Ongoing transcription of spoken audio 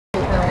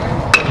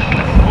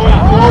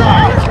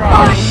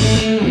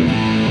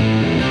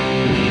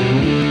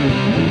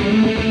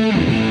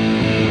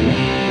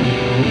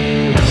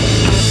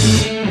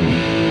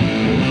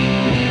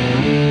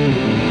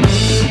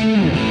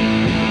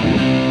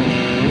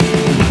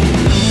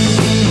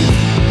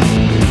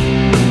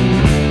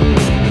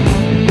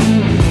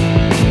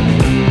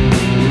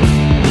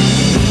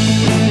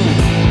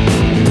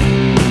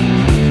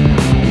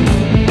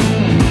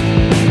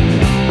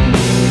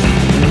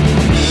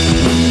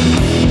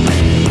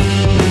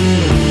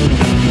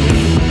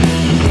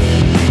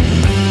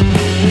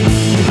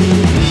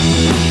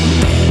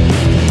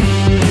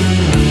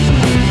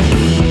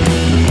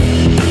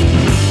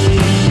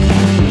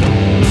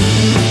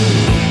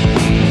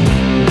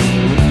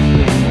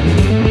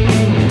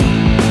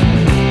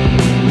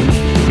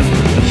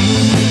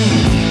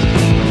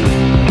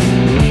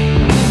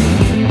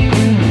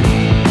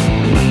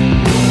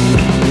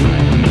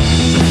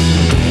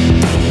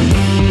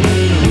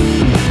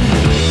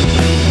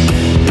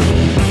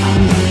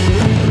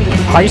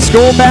High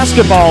school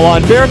basketball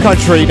on Bear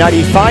Country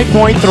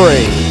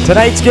 95.3.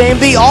 Tonight's game,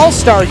 the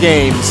All-Star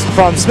Games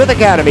from Smith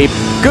Academy.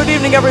 Good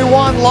evening,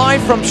 everyone.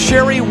 Live from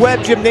Sherry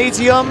Webb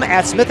Gymnasium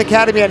at Smith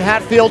Academy in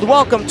Hatfield.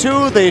 Welcome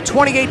to the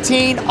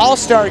 2018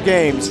 All-Star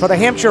Games for the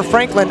Hampshire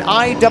Franklin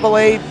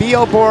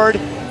IAABO Board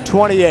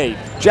 28.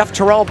 Jeff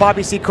Tirrell,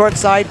 Bobby C.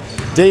 courtside,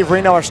 Dave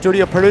Reno, our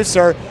studio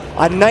producer.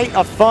 A night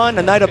of fun,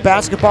 a night of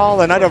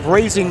basketball, a night of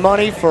raising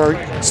money for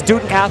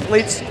student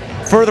athletes,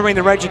 furthering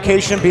their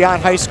education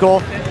beyond high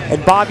school.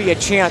 And Bobby, a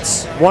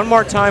chance one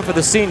more time for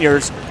the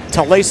seniors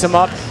to lace them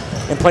up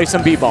and play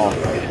some b-ball.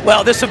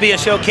 Well, this will be a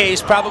showcase,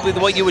 probably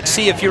what you would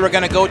see if you were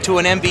going to go to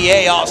an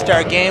NBA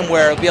All-Star game,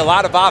 where it'll be a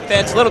lot of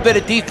offense, a little bit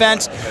of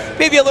defense,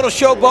 maybe a little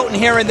showboating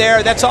here and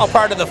there. That's all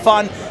part of the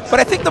fun. But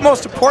I think the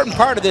most important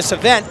part of this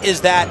event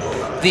is that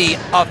the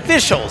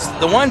officials,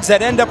 the ones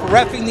that end up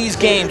reffing these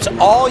games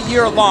all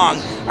year long,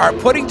 are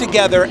putting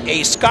together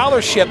a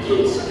scholarship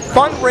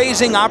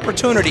fundraising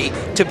opportunity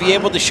to be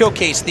able to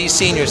showcase these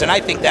seniors, and I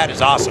think that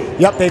is awesome.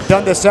 Yep, they've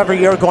done this every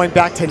year going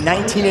back to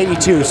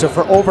 1982, so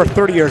for over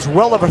 30 years,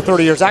 well over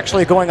 30 years,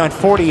 actually going on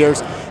 40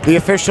 years, the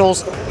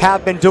officials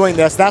have been doing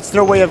this. That's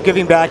their way of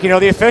giving back. You know,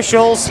 the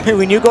officials,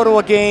 when you go to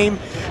a game,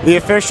 the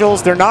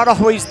officials, they're not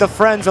always the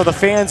friends of the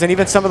fans and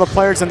even some of the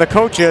players and the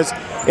coaches.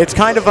 It's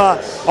kind of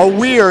a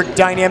weird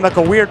dynamic,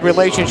 a weird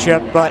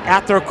relationship, but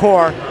at their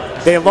core,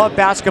 they love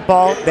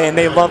basketball and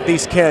they love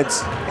these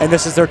kids, and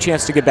this is their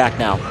chance to get back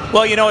now.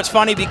 Well, you know, it's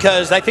funny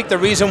because I think the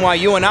reason why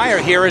you and I are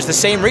here is the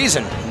same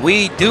reason.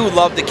 We do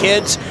love the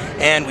kids,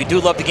 and we do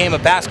love the game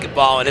of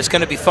basketball, and it's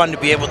going to be fun to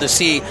be able to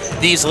see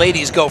these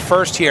ladies go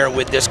first here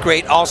with this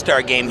great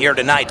All-Star game here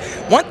tonight.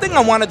 One thing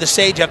I wanted to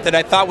say, Jeff, that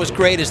I thought was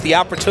great is the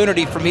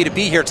opportunity for me to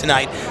be here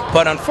tonight,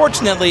 but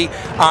unfortunately,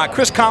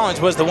 Chris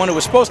Collins was the one who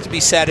was supposed to be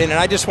set in, and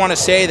I just want to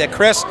say that,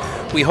 Chris,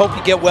 we hope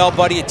you get well,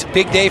 buddy. It's a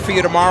big day for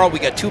you tomorrow. We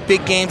got two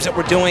big games that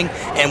we're doing,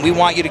 and we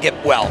want you to get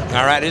well,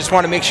 all right? I just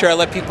want to make sure I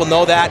let people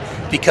know that,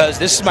 because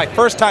this is my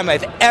first time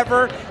I've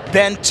ever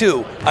been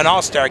to an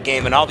All-Star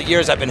game in all the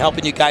years I've been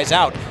helping you guys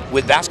out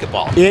with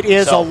basketball. It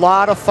is a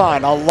lot of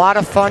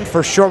fun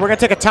for sure. We're going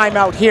to take a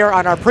timeout here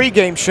on our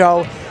pregame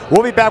show.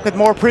 We'll be back with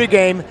more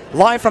pregame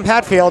live from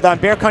Hatfield on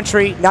Bear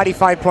Country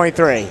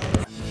 95.3.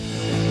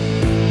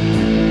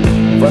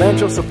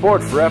 Financial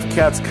support for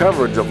FCAT's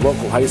coverage of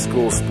local high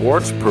school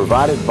sports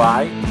provided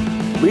by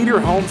Leader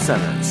Home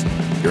Centers,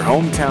 your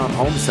hometown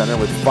home center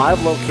with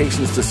 5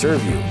 locations to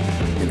serve you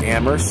in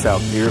Amherst,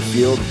 South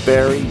Deerfield,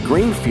 Barrie,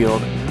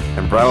 Greenfield,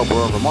 and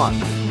Brattleboro, Vermont,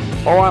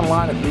 or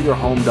online at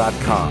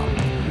leaderhome.com.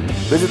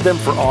 Visit them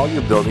for all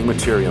your building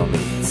material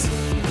needs.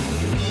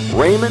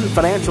 Raymond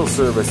Financial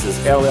Services,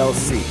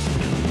 LLC.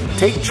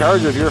 Take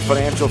charge of your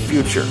financial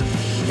future.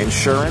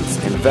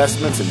 Insurance,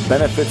 investments, and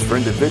benefits for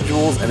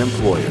individuals and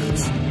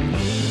employers.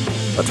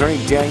 Attorney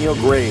Daniel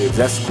Graves,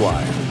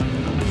 Esquire.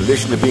 In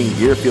addition to being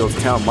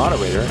Deerfield's town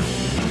moderator,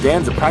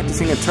 Dan's a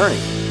practicing attorney.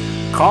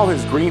 Call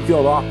his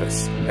Greenfield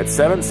office at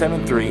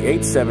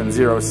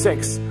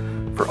 773-8706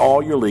 for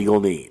all your legal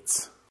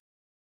needs.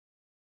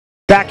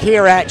 Back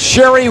here at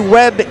Sherry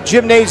Webb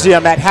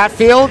Gymnasium at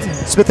Hatfield,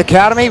 Smith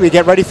Academy, we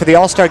get ready for the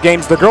All-Star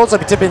Games. The girls will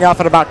be tipping off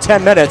in about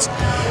 10 minutes.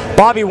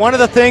 Bobby, one of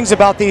the things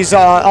about these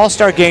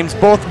All-Star Games,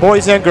 both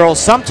boys and girls,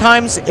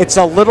 sometimes it's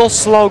a little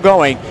slow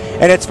going,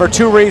 and it's for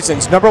 2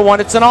 reasons. Number one,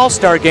 it's an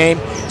All-Star game,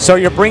 so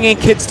you're bringing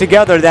kids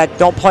together that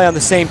don't play on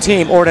the same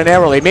team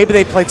ordinarily. Maybe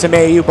they played some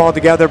AAU ball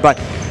together, but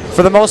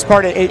for the most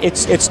part,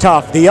 it's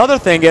tough. The other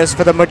thing is,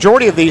 for the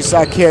majority of these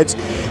kids,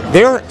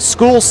 their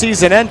school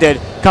season ended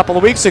a couple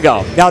of weeks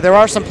ago. Now, there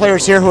are some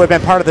players here who have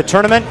been part of the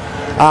tournament,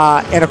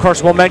 and of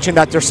course, we'll mention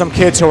that there's some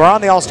kids who are on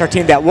the All-Star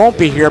team that won't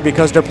be here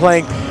because they're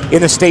playing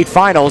in the state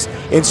finals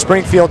in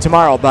Springfield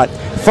tomorrow. But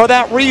for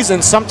that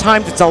reason,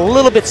 sometimes it's a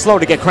little bit slow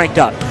to get cranked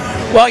up.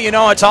 Well, you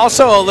know, it's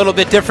also a little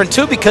bit different,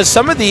 too, because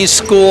some of these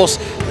schools,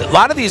 a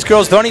lot of these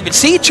girls don't even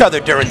see each other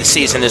during the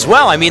season as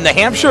well. I mean, the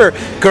Hampshire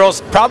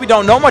girls probably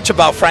don't know much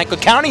about Franklin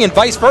County and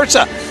vice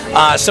versa.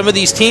 Some of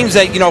these teams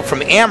that, you know,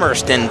 from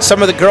Amherst and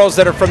some of the girls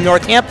that are from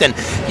Northampton,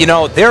 you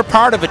know, they're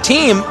part of a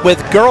team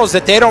with girls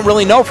that they don't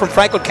really know from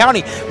Franklin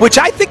County, which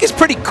I think is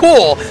pretty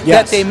cool. Yes.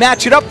 That they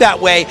match it up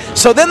that way.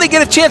 So then they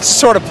get a chance to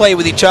sort of play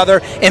with each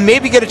other and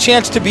maybe get a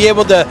chance to be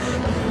able to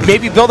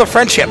maybe build a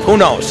friendship. Who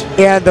knows?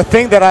 And the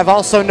thing that I've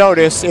also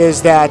noticed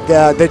is that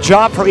the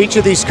job for each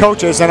of these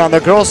coaches, and on the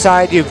girls'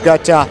 side, you've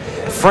got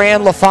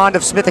Fran LaFond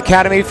of Smith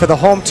Academy for the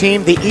home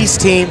team, the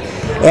East team,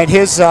 and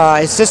his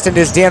assistant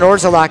is Dan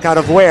Orzalak out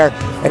of Ware.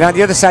 And on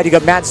the other side, you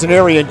got Matt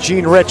Zaneri and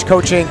Gene Rich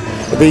coaching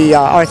the,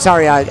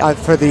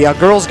 for the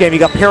girls' game. You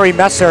got Perry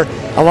Messer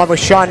along with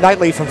Sean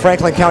Knightley from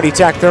Franklin County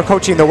Tech. They're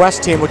coaching the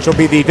West team, which will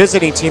be the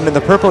visiting team in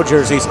the purple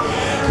jerseys.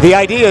 The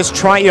idea is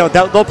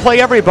they'll play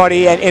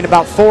everybody in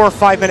about 4 or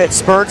 5 minute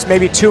spurts,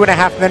 maybe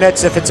 2.5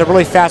 minutes if it's a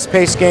really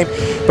fast-paced game.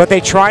 But they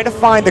try to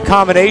find the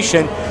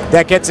combination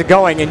that gets it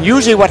going. And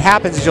usually what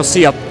happens is you'll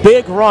see a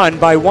big run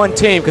by one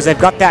team because they've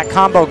got that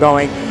combo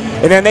going,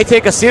 and then they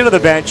take a seat on the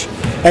bench,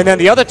 and then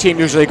the other team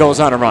usually goes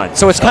on a run.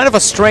 So it's kind of a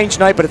strange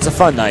night, but it's a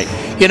fun night.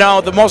 You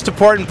know, the most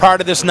important part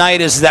of this night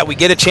is that we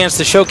get a chance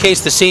to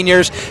showcase the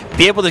seniors,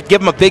 be able to give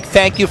them a big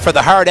thank you for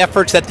the hard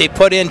efforts that they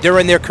put in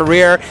during their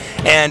career.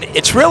 And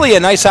it's really a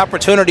nice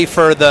opportunity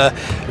for the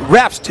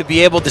refs to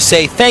be able to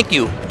say thank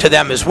you to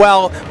them as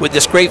well with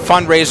this great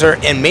fundraiser,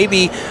 and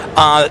maybe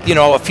you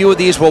know, a few of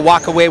these will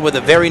walk away with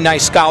a very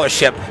nice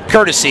scholarship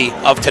courtesy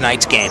of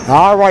tonight's game.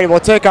 All right,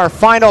 we'll take our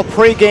final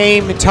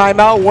pregame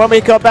timeout. When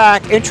we come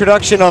back,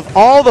 introduction of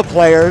all the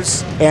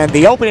players and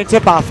the opening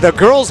tip-off. The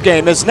girls'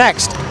 game is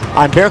next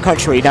on Bear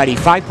Country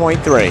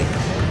 95.3.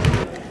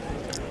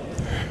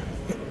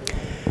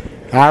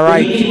 All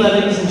right,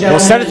 we'll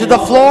send it to the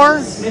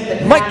floor.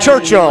 Mike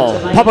Churchill,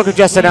 public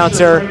address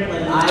announcer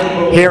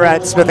here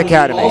at Smith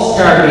Academy.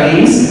 All-Star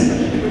Games,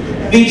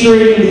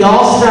 featuring the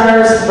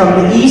All-Stars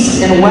from the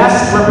East and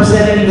West,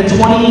 representing the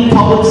 20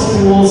 public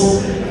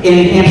schools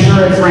in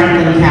Hampshire and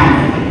Franklin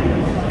County.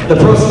 The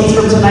proceeds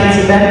from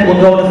tonight's event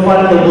will go to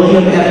fund the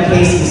William F.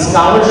 Casey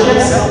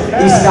Scholarships.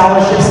 These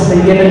scholarships have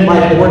been given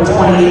by Board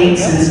 28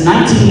 since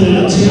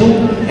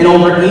 1982, and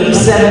over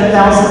 $87,000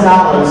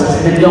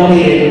 has been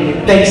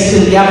donated thanks to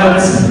the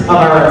efforts of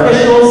our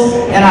officials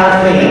and our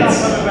fans.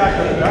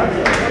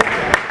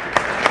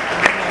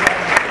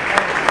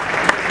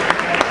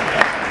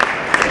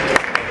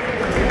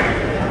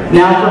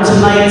 Now for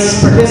tonight's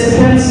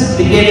participants,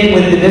 beginning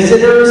with the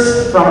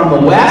visitors from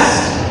the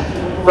West.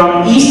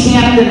 From East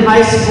Hampton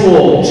High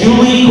School,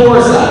 Julie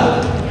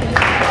Corza.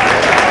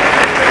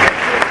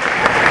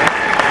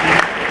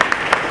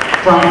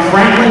 From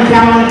Franklin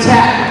County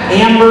Tech,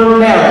 Amber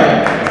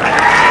Merritt.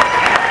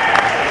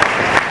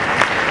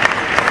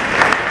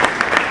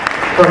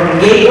 From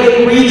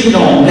Gateway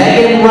Regional,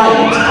 Megan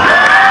Wright.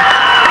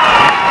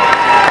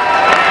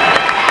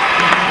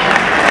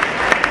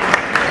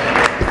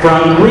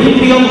 From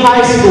Greenfield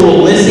High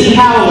School, Lizzie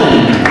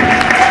Howland.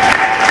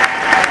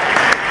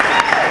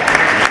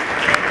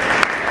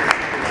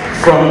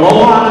 From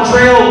Mohawk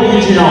Trail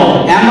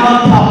Regional,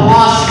 Emma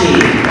Pawlowski.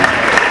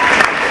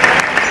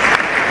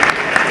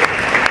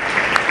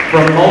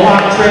 From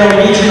Mohawk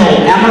Trail Regional,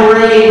 Emma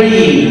Ray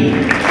Reed.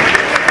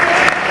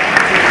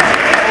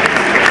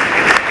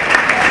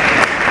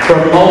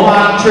 From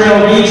Mohawk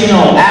Trail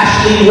Regional,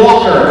 Ashley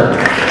Walker.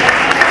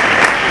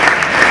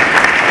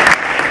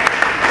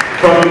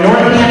 From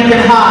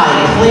Northampton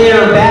High,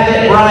 Claire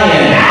Babbitt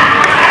Bryan.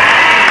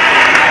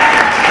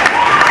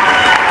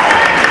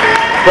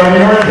 From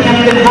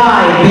Northampton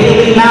High,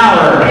 Bailey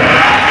Maurer.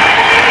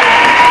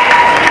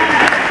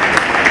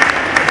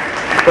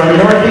 From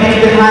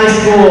Northampton High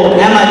School,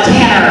 Emma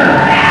Tanner.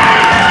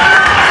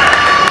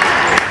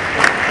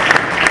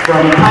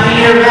 From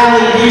Pioneer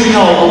Valley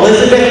Regional,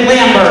 Elizabeth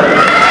Lambert.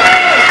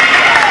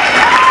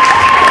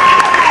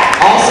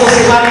 Also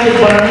selected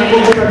but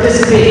unable to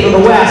participate for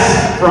the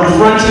West, from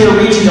Frontier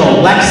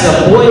Regional,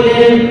 Lexa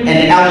Boyden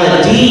and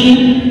Ella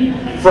Dean.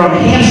 From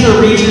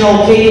Hampshire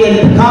Regional,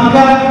 Caitlin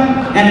Pekunka.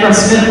 And from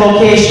Smith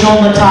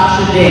Vocational,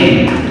 Natasha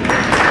Dane.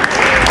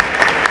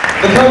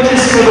 The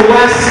coaches for the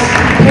West,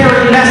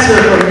 Perry Messer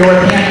from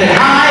Northampton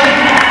High,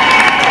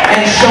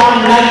 and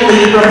Sean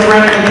Knightley from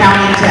Franklin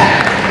County Tech.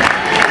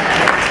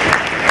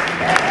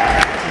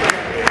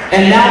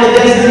 And now the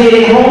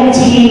designated home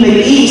team,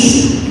 the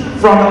East,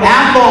 from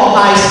Athol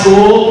High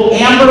School,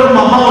 Amber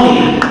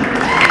Mahoney.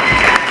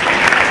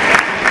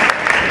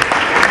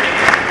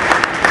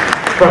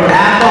 From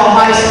Athol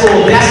High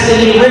School,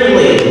 Destiny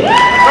Wrigley.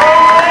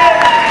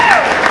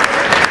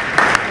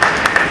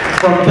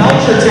 From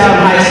Belchertown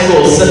High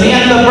School,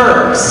 Samantha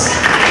Burks.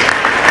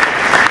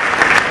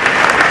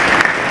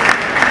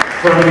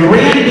 From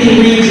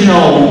Granby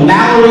Regional,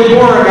 Mallory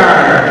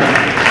Beauregard.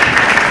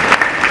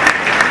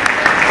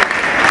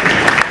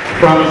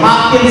 From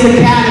Hopkins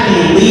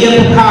Academy,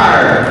 Leah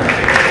Picard.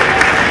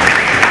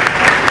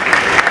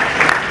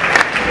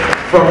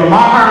 From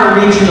Mahar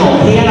Regional,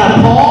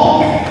 Hannah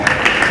Paul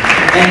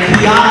and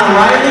Kiana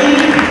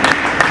Riley.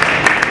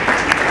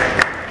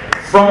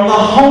 From the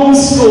home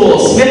school,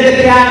 Smith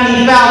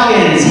Academy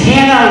Falcons,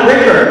 Hannah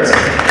Rickert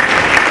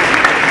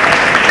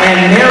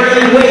and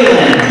Mary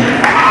Whalen.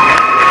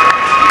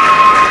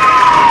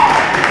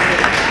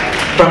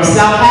 From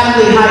South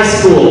Hadley High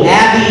School,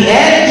 Abby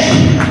Edge.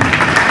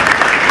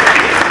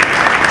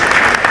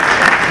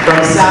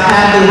 From South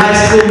Hadley High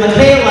School,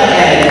 Michaela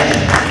Edge.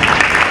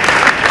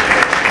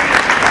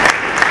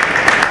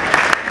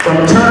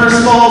 From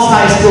Turner's Falls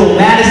High School,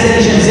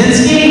 Madison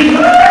Jasinski.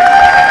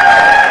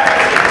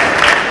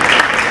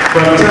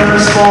 From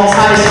Turner's Falls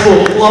High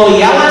School,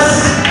 Chloe Ellis.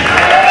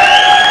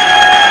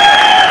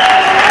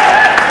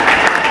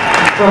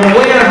 From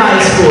Ware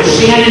High School,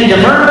 Shannon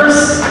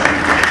Demers.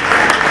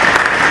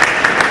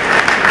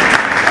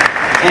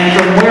 And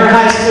from Ware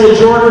High School,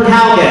 Jordan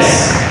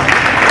Halgus.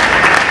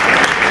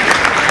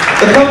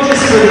 The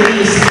coaches for the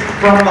East,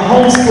 from the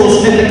home school,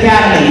 Smith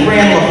Academy,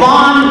 Fran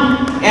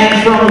LaFawn,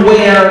 and from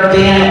Ware,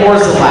 Dan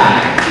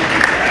Orzalak.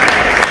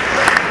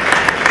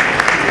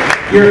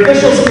 Your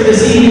officials for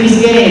this evening's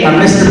game are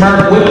Mr.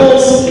 Mark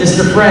Whipples,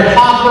 Mr. Fred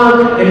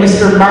Hopper, and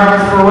Mr. Mark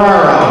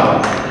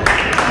Ferraro.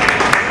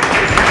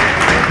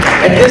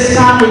 At this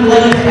time, we'd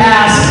like to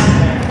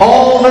ask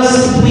all of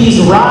us to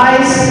please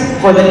rise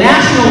for the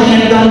national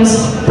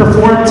anthems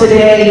performed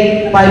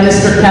today by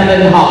Mr.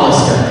 Kevin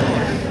Hollister.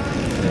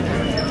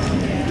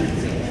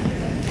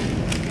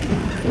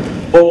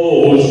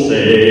 Oh,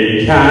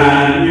 say,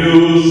 can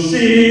you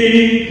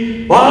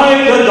see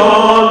by the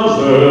dawn's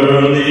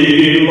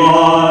early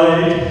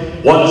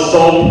light what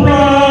so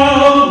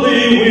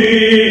proudly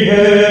we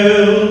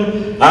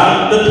hailed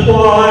at the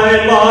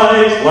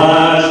twilight's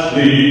last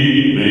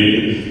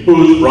gleaming,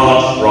 whose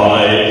broad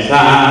stripes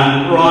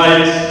and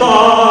bright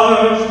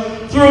stars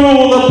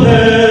through the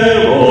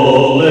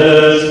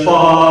perilous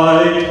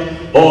fight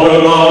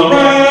o'er the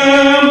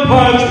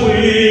ramparts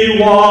we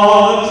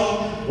watched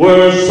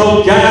were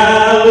so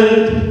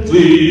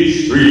gallantly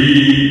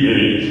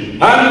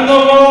streaming, and the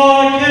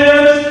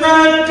rockets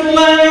that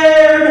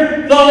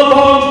glared, the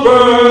bombs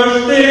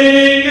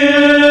bursting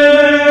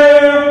in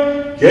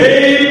air,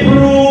 gave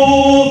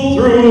proof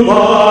through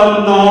the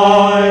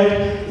night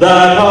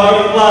that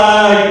our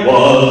flag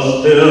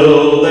was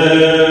still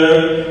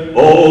there.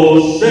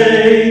 Oh,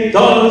 say,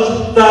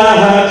 does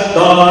that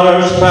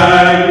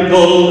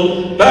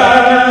star-spangled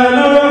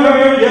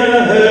banner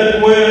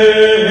yet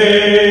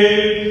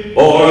wave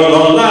o'er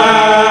the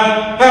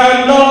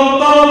land of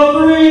the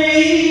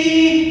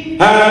free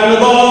and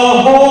the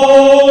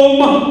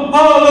home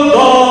of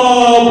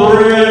the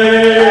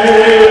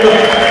brave?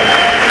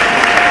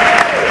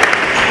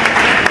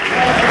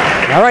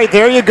 All right,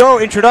 there you go.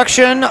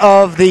 Introduction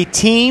of the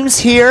teams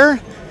here.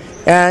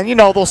 And, you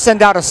know, they'll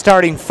send out a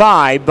starting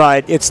five,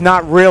 but it's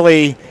not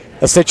really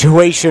a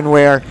situation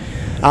where,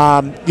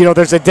 you know,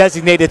 there's a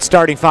designated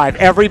starting five.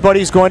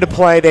 Everybody's going to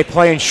play. They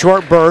play in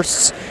short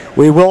bursts.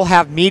 We will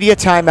have media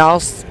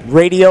timeouts,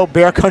 radio,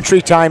 Bear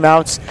Country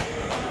timeouts.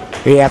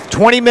 We have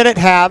 20-minute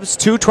halves,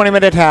 2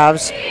 20-minute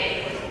halves,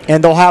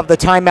 and they'll have the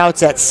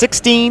timeouts at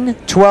 16,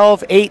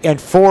 12, 8,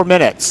 and 4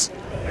 minutes.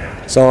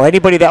 So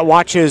anybody that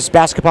watches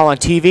basketball on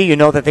TV, you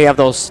know that they have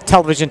those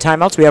television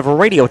timeouts. We have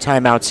radio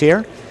timeouts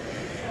here.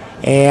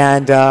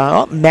 And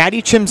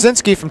Maddie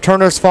Chimzinski from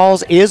Turners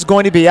Falls is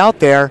going to be out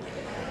there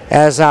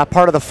as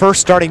part of the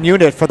first starting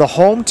unit for the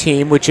home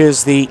team, which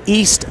is the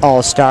East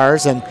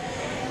All-Stars. And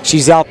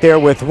she's out there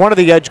with one of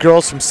the Edge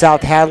girls from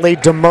South Hadley.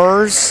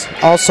 Demers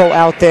also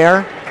out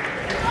there.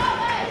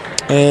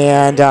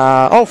 And,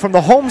 from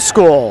the home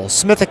school,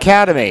 Smith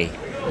Academy,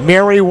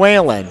 Mary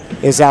Whalen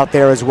is out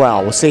there as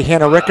well. We'll see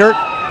Hannah Rickert.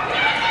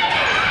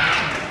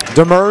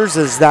 Demers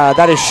is,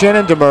 that is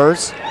Shannon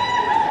Demers.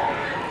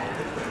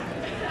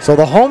 So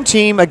the home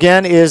team,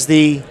 again, is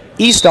the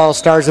East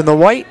All-Stars in the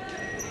white.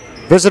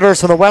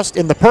 Visitors from the West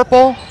in the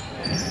purple.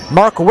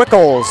 Mark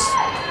Wickles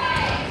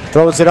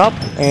throws it up,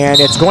 and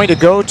it's going to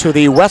go to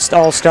the West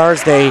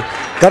All-Stars. They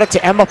got it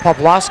to Emma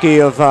Poplowski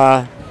of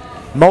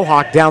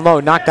Mohawk down low,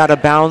 knocked out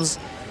of bounds,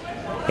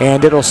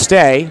 and it'll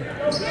stay.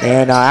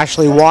 And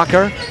Ashley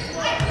Walker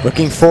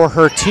looking for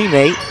her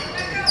teammate.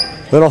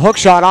 Little hook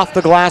shot off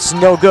the glass,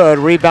 no good.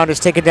 Rebound is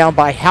taken down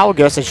by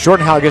Halgus. It's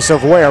Jordan Halgus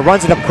of Ware.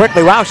 Runs it up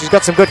quickly. Wow, she's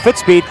got some good foot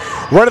speed.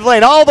 Word of the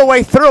lane all the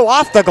way through,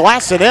 off the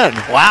glass and in.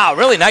 Wow,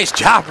 really nice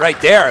job right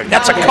there.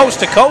 That's a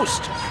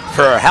coast-to-coast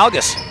for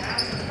Halgus.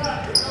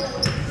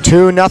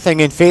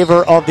 2-0 in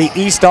favor of the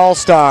East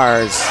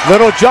All-Stars.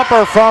 Little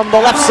jumper from the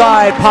left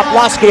side.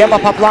 Poplowski, Emma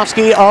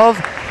Poplowski of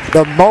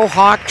the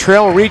Mohawk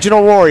Trail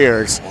Regional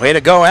Warriors. Way to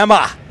go,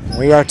 Emma.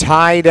 We are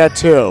tied at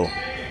 2.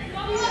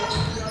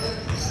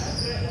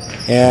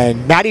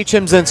 And Maddie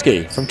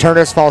Chimzinski from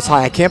Turners Falls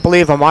High. I can't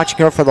believe I'm watching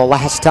her for the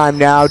last time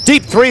now.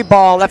 Deep 3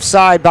 ball left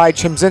side by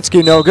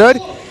Chimzinski, no good.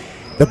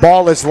 The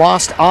ball is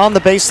lost on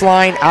the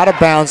baseline, out of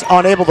bounds,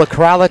 unable to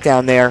corral it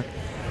down there.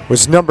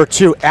 Was number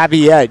 2,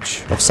 Abby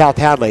Edge of South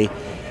Hadley.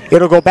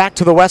 It'll go back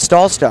to the West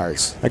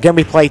All-Stars. Again,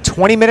 we play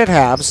 20-minute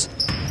halves,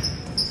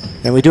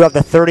 and we do have the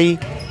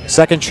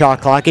 30-second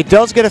shot clock. It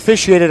does get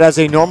officiated as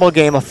a normal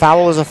game. A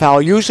foul is a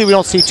foul. Usually we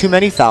don't see too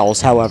many fouls,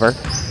 however.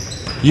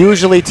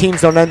 Usually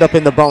teams don't end up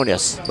in the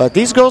bonus. But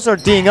these girls are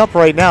D'ing up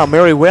right now.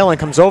 Mary Whalen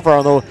comes over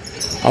on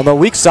the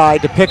weak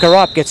side to pick her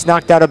up, gets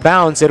knocked out of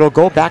bounds. It'll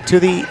go back to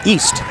the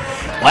East.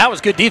 Well, that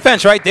was good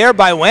defense right there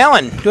by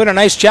Whalen. Doing a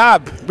nice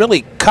job.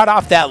 Really cut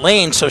off that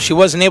lane so she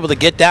wasn't able to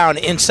get down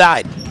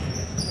inside.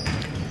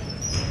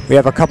 We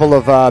have a couple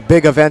of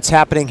big events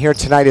happening here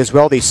tonight as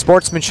well. The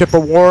Sportsmanship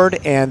Award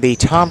and the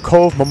Tom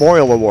Cove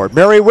Memorial Award.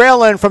 Mary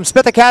Whalen from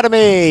Smith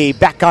Academy.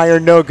 Back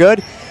iron, no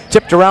good.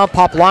 Tipped around.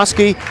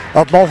 Poplowski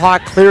of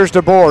Mohawk clears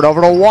the board.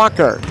 Over to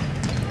Walker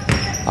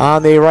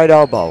on the right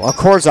elbow. Of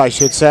course, I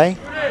should say.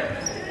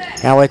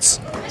 Now it's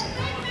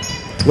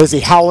Lizzie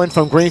Howland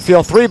from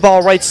Greenfield.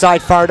 3-ball right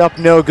side fired up,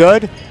 no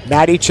good.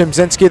 Maddie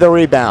Chimzinski the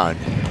rebound.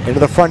 Into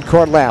the front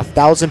court left.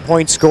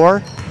 1,000-point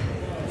score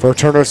for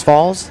Turners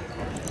Falls.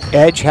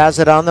 Edge has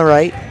it on the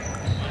right.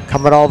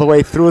 Coming all the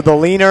way through the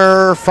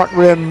leaner. Front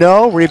rim,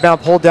 no.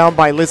 Rebound pulled down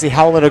by Lizzie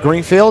Howland of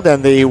Greenfield.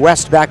 And the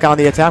West back on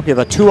the attack. We have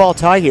a 2-all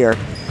tie here.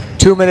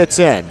 2 minutes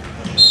in.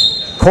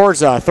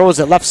 Korza throws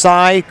it left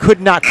side.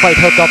 Could not quite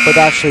hook up with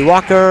Ashley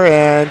Walker.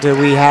 And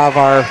we have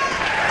our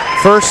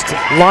first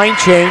line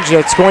change.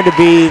 It's going to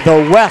be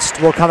the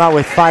West will come out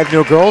with 5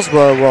 new girls.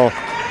 We'll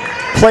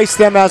place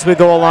them as we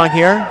go along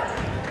here.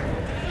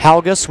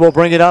 Halgus will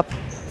bring it up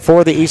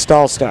for the East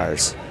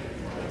All-Stars.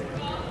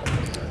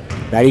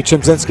 Maddie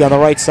Chimzinski on the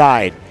right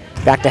side.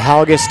 Back to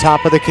Halgis,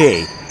 top of the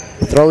key.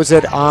 Throws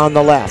it on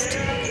the left.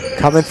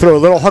 Coming through, a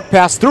little hook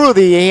pass through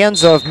the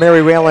hands of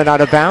Mary Whalen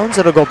out of bounds.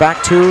 It'll go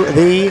back to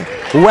the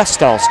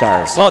West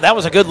All-Stars. Well, that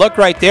was a good look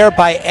right there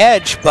by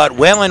Edge, but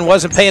Whalen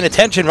wasn't paying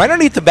attention. Right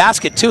underneath the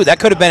basket, too. That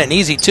could have been an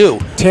easy two.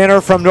 Tanner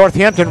from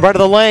Northampton, right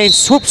of the lane,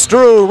 swoops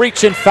through.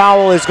 Reach and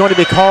foul is going to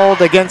be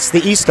called against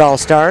the East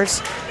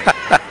All-Stars.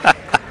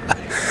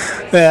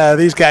 Yeah,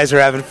 these guys are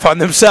having fun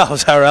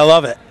themselves. I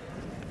love it.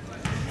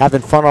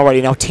 Having fun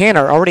already. Now,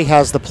 Tanner already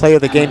has the play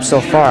of the game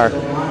so far.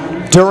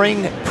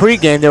 During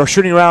pregame, they were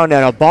shooting around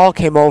and a ball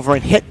came over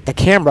and hit the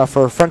camera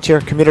for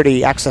Frontier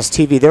Community Access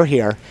TV. They're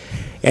here.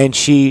 And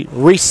she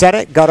reset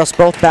it, got us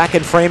both back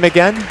in frame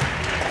again.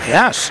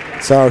 Yes.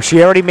 So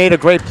she already made a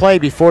great play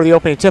before the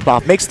opening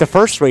tip-off. Makes the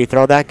first free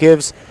throw. That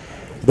gives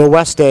the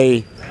West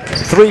a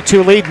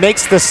 3-2 lead.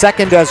 Makes the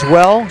second as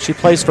well. She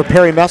plays for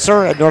Perry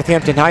Messer at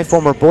Northampton High,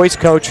 former boys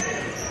coach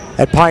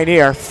at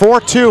Pioneer.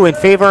 4-2 in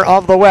favor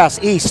of the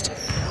West. East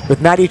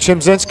with Maddie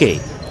Chimzinski.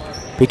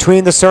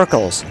 Between the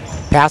circles.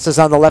 Passes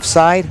on the left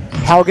side.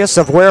 Halgis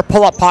of Ware.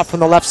 Pull-up pop from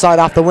the left side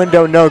off the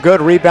window. No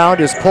good. Rebound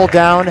is pulled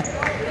down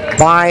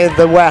by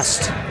the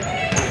West.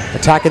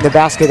 Attacking the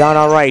basket on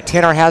our right.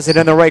 Tanner has it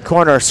in the right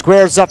corner.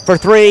 Squares up for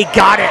three.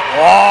 Got it.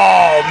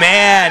 Oh,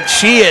 man.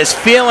 She is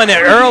feeling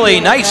it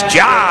early. Nice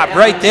job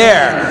right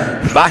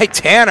there by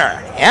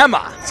Tanner.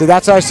 Emma. See,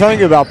 that's what I was telling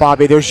you about,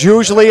 Bobby. There's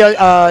usually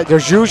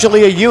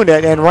a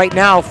unit, and right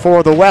now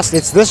for the West,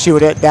 it's this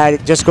unit that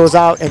it just goes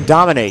out and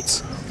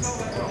dominates.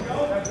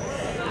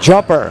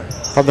 Jumper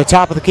from the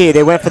top of the key.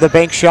 They went for the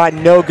bank shot.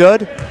 No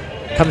good.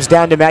 Comes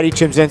down to Maddie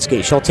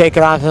Chimzinski. She'll take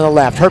it off to the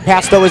left. Her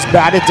pass, though, is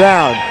batted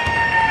down.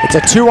 It's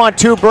a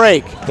 2-on-2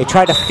 break. They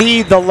try to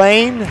feed the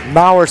lane.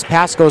 Mauer's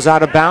pass goes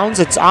out of bounds.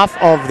 It's off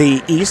of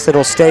the East.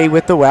 It'll stay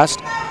with the West.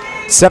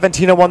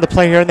 17:01 to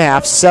play here in the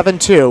half.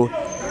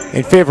 7-2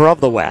 in favor of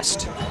the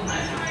West.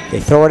 They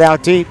throw it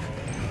out deep.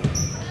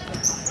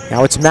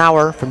 Now it's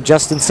Mauer from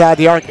just inside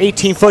the arc.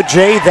 18-foot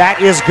J.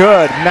 That is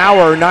good.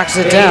 Mauer knocks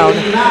it down.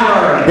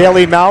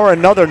 Bailey Mauer,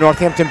 another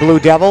Northampton Blue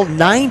Devil.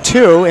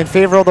 9-2 in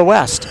favor of the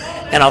West.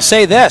 And I'll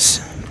say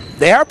this.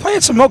 They are playing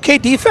some okay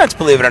defense,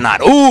 believe it or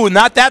not. Ooh,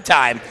 not that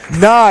time.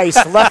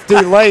 Nice lefty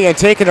lay and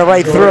taking it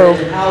right through.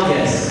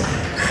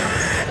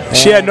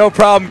 She had no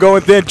problem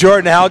going thin.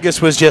 Jordan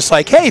Halgis was just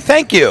like, hey,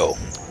 thank you.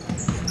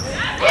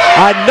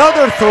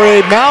 Another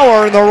three.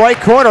 Mauer in the right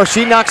corner.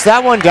 She knocks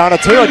that one down. I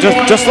tell you,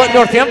 just let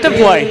Northampton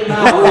play.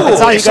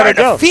 That's all you got to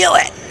do. Feel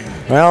it.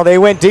 Well, they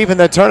went deep in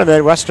the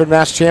tournament. Western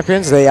Mass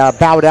champions. They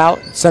bowed out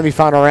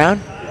semifinal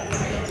round.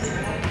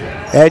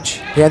 Edge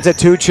hands it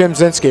to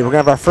Chimzinski. We're going to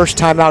have our first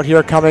timeout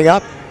here coming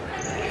up.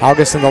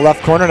 August in the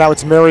left corner. Now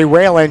it's Mary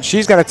Whalen.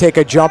 She's going to take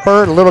a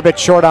jumper. A little bit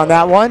short on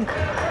that one.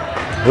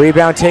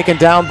 Rebound taken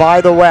down by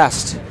the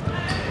West.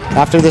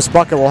 After this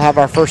bucket, we'll have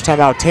our first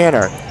timeout.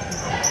 Tanner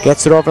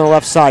gets it over on the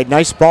left side.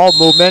 Nice ball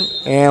movement.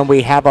 And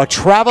we have a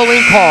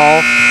traveling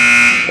call.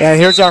 And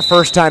here's our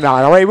first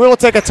timeout. All right, we will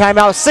take a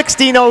timeout.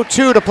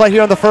 16:02 to play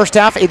here in the first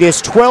half. It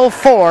is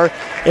 12-4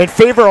 in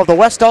favor of the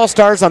West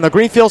All-Stars on the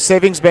Greenfield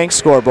Savings Bank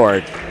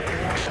scoreboard.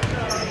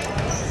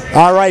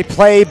 All right,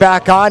 play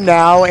back on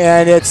now,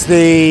 and it's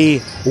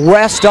the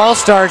West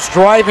All-Stars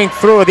driving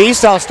through. The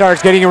East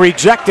All-Stars getting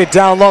rejected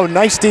down low.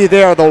 Nice D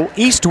there. The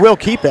East will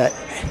keep it.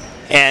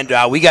 And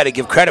we got to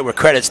give credit where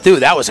credit's due.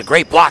 That was a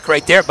great block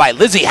right there by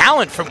Lizzie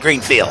Howland from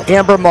Greenfield.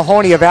 Amber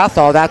Mahoney of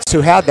Athol, that's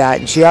who had that,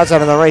 and she has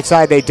that on the right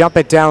side. They dump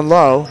it down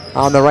low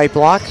on the right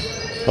block.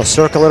 They'll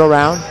circle it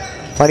around.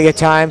 Plenty of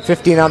time,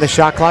 15 on the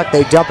shot clock.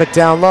 They dump it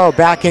down low,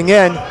 backing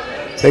in.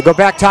 They go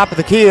back top of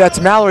the key. That's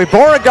Mallory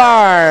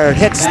Beauregard.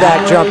 Hits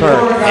that jumper.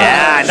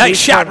 Yeah, nice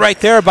shot right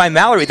there by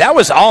Mallory. That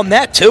was all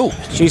net, too.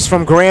 She's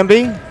from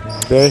Granby.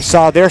 They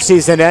saw their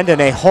season end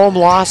in a home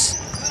loss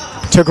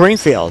to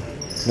Greenfield.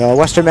 No,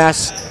 Western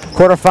Mass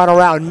quarterfinal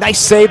round. Nice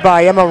save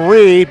by Emma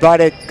Reed,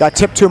 but it got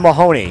tipped to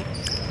Mahoney.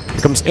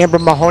 Here comes Amber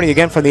Mahoney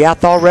again from the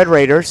Athol Red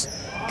Raiders.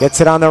 Gets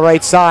it on the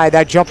right side.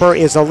 That jumper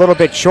is a little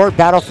bit short.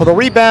 Battle for the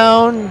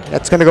rebound.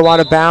 That's going to go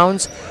out of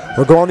bounds.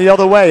 We're going the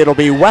other way. It'll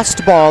be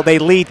West ball. They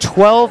lead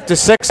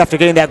 12-6 after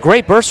getting that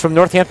great burst from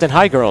Northampton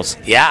High girls.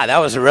 Yeah, that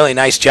was a really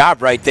nice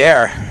job right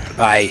there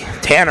by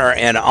Tanner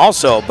and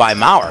also by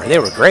Mauer. They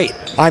were great.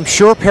 I'm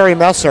sure Perry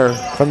Messer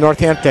from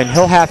Northampton,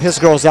 he'll have his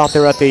girls out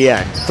there at the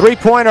end.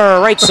 Three-pointer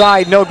right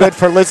side, no good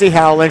for Lizzie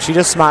Howland. She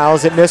just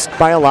smiles. It missed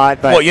by a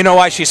lot. But well, you know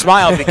why she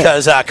smiled?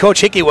 Because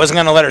Coach Hickey wasn't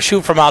going to let her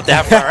shoot from out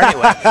that far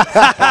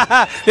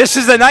anyway. This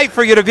is the night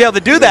for you to be able to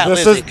do that,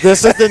 Lizzie.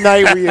 This is the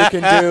night where you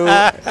can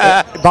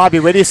do. Bobby,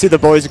 where do you see the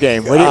boys'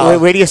 game?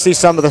 Where do you see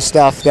some of the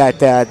stuff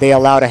that they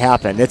allow to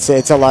happen? It's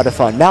a lot of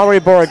fun.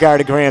 Mallory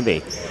Beauregard of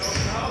Granby.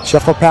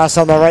 Shuffle pass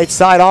on the right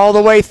side all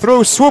the way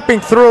through.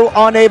 Swooping through,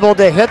 unable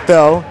to hit,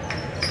 though,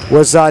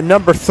 was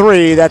number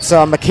 3. That's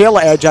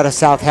Michaela Edge out of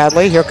South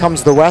Hadley. Here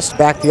comes the West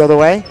back the other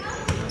way.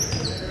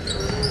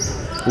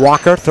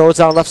 Walker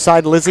throws on left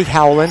side. Lizzie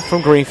Howland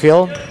from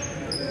Greenfield.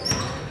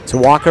 To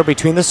Walker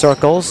between the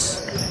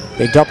circles.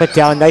 They dump it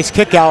down. Nice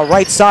kick out.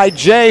 Right side,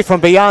 Jay from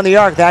beyond the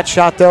arc. That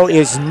shot, though,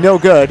 is no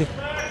good.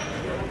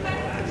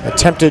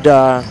 Attempted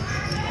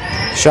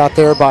shot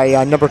there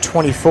by number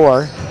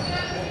 24.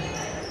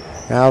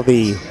 Now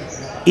the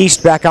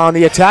East back on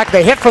the attack.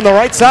 They hit from the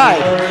right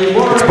side.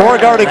 It's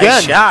Beauregard again.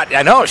 Nice shot.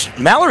 I know.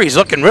 Mallory's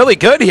looking really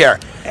good here.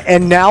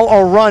 And now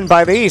a run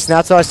by the East. And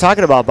that's what I was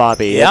talking about,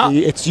 Bobby. Yeah.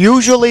 It's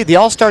usually, the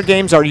All-Star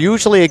games are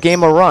usually a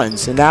game of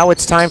runs. And now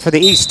it's time for the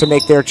East to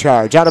make their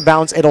charge. Out of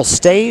bounds, it'll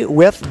stay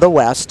with the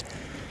West.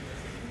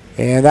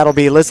 And that'll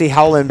be Lizzie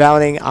Howland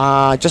bounding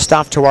just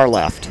off to our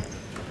left.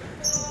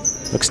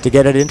 Looks to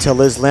get it into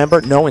Liz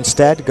Lambert. No,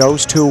 instead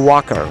goes to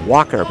Walker.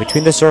 Walker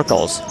between the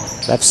circles.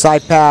 Left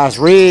side pass.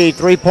 Reed,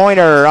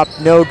 three-pointer. Up,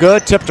 no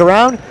good. Tipped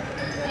around.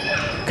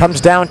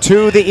 Comes down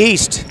to the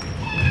East.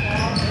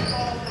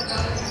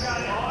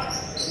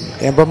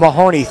 Amber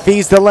Mahoney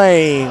feeds the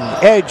lane.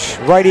 Edge,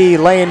 righty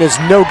lane is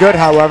no good,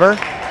 however.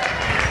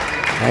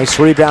 Nice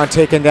rebound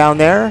taken down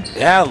there.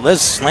 Yeah,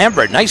 Liz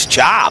Lambert, nice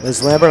job.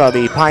 Liz Lambert of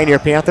the Pioneer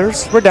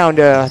Panthers. We're down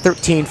to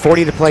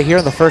 13:40 to play here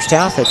in the first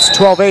half. It's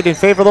 12-8 in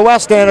favor of the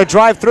West, and a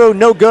drive through,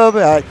 no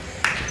good.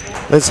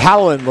 Liz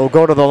Howland will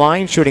go to the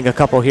line, shooting a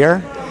couple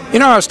here. You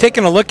know, I was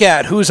taking a look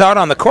at who's out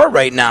on the court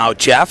right now,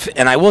 Jeff,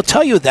 and I will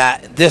tell you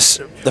that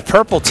the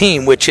purple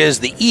team, which is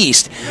the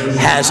East,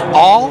 has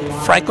all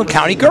Franklin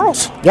County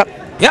girls. Yep.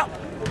 Yep.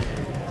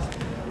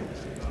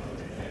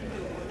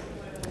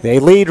 They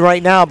lead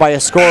right now by a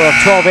score of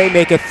 12-8,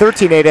 make it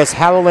 13-8 as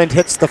Howland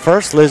hits the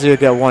first. Lizzie will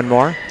get one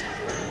more.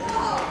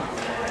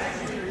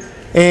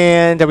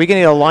 And are we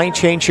getting a line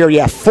change here?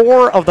 Yeah,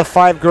 4 of the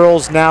 5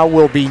 girls now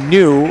will be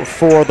new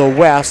for the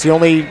West. The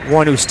only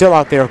one who's still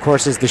out there, of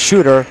course, is the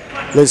shooter,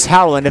 Liz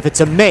Howland. If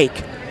it's a make,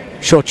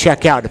 she'll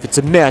check out. If it's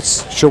a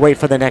miss, she'll wait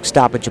for the next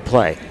stoppage of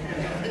play.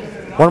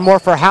 One more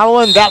for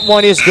Howland. That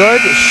one is good.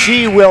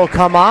 She will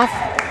come off.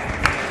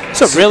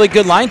 It's a really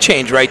good line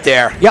change right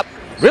there. Yep.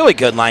 Really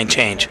good line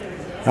change.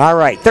 All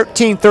right,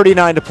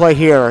 13:39 to play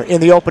here in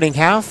the opening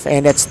half,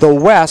 and it's the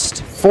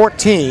West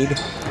 14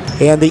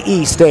 and the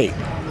East 8.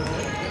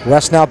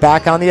 West now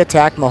back on the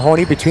attack.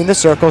 Mahoney between the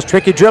circles.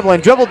 Tricky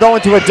dribbling. Dribble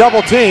going to a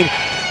double team,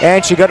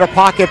 and she got her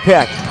pocket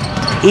pick.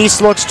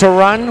 East looks to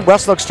run.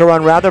 West looks to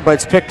run, rather, but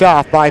it's picked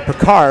off by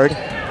Picard.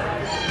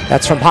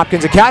 That's from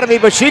Hopkins Academy,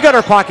 but she got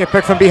her pocket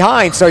pick from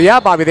behind. So, yeah,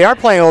 Bobby, they are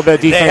playing a little bit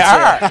of defense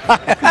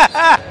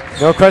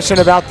here. No question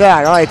about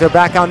that. All right, they're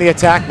back on the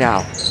attack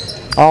now.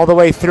 All the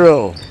way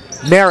through.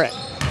 Merritt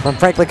from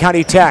Franklin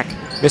County Tech.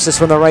 Misses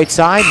from the right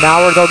side.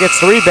 Maurer, though, gets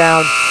the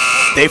rebound.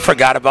 They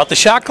forgot about the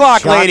shot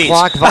clock, ladies.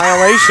 Shot clock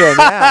violation,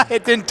 yeah.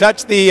 It didn't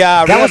touch the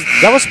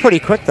that was pretty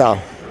quick, though.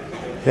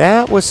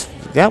 That was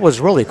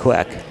really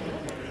quick.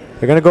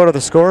 They're going to go to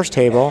the scores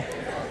table.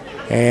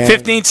 And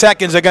 15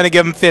 seconds, they're going to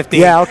give them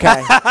 15. Yeah,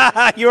 okay.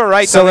 You were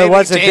right. So it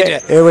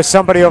was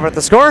somebody over at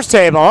the scores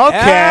table. Okay.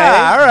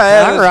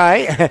 Yeah, all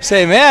right.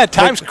 Say, man,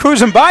 time's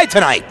cruising by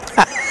tonight.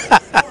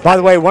 By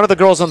the way, one of the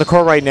girls on the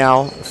court right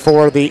now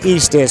for the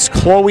East is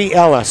Chloe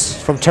Ellis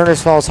from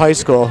Turners Falls High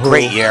School. Who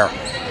great year.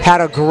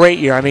 Had a great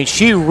year. I mean,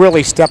 she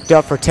really stepped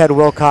up for Ted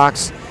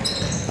Wilcox.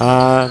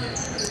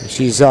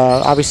 She's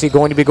obviously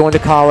going to be going to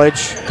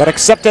college. Got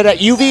accepted at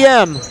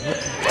UVM.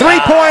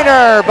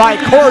 Three-pointer by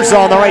Corza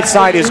on the right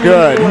side is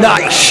good.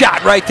 Nice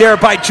shot right there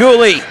by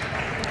Julie.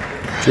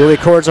 Julie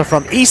Corza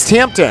from East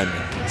Hampton.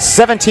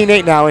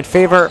 17-8 now in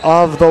favor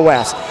of the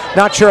West.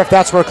 Not sure if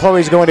that's where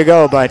Chloe's going to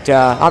go, but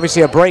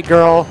obviously a bright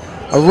girl,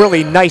 a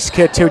really nice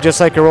kid too, just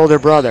like her older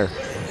brother.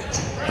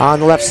 On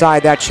the left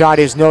side, that shot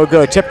is no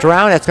good. Tipped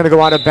around, that's going to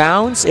go out of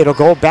bounds. It'll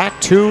go back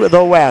to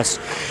the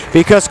West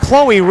because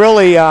Chloe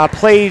really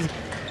played,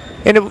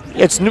 and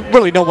it's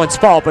really no one's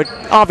fault, but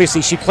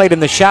obviously she played in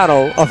the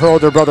shadow of her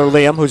older brother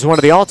Liam, who's one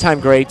of the all-time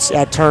greats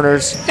at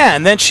Turner's. Yeah,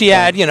 and then she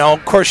had,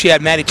 of course she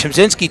had Maddie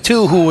Chemzinski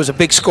too, who was a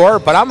big scorer,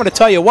 but I'm going to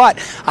tell you what,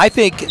 I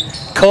think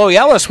Chloe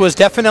Ellis was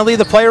definitely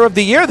the player of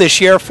the year this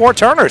year for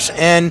Turner's,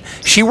 and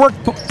she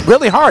worked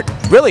really hard,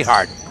 really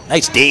hard.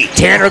 Nice D.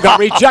 Tanner got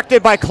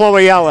rejected by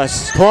Chloe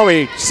Ellis.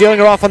 Chloe sealing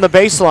her off on the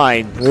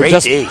baseline. We were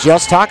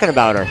just talking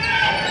about her.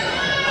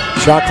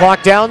 Shot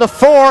clock down to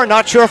 4.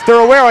 Not sure if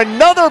they're aware.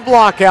 Another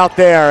block out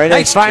there. And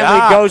nice it finally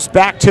goes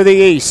back to the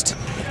East.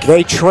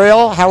 They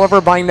trail,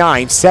 however, by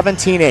 9,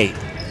 17-8.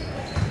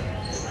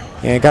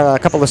 And got a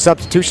couple of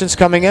substitutions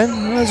coming in.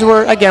 As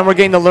we're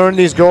getting to learn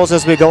these girls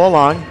as we go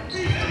along.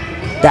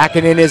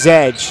 Backing in his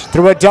Edge.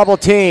 Through a double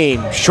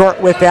team. Short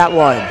with that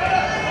one.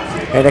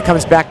 And it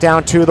comes back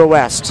down to the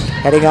West.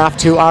 Heading off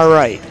to our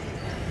right.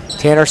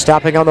 Tanner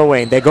stopping on the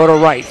wing. They go to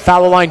right.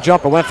 Foul line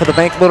jumper. Went for the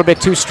bank a little bit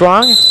too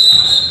strong.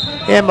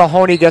 And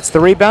Mahoney gets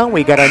the rebound.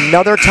 We got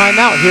another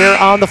timeout here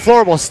on the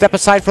floor. We'll step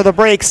aside for the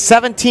break.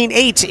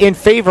 17-8 in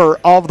favor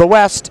of the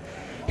West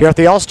here at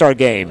the All-Star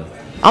game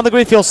on the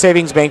Greenfield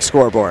Savings Bank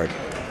scoreboard.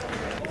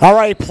 All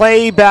right,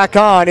 play back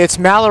on. It's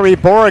Mallory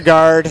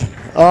Beauregard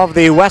of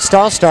the West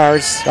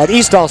All-Stars,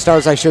 East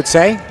All-Stars, I should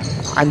say.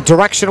 I'm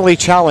directionally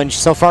challenged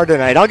so far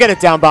tonight. I'll get it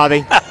down,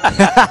 Bobby.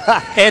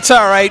 It's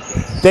all right.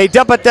 They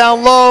dump it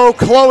down low.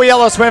 Chloe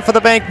Ellis went for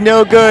the bank,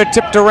 no good.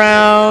 Tipped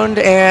around,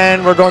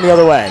 and we're going the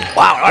other way.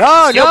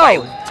 Wow.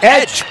 No.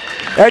 Edge.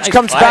 Edge Nice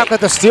comes play. back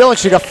with the steal, and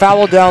she got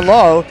fouled down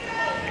low.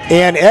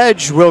 And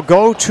Edge will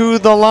go to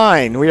the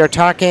line. We are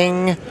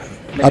talking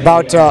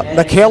about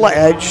Michaela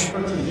Edge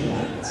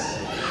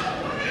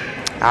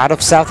out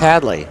of South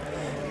Hadley.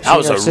 That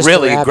was a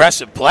really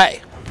aggressive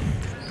play.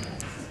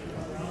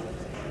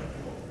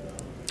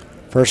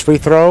 First free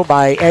throw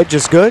by Edge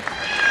is good.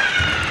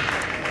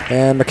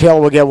 And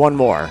Michaela will get one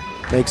more.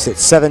 Makes it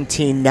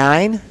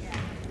 17-9.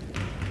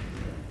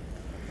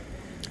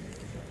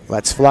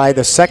 Let's fly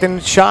the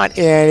second shot,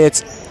 and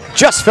it's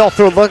just fell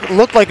through.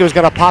 Looked like it was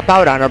going to pop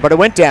out on her, but it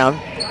went down.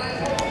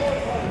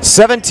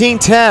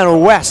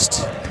 17-10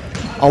 West.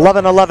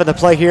 11-11 to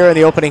play here in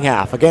the opening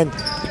half. Again,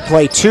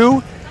 play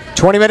 2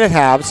 20-minute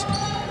halves.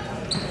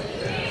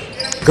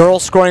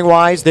 Girls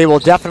scoring-wise, they will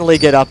definitely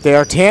get up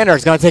there.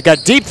 Tanner's going to take a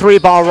deep three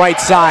ball right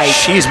side.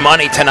 She's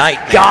money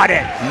tonight. Got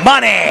it.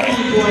 Money.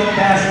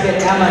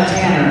 Basket, Emma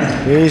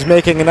Tanner. He's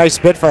making a nice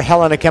bid for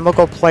Helena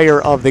Chemical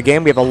Player of the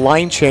Game. We have a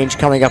line change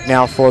coming up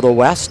now for the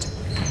West.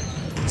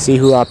 See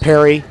who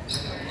Perry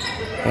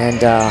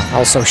and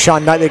also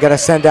Sean Knightley got to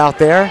send out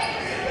there.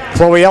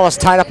 Chloe Ellis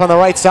tied up on the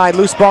right side.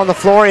 Loose ball on the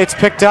floor. It's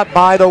picked up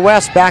by the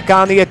West. Back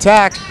on the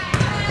attack.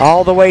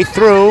 All the way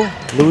through.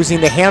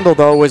 Losing the handle,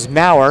 though, was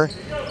Maurer.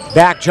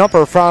 Back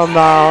jumper from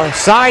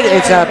side.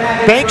 It's a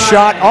bank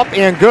shot up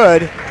and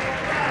good.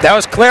 That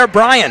was Claire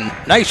Bryan.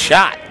 Nice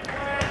shot.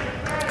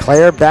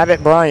 Claire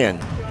Babbitt Bryan,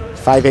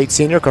 5'8"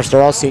 senior. Of course,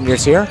 they're all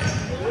seniors here.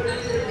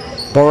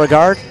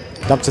 Beauregard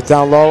dumps it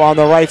down low on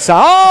the right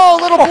side. Oh,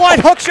 little blind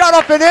hook shot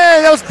up and in.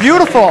 That was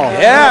beautiful.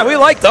 Yeah, we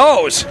like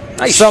those.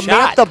 Nice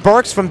Samantha shot.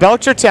 Burks from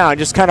Belchertown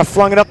just kind of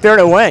flung it up there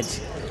and it went.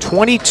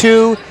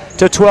 22-12,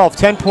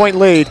 10-point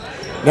lead.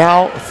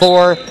 Now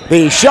for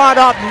the shot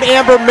up,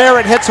 Amber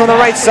Merritt hits on the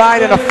right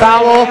side and a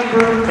foul.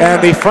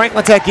 And the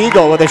Franklin Tech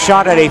Eagle with a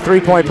shot at a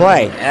three-point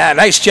play. Yeah,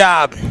 nice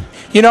job.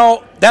 You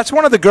know, that's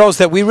one of the girls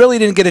that we really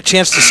didn't get a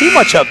chance to see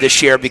much of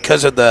this year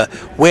because of the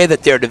way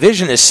that their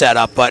division is set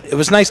up. But it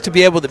was nice to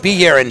be able to be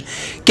here and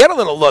get a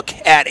little look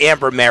at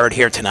Amber Merritt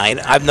here tonight.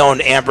 I've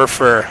known Amber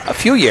for a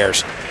few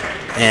years,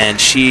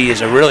 and she is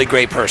a really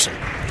great person.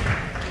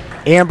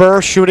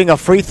 Amber shooting a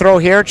free throw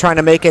here, trying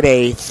to make it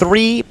a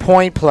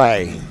three-point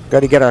play. Got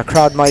to get our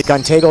crowd mic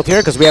untangled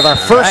here because we have our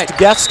first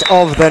guest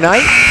of the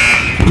night.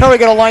 Now we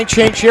got a line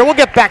change here. We'll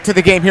get back to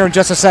the game here in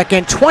just a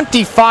second.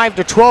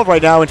 25-12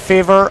 right now in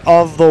favor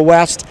of the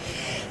West.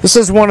 This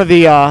is one of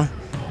the, well,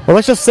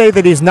 let's just say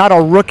that he's not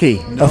a rookie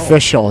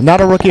official.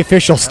 Not a rookie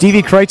official.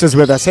 Stevie Kreitz is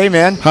with us. Hey,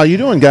 man. How you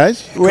doing,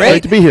 guys?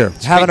 Great to be here.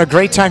 Having a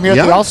great time here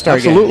at the All-Star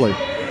game. Absolutely.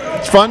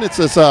 It's fun. It's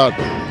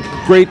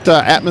a great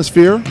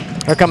atmosphere.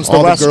 Here comes the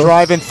West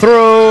driving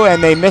through,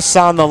 and they miss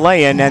on the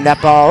lay-in, and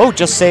that ball,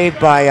 just saved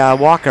by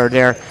Walker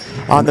there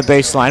on the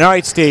baseline. All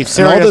right, Steve,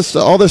 serious.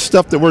 All this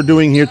stuff that we're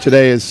doing here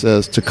today is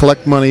to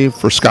collect money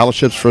for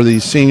scholarships for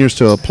these seniors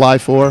to apply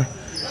for.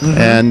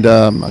 And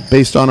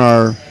based on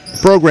our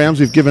programs,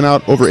 we've given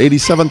out over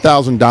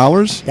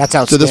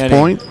 $87,000 to this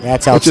point.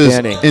 That's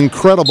outstanding. Which is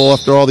incredible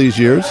after all these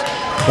years.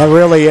 That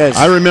really is.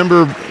 I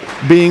remember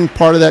being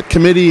part of that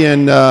committee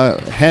and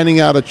handing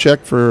out a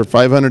check for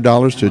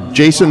 $500 to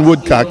Jason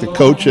Woodcock, the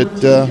coach at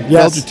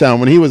Belchertown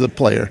when he was a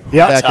player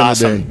back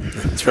in the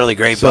day. It's really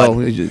great, so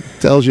bud. it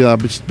tells you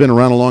I've been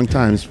around a long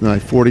time. It's my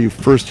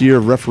 41st year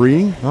of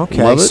refereeing.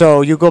 Okay,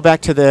 so you go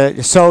back to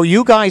the, so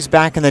you guys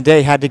back in the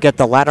day had to get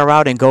the ladder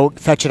out and go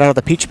fetch it out of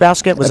the peach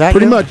basket, was that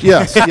pretty you? much,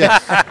 yes.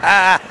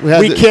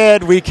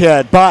 We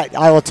kid, but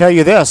I will tell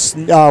you this,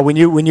 when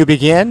you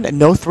began,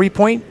 no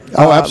three-point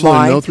absolutely,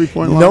 line, no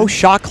three-point line. No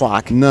shot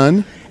clock.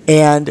 None.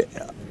 And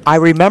I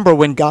remember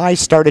when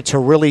guys started to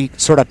really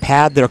sort of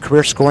pad their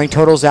career scoring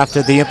totals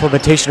after the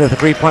implementation of the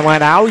three-point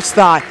line, I always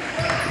thought,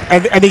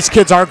 and these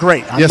kids are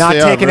great. I'm not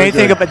taking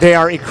anything, but they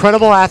are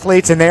incredible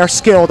athletes, and they are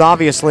skilled,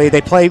 obviously.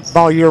 They play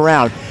ball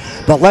year-round.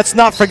 But let's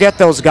not forget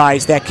those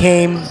guys that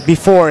came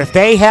before. If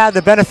they had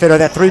the benefit of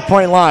that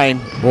three-point line.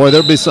 Boy,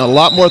 there'd be a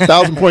lot more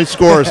 1,000-point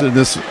scorers in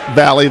this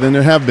valley than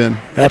there have been.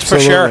 That's for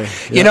sure.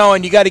 You know,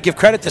 and you got to give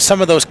credit to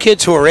some of those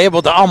kids who were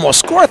able to almost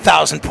score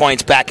 1,000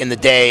 points back in the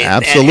day.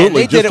 Absolutely, and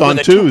they did it on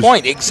with twos. a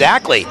 2-point.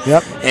 Exactly.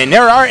 Yep. And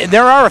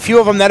there are a few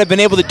of them that have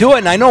been able to do it.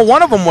 And I know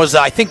one of them was,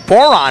 I think,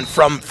 Boron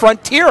from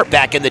Frontier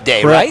back in the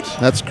day, right?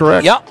 That's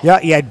correct. Yep. Yeah,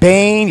 you had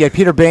Bain, you had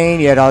Peter Bain,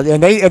 you had,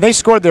 and they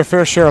scored their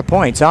fair share of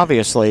points,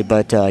 obviously.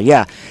 But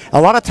yeah, a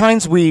lot of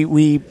times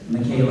we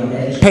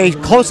pay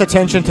close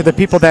attention to the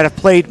people that have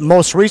played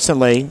most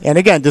recently, and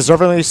again,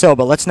 deservedly so,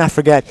 but let's not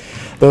forget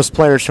those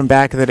players from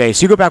back in the day.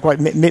 So you go back, what,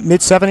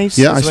 mid-70s?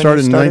 Yeah, I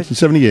started in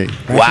 1978.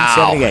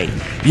 Wow.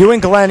 1978. You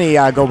and Glennie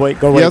go way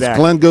back. Yes,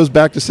 Glenn goes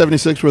back to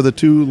 76. We're the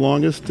two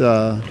longest.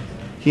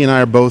 He and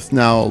I are both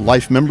now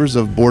life members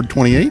of Board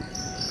 28.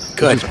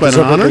 Good. It's quite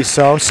an honor.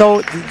 So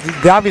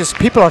the obvious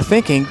people are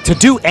thinking, to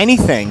do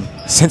anything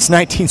since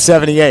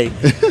 1978,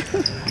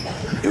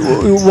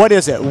 what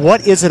is it?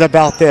 What is it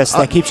about this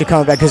that keeps you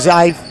coming back? Because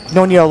I've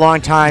known you a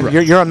long time.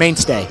 You're a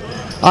mainstay.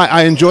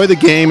 I enjoy the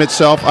game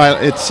itself.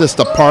 It's just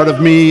a part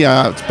of me.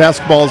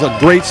 Basketball is a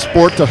great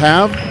sport to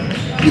have.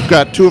 You've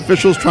got 2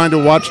 officials trying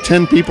to watch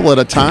 10 people at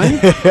a time. You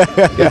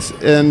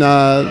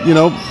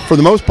know, for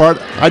the most part,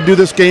 I do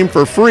this game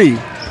for free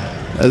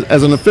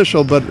as an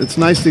official, but it's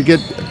nice to get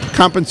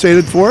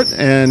compensated for it,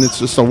 and it's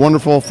just a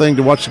wonderful thing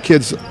to watch the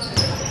kids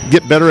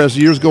get better as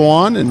the years go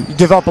on, and you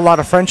develop a lot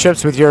of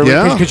friendships with your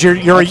because you're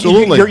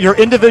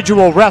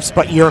individual refs,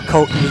 but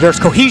there's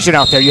cohesion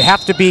out there. You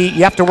have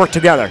to work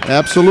together.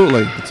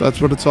 Absolutely,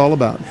 that's what it's all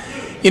about.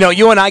 You know,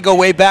 you and I go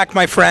way back,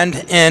 my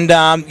friend, and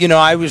you know,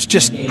 I was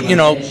just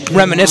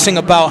reminiscing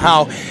about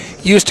how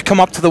you used to come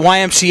up to the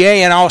YMCA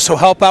and also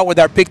help out with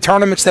our big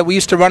tournaments that we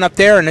used to run up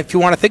there. And if you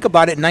want to think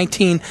about it, in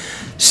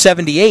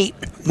 1978,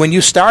 when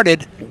you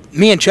started,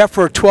 me and Jeff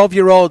were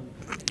 12-year-old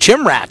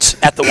gym rats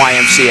at the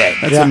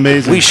YMCA. That's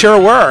amazing. We sure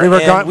were.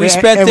 We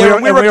spent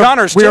there. We were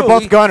gunners, too. We were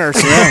both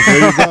gunners. Yeah, there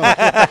you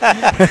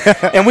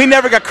go. And we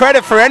never got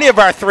credit for any of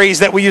our threes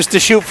that we used to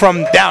shoot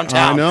from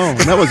downtown. I know. And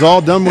that was all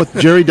done with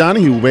Jerry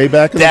Donahue way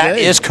back in the day. That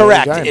is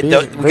correct.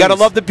 We got to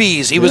love the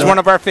Bees. He was one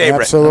of our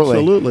favorites.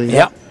 Absolutely.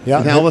 Yep.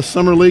 And Alice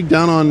Summer League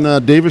down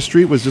on Davis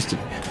Street was just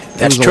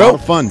That's a true. lot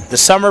of fun. The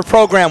summer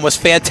program was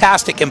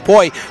fantastic, and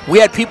boy, we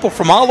had people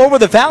from all over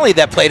the valley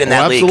that played in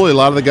that league. Absolutely. A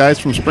lot of the guys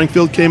from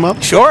Springfield came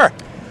up. Sure.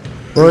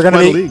 We're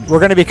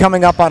going to be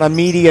coming up on a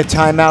media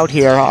timeout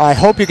here. I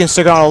hope you can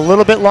stick on a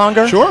little bit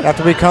longer. Sure.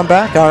 After we come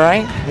back. All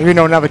right. We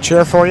don't have a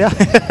chair for you.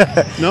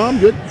 No, I'm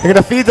good. We're going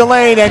to feed the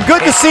lane, and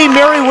good to see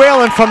Mary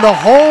Whalen from the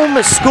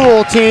home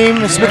school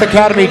team. Smith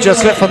Academy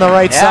just hit from the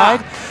right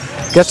side.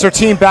 Gets their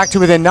team back to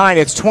within 9.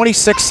 It's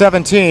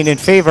 26-17 in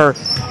favor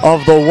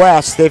of the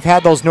West. They've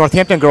had those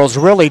Northampton girls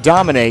really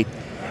dominate.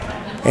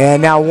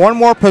 And now one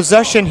more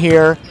possession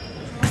here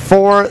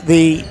for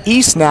the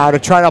East now to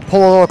try to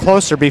pull a little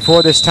closer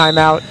before this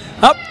timeout.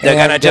 Oh, they're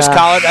going to just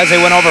call it as they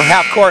went over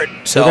half court.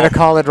 So they're going to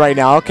call it right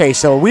now. Okay,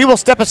 so we will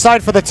step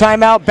aside for the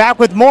timeout. Back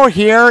with more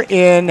here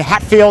in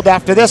Hatfield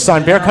after this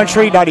on Bear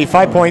Country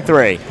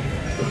 95.3.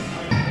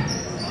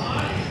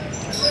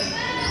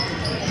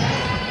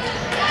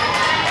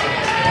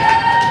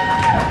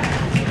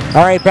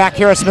 All right, back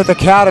here at Smith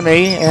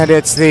Academy, and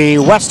it's the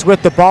West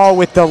with the ball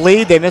with the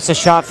lead. They miss a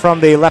shot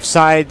from the left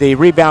side. The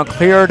rebound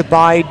cleared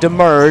by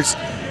Demers.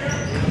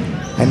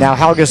 And now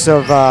Halgus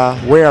of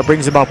Ware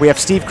brings him up. We have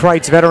Steve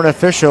Kreitz, veteran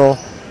official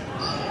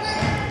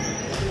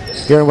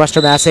here in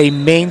Western Mass, a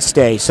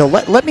mainstay. So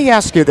let me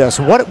ask you this.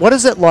 What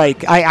is it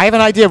like? I have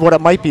an idea of what it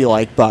might be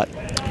like, but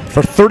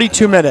for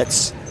 32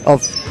 minutes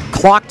of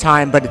clock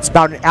time, but it's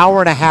about an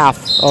hour and a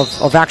half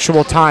of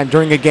actual time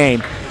during a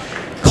game.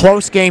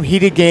 Close game,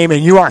 heated game,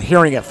 and you are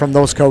hearing it from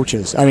those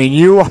coaches. I mean,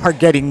 you are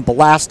getting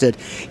blasted.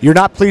 You're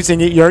not pleasing.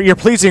 You're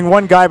pleasing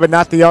one guy, but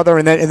not the other,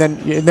 and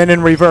then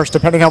in reverse,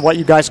 depending on what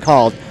you guys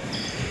called.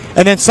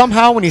 And then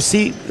somehow, when you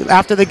see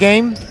after the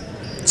game,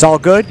 it's all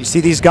good. You see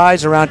these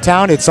guys around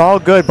town, it's all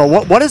good.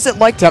 But what is it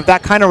like to have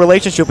that kind of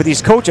relationship with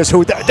these coaches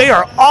who they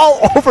are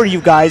all over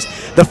you guys?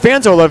 The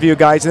fans all over you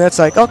guys, and it's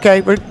like,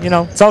 okay,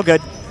 it's all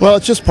good. Well,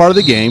 it's just part of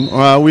the game.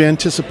 We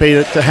anticipate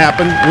it to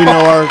happen. We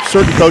know our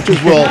certain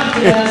coaches will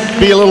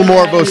be a little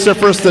more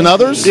vociferous than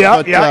others.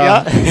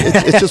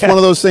 It's just one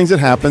of those things that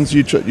happens.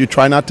 You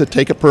try not to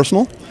take it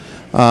personal.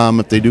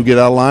 If they do get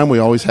out of line, we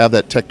always have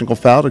that technical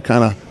foul to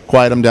kind of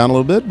quiet them down a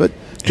little bit. But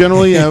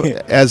generally,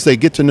 as they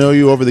get to know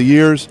you over the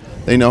years,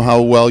 they know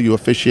how well you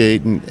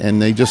officiate,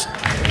 and they just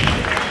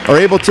are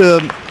able to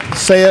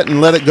say it and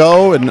let it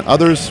go. And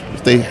others,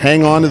 if they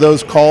hang on to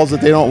those calls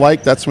that they don't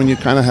like, that's when you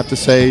kind of have to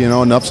say,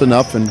 enough's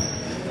enough and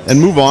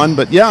move on.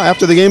 But yeah,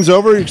 after the game's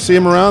over, you see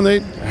them around. They're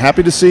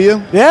happy to see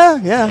you.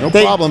 Yeah. No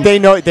problem. They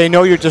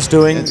know you're just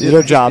doing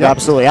their job. Yeah.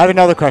 Absolutely. I have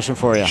another question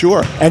for you.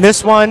 Sure. And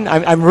this one,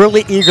 I'm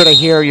really eager to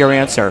hear your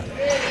answer.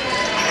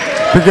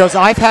 Because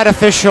I've had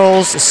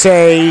officials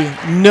say,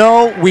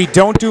 no, we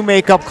don't do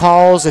makeup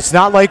calls. It's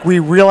not like we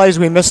realize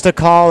we missed a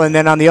call, and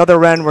then on the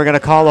other end, we're going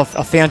to call a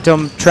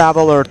phantom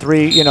travel or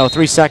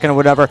 3 second or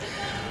whatever.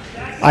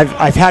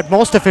 I've had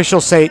most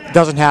officials say it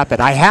doesn't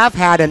happen. I have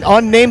had an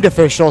unnamed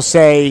official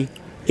say,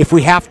 if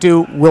we have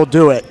to, we'll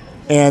do it.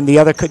 And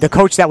the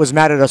coach that was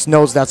mad at us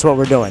knows that's what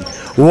we're doing.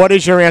 What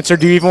is your answer?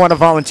 Do you even want to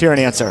volunteer an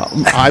answer?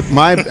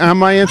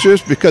 My answer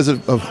is because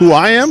of who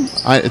I am.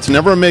 It's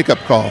never a makeup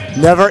call.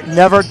 Never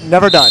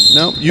done.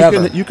 No,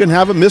 you can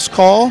have a missed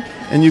call,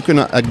 and you can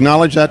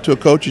acknowledge that to a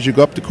coach as you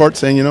go up to court,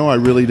 saying, I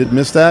really did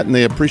miss that, and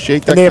they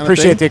appreciate that. And they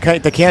appreciate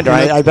the candor.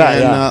 I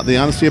bet. And the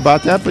honesty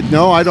about that. But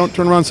no, I don't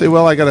turn around and say,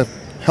 well, I got to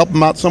help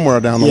them out somewhere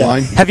down the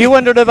line. Have you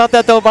wondered about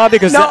that, though, Bob?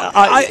 Because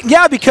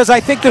because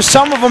I think there's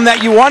some of them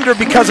that you wonder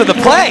because of the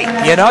play.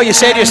 You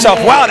say to yourself,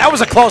 wow, that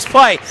was a close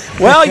play.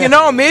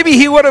 Well, maybe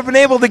he would have been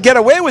able to get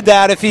away with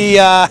that if he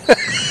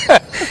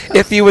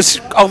if he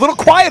was a little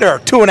quieter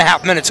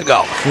 2.5 minutes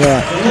ago.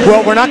 Yeah.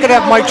 Well, we're not going to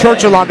have Mike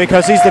Churchill on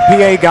because he's the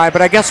PA guy,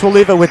 but I guess we'll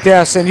leave it with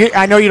this. And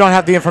I know you don't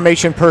have the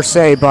information per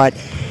se, but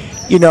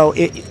you know,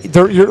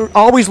 you're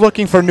always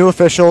looking for new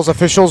officials.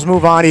 Officials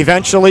move on.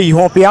 Eventually, you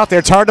won't be out there.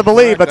 It's hard to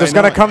believe, but there's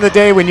going to come the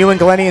day when you and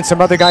Glennie and some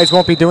other guys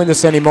won't be doing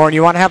this anymore, and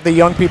you want to have the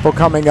young people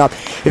coming up.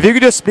 If you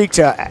could just speak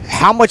to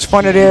how much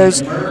fun it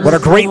is, what a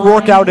great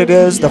workout it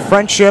is, the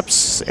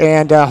friendships,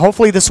 and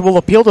hopefully this will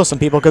appeal to some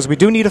people because we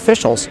do need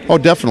officials. Oh,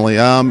 definitely.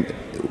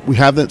 We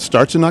have that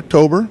starts in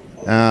October.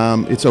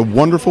 It's a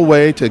wonderful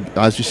way to,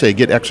 as you say,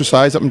 get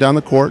exercise up and down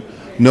the court,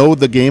 know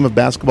the game of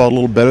basketball a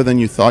little better than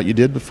you thought you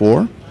did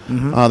before.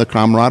 The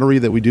camaraderie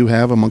that we do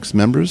have amongst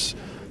members,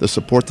 the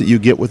support that you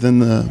get within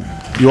the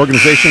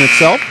organization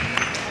itself,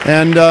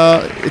 and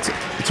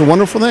it's a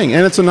wonderful thing,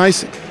 and it's a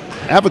nice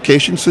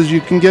avocation so you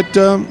can get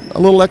a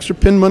little extra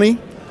pin money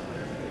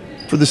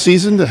for the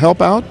season to help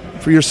out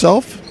for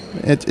yourself.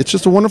 It's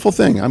just a wonderful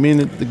thing. I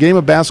mean, the game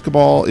of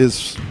basketball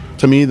is,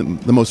 to me,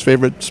 the most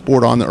favorite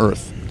sport on the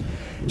earth.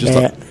 Just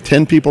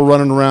 10 people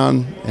running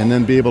around and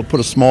then be able to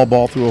put a small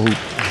ball through a hoop.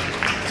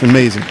 It's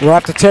amazing. Well, I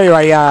have to tell you,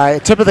 I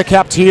tip of the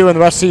cap to you and the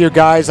rest of you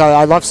guys.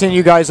 I love seeing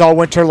you guys all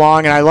winter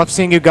long, and I love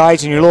seeing you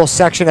guys in your little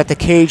section at the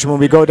cage when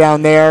we go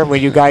down there,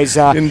 when you guys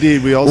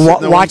indeed, we all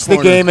watch the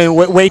game and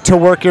wait to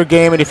work your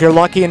game. And if you're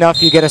lucky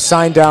enough, you get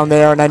assigned down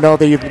there. And I know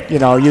that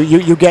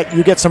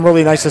you get some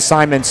really nice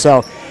assignments.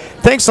 So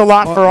thanks a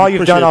lot for all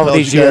you've done over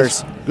these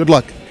years. Good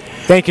luck.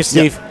 Thank you,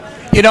 Steve. Yep.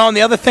 You know, and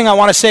the other thing I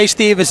want to say,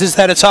 Steve, is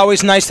that it's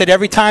always nice that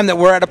every time that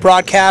we're at a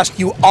broadcast,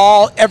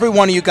 every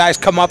one of you guys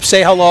come up,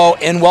 say hello,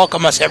 and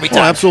welcome us every time.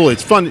 Oh, absolutely.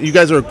 It's fun. You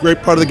guys are a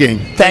great part of the game.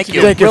 Thank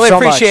you. Thank you really so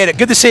appreciate much. it.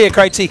 Good to see you,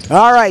 Kreitzy.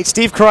 All right,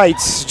 Steve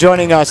Kreitz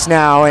joining us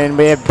now, and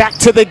we're back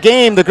to the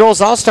game, the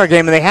girls' all-star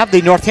game, and they have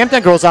the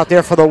Northampton girls out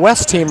there for the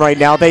West team right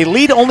now. They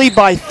lead only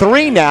by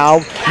 3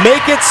 now,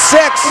 make it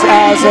 6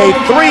 as a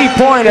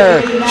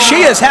three-pointer.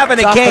 She is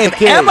having a game.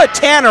 Emma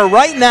Tanner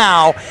right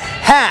now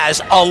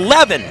has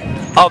 11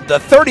 of the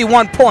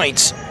 31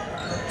 points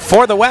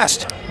for the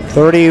West.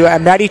 30,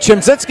 Maddie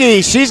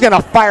Chimzinski, she's going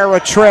to fire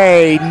a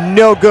tray.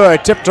 No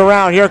good. Tipped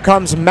around. Here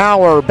comes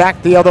Maurer back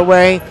the other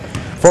way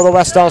for the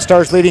West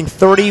All-Stars, leading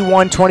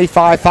 31-25.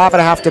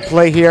 5.5 to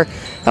play here.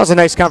 That was a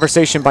nice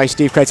conversation by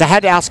Steve Kreitz. I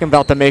had to ask him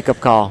about the makeup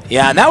call.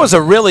 Yeah, and that was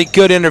a really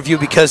good interview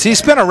because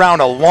he's been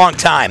around a long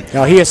time.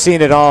 No, he has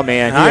seen it all,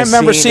 man. I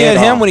remember seeing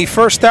him when he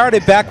first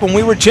started back when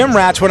we were gym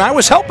rats, when I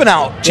was helping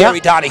out Jerry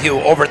Donahue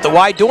over at the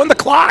Y doing the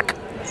clock.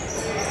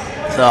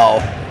 So,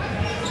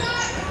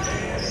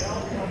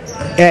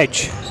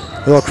 Edge,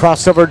 little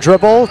crossover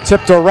dribble,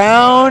 tipped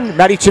around.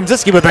 Maddie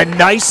Chimzinski with a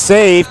nice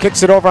save,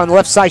 kicks it over on the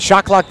left side.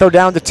 Shot clock though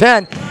down to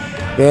 10.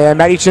 And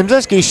Maddie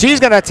Chimzinski, she's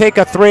going to take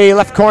a 3,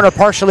 left corner,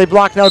 partially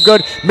blocked, no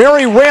good.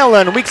 Mary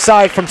Whalen, weak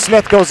side from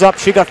Smith, goes up.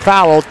 She got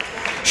fouled.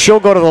 She'll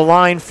go to the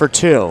line for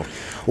 2.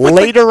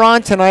 Later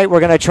on tonight, we're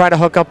going to try to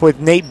hook up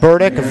with Nate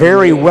Burdick, a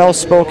very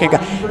well-spoken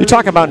guy. You're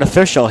talking about an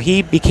official.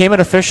 He became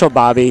an official,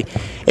 Bobby,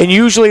 and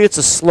usually it's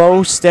a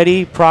slow,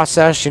 steady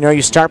process. You know,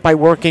 you start by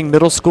working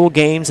middle school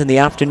games in the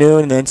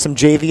afternoon, and then some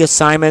JV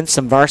assignments,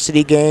 some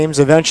varsity games.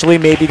 Eventually,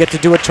 maybe you get to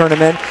do a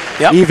tournament.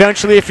 Yep.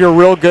 Eventually, if you're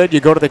real good, you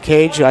go to the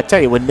cage. I tell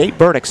you, when Nate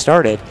Burdick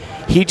started,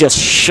 he just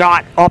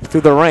shot up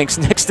through the ranks.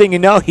 Next thing you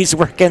know, he's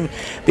working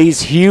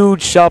these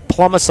huge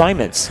plum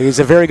assignments. He's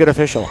a very good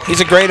official.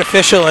 He's a great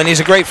official, and he's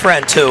a great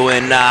friend, too.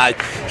 And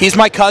he's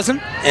my cousin,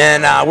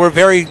 and we're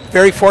very,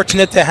 very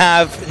fortunate to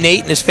have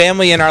Nate and his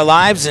family in our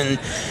lives. And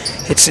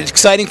it's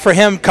exciting for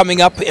him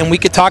coming up, and we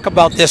could talk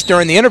about this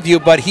during the interview,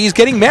 but he's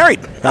getting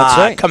married. That's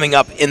right. Coming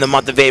up in the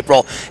month of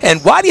April.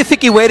 And why do you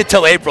think he waited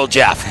till April,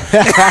 Jeff?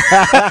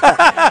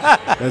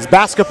 As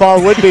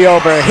basketball would be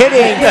over.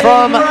 Hitting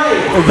from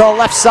the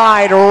left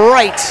side,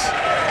 right.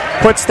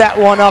 Puts that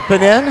one up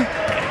and in.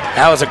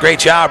 That was a great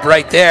job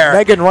right there.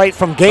 Megan Wright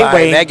from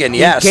Gateway. By Megan,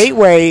 yes.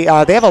 Gateway,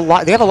 they have a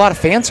lot of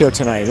fans here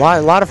tonight.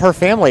 A lot of her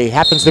family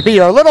happens to be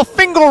here. A little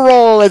finger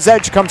roll as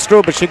Edge comes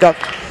through, but she got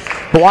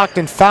blocked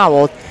and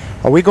fouled.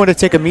 Are we going to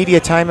take a media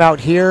timeout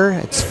here?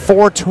 It's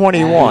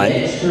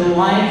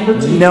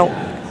 4:21. No.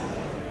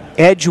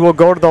 Edge will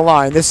go to the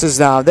line. This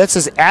is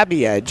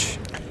Abby Edge.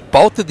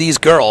 Both of these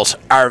girls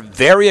are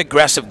very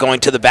aggressive going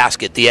to the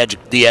basket, the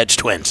Edge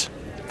twins.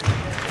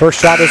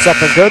 First shot is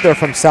up and good. They're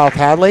from South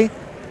Hadley.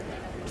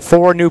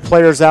 4 new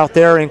players out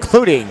there,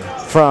 including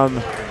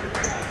from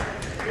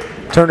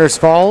Turner's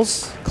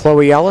Falls,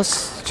 Chloe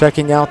Ellis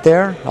checking out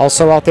there.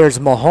 Also out there is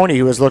Mahoney,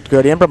 who has looked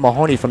good. Amber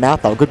Mahoney from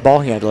Athol, good ball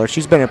handler.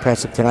 She's been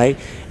impressive tonight.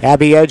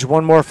 Abby Edge,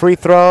 one more free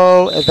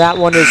throw. That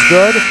one is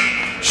good.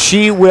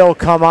 She will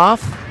come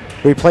off,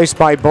 replaced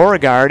by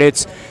Beauregard.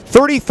 It's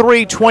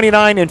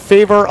 33-29 in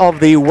favor of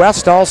the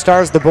West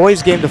All-Stars, the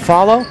boys' game to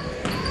follow.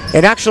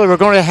 And actually, we're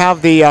going to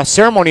have the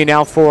ceremony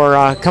now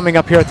for coming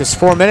up here at this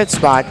 4-minute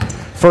spot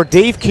for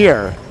Dave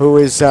Keir, who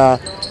is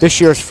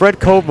this year's Fred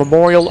Cove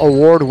Memorial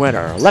Award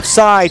winner. Left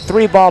side,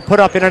 3-ball put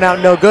up, in and out,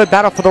 no good.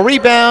 Battle for the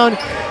rebound.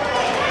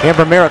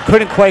 Amber Merritt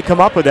couldn't quite come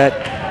up with it.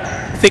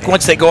 I think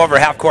once they go over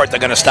half court,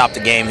 they're going to stop the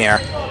game here.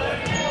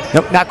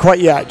 Nope, not quite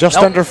yet. Just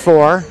under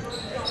 4.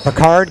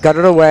 Picard got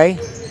it away.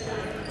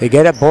 They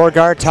get it.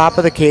 Beauregard, top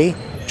of the key.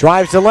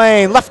 Drives the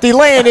lane. Lefty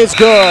lane is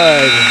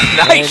good.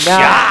 Nice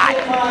shot.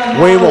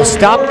 We will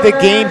stop the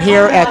game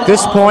here at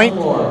this point.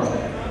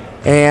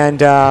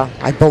 And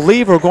I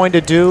believe we're going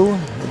to do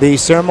the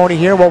ceremony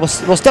here. Well,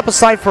 we'll step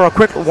aside for a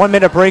quick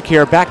 1-minute break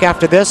here. Back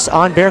after this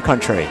on Bear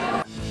Country.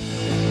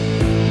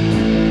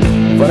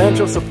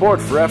 Financial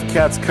support for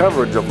FCAT's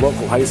coverage of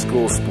local high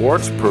school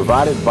sports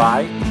provided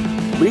by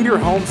Leader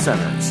Home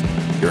Centers,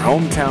 your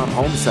hometown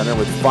home center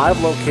with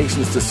 5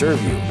 locations to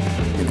serve you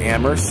in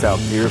Amherst,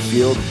 South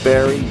Deerfield,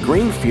 Barrie,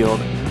 Greenfield,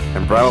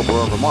 and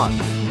Brattleboro, Vermont,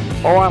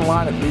 or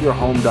online at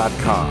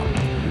leaderhome.com.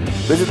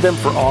 Visit them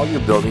for all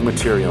your building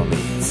material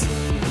needs.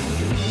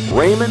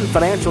 Raymond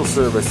Financial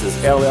Services,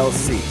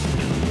 LLC.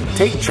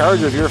 Take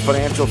charge of your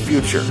financial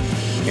future.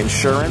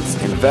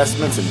 Insurance,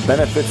 investments, and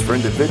benefits for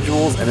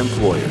individuals and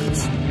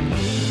employers.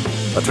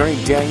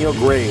 Attorney Daniel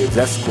Graves,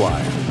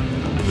 Esquire.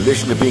 In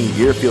addition to being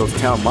Deerfield's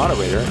town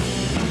moderator,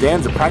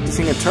 Dan's a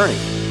practicing attorney.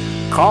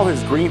 Call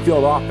his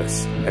Greenfield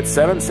office at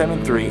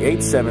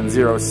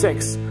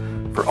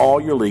 773-8706 for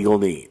all your legal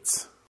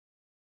needs.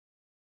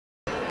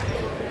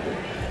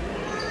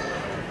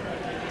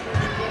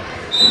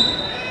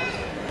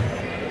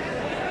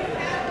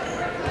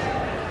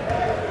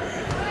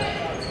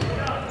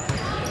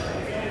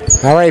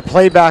 All right,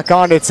 play back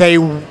on. It's a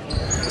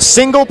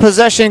single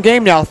possession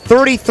game now,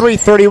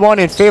 33-31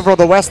 in favor of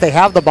the West. They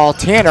have the ball.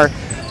 Tanner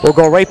will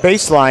go right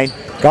baseline,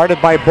 guarded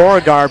by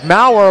Beauregard.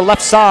 Maurer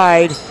left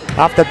side,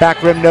 off the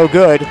back rim, no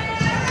good.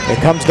 It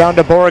comes down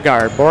to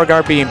Beauregard.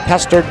 Beauregard being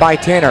pestered by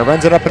Tanner.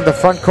 Runs it up in the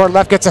front court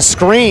left, gets a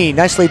screen.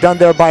 Nicely done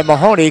there by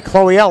Mahoney.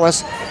 Chloe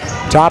Ellis,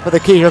 top of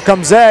the key. Here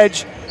comes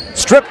Edge.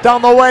 Stripped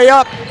on the way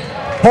up.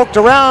 Poked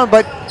around,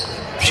 but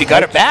she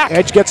got it back.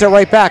 Edge gets it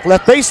right back.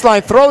 Left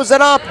baseline, throws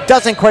it up.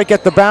 Doesn't quite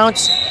get the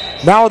bounce.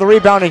 Now the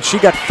rebound, and she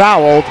got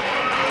fouled.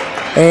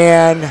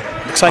 And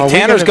looks like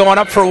Tanner's going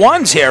up for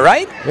ones here,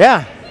 right?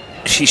 Yeah.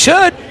 She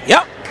should.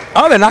 Yep.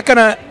 Oh, they're not going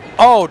to.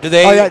 Oh, do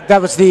they? Oh, yeah,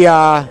 that was the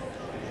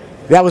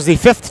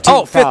 15th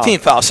foul.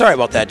 15th foul. Sorry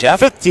about that, Jeff.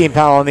 15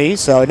 foul on these,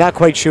 so not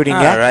quite shooting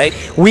yet. All right.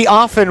 We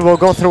often will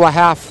go through a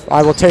half.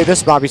 I will tell you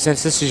this, Bobby,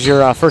 since this is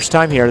your first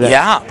time here.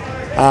 Yeah.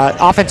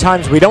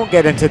 Oftentimes we don't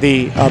get into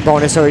the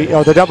bonus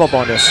or the double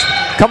bonus.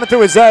 Coming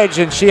through his edge,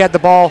 and she had the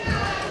ball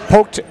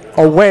poked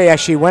away as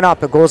she went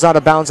up. It goes out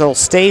of bounds. It'll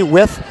stay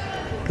with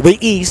the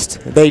East.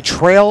 They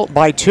trail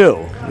by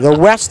 2. The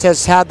West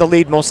has had the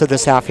lead most of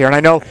this half here, and I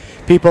know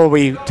people,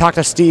 we talked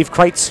to Steve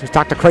Kreitz, we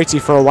talked to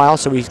Kreitzy for a while,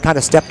 so we kind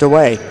of stepped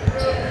away.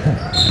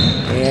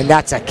 And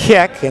that's a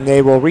kick, and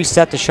they will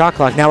reset the shot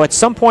clock. Now, at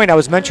some point, I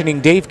was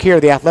mentioning Dave Keir,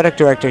 the athletic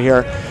director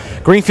here,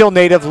 Greenfield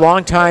native,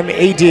 longtime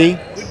AD.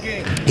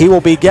 He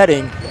will be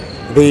getting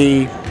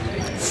the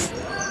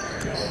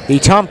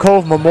Tom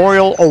Cove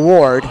Memorial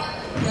Award.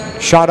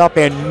 Shot up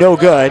and no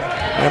good.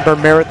 Amber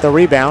Merritt the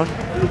rebound.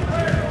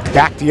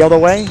 Back the other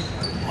way.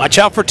 Watch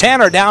out for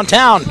Tanner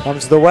downtown.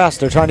 Comes the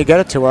West. They're trying to get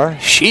it to her.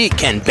 She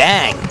can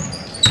bang.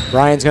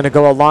 Ryan's going to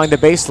go along the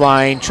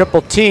baseline.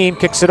 Triple team.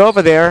 Kicks it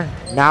over there.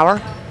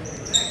 Maurer.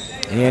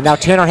 And now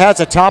Tanner has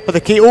the top of the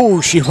key.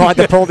 Ooh, she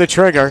wanted to pull the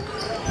trigger.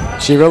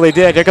 She really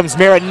did. Here comes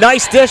Merritt.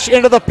 Nice dish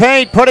into the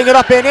paint. Putting it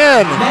up and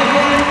in.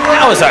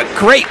 That was a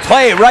great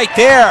play right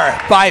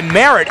there by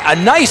Merritt. A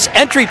nice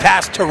entry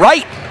pass to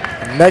Wright.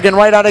 Megan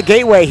Wright out of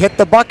Gateway. Hit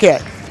the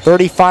bucket.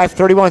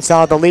 35-31.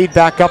 Saw the lead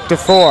back up to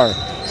 4.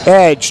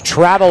 Edge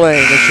traveling,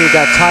 and she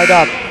got tied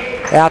up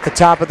at the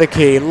top of the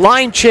key.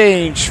 Line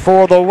change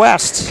for the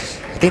West.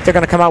 I think they're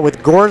going to come out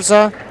with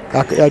Gorza,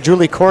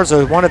 Julie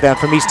Corza, one of them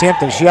from East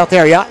Hampton. Is she out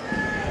there? Yeah.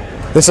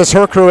 This is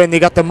her crew, and they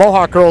got the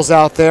Mohawk girls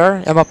out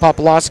there, Emma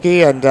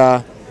Poplowski and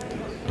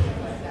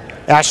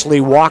Ashley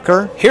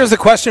Walker. Here's the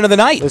question of the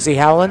night. Lizzie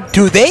Howland.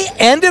 Do they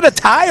end at a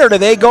tie, or do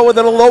they go with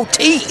a low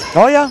T?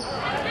 Oh, yeah.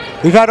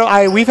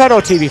 We've had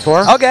OT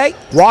before. Okay.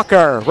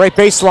 Walker, right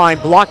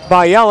baseline, blocked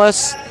by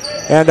Ellis.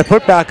 And the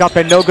putback up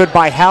and no good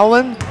by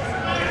Howland.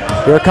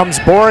 Here comes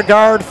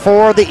Beauregard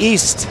for the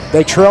East.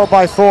 They trail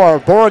by 4.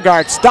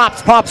 Beauregard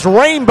stops, pops,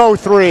 rainbow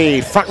 3.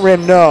 Front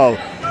rim, no.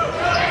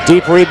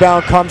 Deep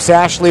rebound comes to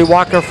Ashley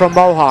Walker from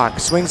Mohawk.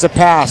 Swings a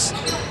pass.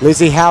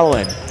 Lizzie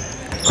Howland.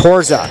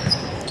 Corza.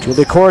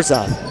 Julie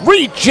Corza.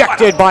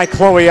 Rejected by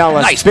Chloe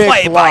Ellis. Nice Big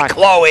play block. by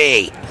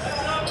Chloe.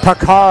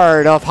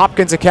 Picard of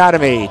Hopkins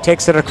Academy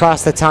takes it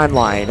across the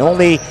timeline.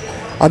 Only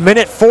a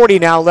minute 40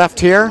 now left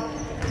here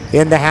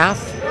in the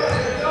half.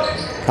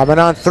 Coming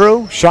on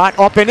through, shot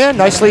up and in,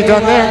 nicely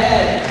done there.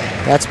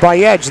 That's by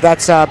Edge,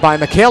 that's by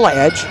Michaela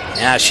Edge.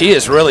 Yeah,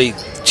 she's really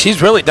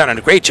done a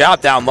great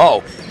job down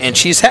low, and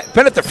she's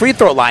been at the free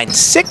throw line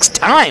 6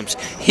 times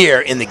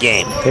here in the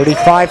game.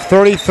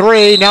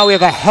 35-33, now we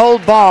have a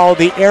held ball.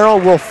 The arrow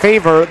will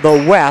favor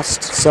the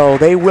West, so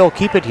they will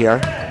keep it here.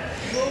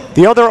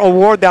 The other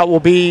award that will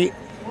be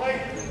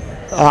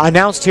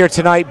announced here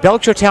tonight,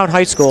 Belchertown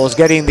High School is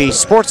getting the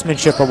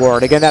Sportsmanship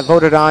Award. Again, that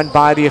voted on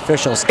by the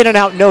officials. In and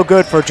out, no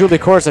good for Julie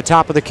Corza,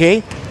 top of the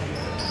key.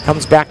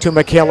 Comes back to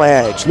Michaela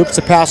Edge. Loops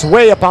a pass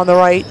way up on the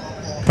right.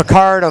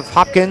 Picard of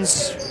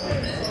Hopkins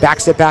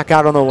backs it back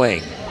out on the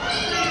wing.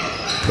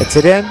 Gets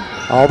it in,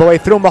 all the way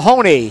through.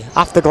 Mahoney,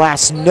 off the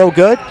glass, no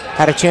good.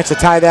 Had a chance to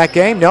tie that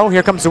game. No,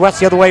 here comes the West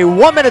the other way.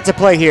 1 minute to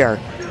play here.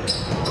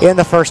 in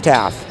the first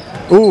half.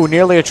 Ooh,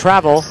 nearly a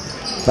travel,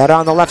 but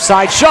on the left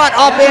side, shot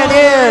up and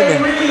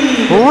in.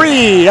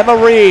 Emma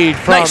Reed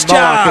from nice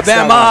job,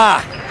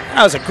 Emma.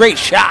 That was a great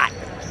shot.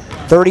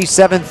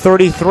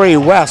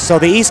 37-33 West. So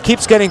the East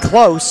keeps getting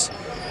close,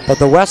 but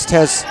the West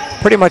has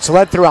pretty much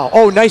led throughout.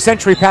 Oh, nice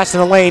entry pass in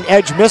the lane.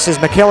 Edge misses.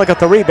 Michaela got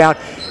the rebound.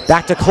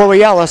 Back to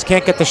Chloe Ellis.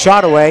 Can't get the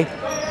shot away.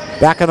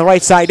 Back on the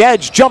right side.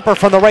 Edge jumper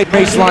from the right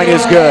baseline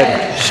is good.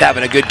 She's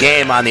having a good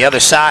game on the other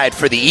side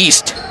for the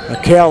East.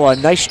 Michaela,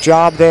 nice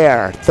job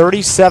there.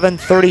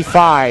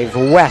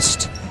 37-35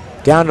 West.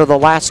 Down to the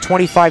last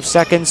 25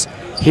 seconds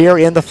here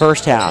in the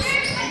first half.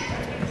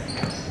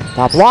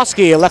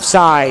 Poplawski, left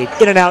side,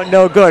 in and out,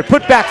 no good.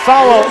 Put back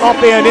follow, up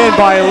and in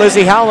by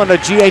Lizzie Howland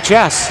of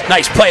GHS.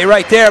 Nice play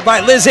right there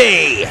by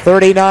Lizzie.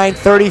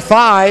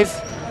 39-35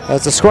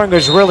 as the scoring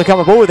is really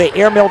coming. Ooh, they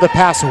airmailed the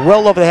pass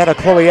well over the head of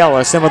Chloe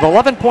Ellis. And with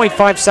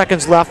 11.5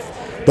 seconds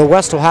left, the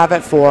West will have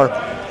it for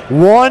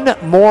one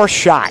more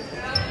shot.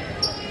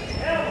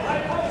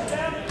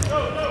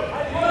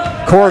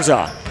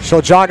 Corza,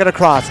 she'll jog it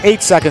across.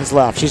 8 seconds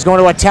left. She's going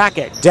to attack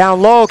it. Down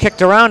low,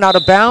 kicked around, out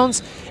of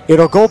bounds.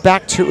 It'll go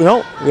back to,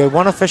 no, we had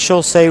one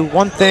official say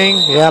one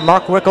thing. Yeah,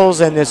 Mark Wickles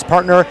and his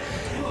partner,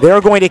 they're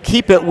going to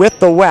keep it with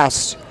the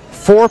West.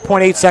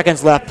 4.8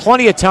 seconds left.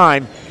 Plenty of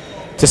time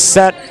to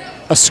set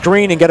a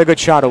screen and get a good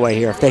shot away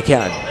here if they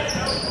can.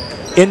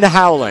 Into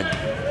Howland.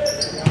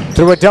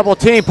 Through a double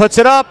team, puts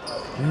it up.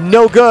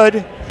 No good,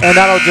 and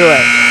that'll do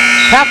it.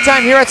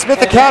 Halftime here at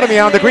Smith Academy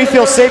on the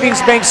Greenfield Savings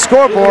Bank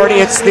scoreboard.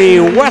 It's the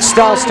West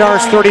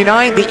All-Stars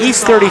 39, the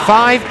East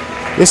 35.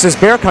 This is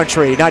Bear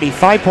Country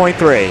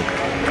 95.3.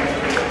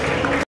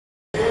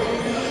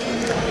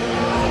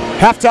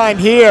 Halftime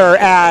here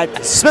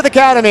at Smith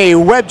Academy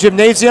Webb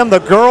Gymnasium, the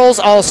girls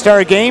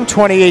All-Star Game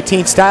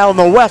 2018 style, and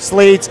the West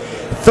leads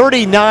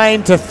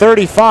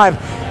 39-35.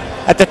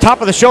 At the top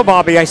of the show,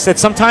 Bobby, I said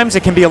sometimes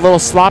it can be a little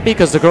sloppy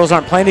because the girls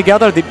aren't playing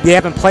together. They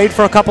haven't played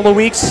for a couple of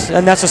weeks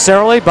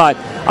necessarily, but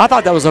I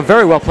thought that was a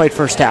very well-played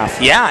first half.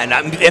 Yeah,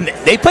 and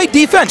they played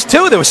defense,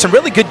 too. There was some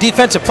really good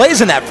defensive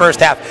plays in that first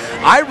half.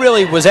 I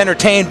really was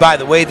entertained by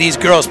the way these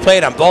girls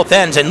played on both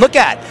ends. And look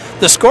at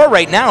the score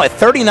right now at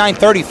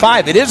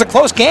 39-35. It is a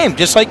close game,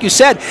 just like you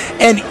said,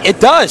 and it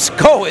does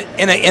go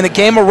in a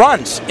game of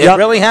runs. It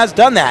really has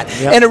done that.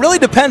 And it really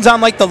depends on,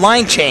 like, the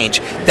line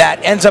change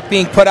that ends up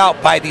being put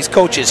out by these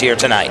coaches here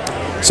tonight.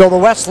 So the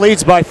West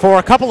leads by 4.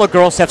 A couple of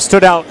girls have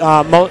stood out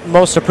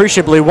most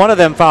appreciably. One of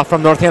them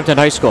from Northampton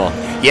High School.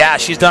 Yeah,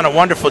 she's done a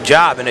wonderful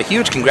job, and a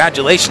huge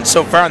congratulations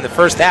so far in the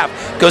first half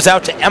goes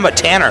out to Emma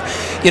Tanner.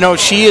 You know,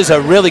 she is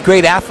a really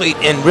great athlete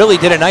and really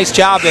did a nice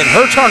job in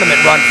her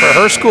tournament run for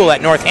her school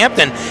at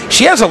Northampton.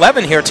 She has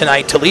 11 here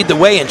tonight to lead the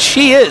way, and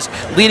she is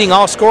leading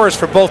all scorers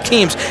for both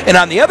teams. And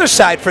on the other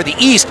side for the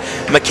East,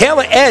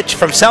 Michaela Edge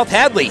from South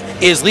Hadley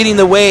is leading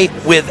the way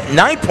with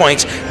 9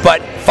 points,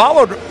 but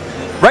followed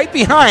right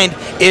behind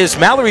is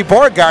Mallory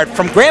Beauregard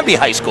from Granby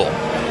High School.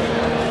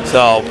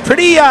 So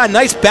pretty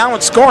nice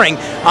balanced scoring,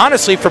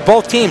 honestly, for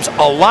both teams.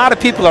 A lot of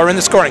people are in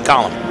the scoring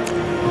column.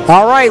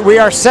 All right, we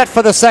are set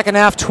for the second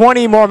half.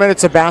 20 more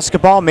minutes of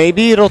basketball.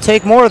 Maybe it'll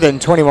take more than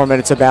 20 more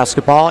minutes of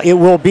basketball. It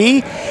will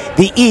be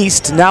the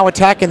East now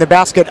attacking the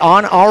basket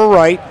on our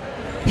right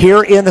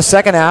here in the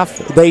second half.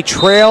 They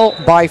trail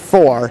by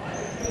 4.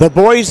 The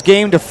boys'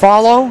 game to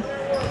follow.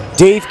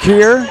 Dave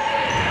Keir,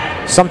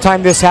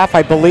 sometime this half,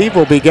 I believe,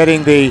 will be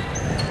getting the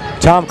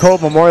Tom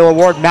Cove Memorial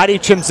Award. Maddie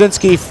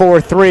Chimzinski for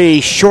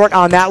 3. Short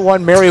on that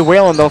one. Mary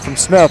Whalen, though, from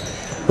Smith,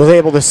 was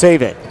able to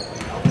save it.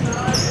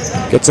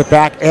 Gets it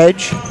back,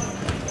 Edge.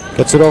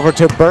 Gets it over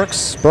to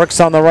Burks.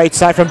 Burks on the right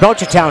side from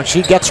Belchertown.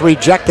 She gets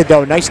rejected,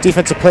 though. Nice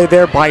defensive play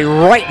there by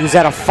Wright, who's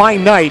had a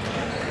fine night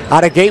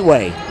out of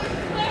Gateway.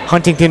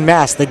 Huntington,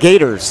 Mass, the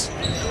Gators.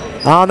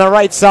 On the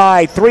right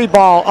side, 3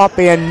 ball up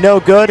and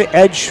no good.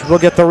 Edge will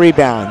get the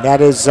rebound.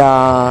 That is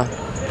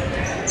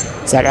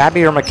that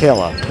Abby or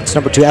Michaela? It's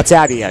number 2. That's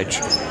Abby Edge.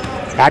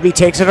 Abby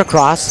takes it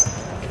across.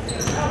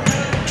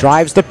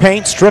 Drives the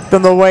paint, stripped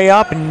on the way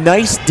up.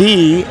 Nice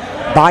D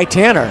by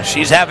Tanner.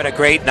 She's having a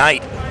great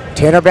night.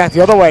 Tanner back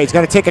the other way. He's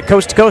going to take it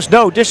coast to coast.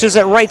 No, dishes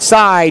it right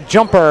side.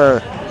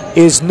 Jumper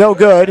is no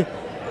good.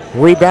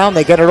 Rebound,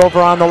 they get it over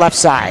on the left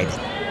side.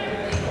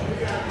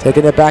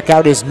 Taking it back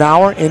out is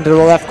Maurer into the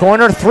left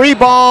corner. 3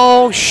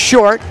 ball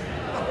short.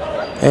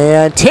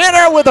 And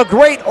Tanner with a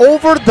great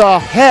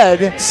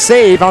over-the-head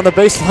save on the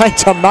baseline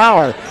to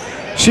Maurer.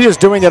 She is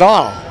doing it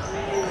all.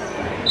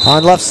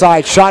 On left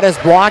side, shot is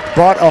blocked,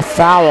 but a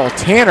foul.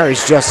 Tanner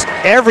is just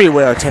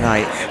everywhere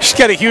tonight. She's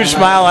got a huge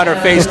smile on her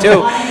face,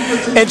 too.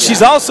 And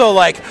she's also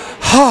like,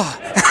 huh.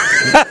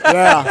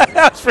 Yeah.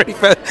 That was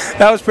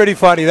pretty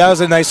funny. That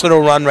was a nice little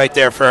run right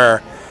there for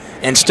her.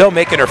 And still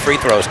making her free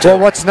throws, too. Well,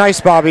 what's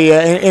nice, Bobby,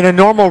 in a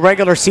normal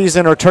regular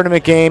season or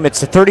tournament game,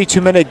 it's a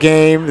 32-minute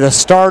game. The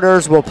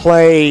starters will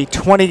play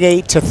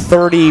 28 to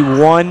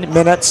 31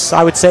 minutes,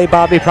 I would say,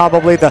 Bobby,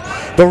 probably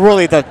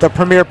the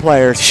premier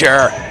players.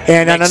 Sure.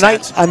 And on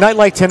a night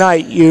like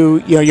tonight,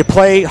 you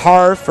play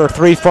hard for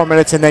 3-4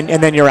 minutes and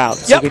then you're out.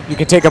 So yep. you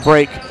can take a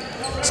break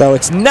So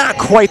it's not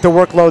quite the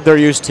workload they're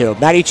used to.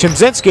 Maddie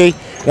Chimzinski,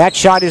 that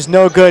shot is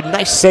no good.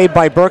 Nice save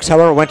by Burks,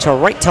 however, went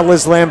right to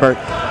Liz Lambert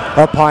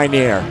of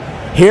Pioneer.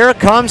 Here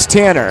comes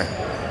Tanner.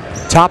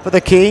 Top of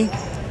the key.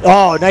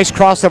 Oh, nice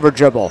crossover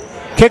dribble.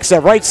 Kicks it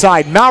right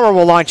side. Maurer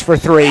will launch for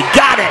three.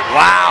 Got it!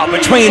 Wow,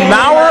 between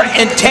Maurer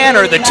and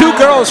Tanner, the two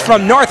girls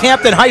from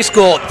Northampton High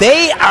School,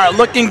 they are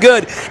looking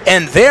good,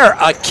 and they're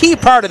a key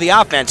part of the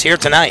offense here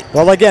tonight.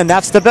 Well, again,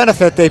 that's the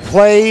benefit. They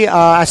play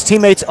as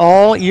teammates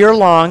all year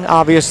long,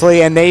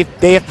 obviously, and they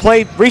have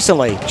played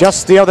recently,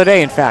 just the other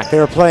day, in fact. They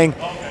were playing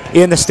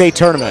in the state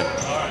tournament.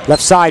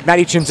 Left side,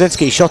 Maddie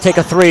Chimzinski. She'll take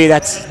a three.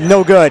 That's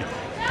no good.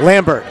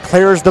 Lambert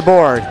clears the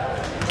board,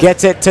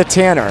 gets it to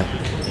Tanner.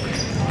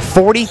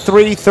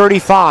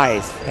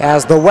 43-35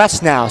 as the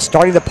West now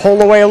starting to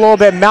pull away a little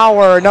bit.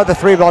 Maurer, another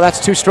three ball.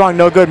 That's too strong.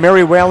 No good.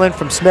 Mary Whalen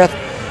from Smith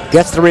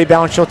gets the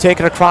rebound. She'll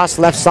take it across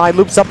left side.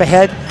 Loops up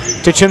ahead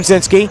to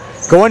Chimzinski.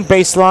 Going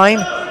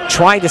baseline.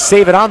 Trying to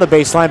save it on the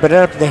baseline, but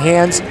ended up in the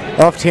hands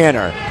of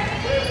Tanner.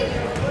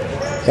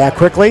 Back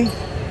quickly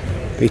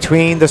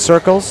between the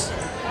circles.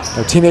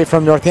 Her teammate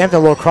from Northampton,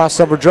 a little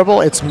crossover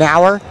dribble. It's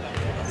Maurer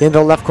into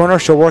the left corner.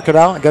 She'll work it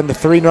out. Again, the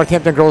three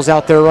Northampton girls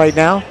out there right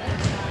now.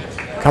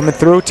 Coming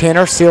through,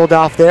 Tanner sealed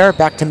off there.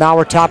 Back to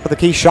Maurer, top of the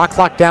key. Shot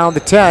clock down to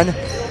 10.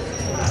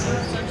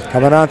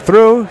 Coming on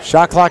through.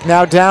 Shot clock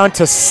now down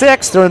to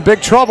 6. They're in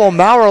big trouble.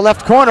 Maurer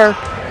left corner.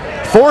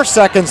 4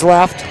 seconds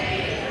left.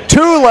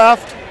 2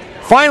 left.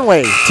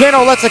 Finally, Tanner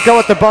lets it go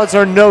at the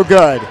buzzer. No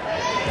good.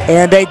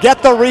 And they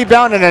get the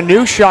rebound and a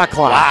new shot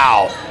clock.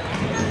 Wow.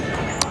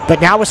 But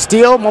now a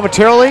steal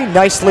momentarily.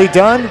 Nicely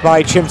done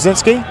by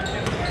Chimzinski.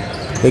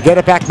 They get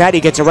it back. Maddie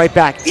gets it right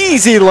back.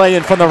 Easy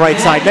lay-in from the right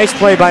side. Nice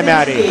play by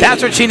Maddie.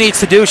 That's what she needs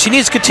to do. She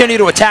needs to continue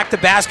to attack the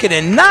basket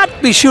and not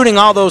be shooting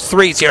all those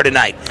threes here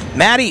tonight.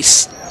 Maddie,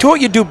 do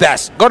what you do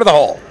best. Go to the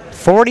hole.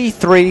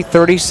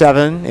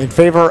 43-37 in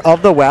favor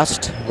of the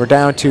West. We're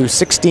down to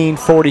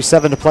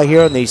 16:47 to play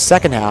here in the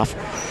second half.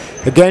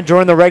 Again,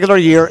 during the regular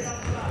year,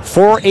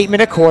 4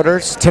 8-minute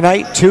quarters.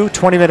 Tonight, 2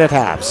 20-minute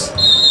halves.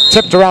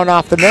 Tipped around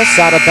off the miss,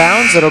 out of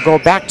bounds. It'll go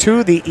back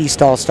to the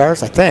East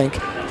All-Stars, I think.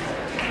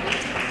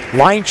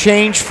 Line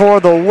change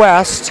for the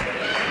West,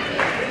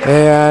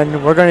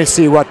 and we're going to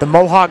see what the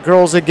Mohawk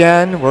girls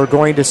again. We're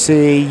going to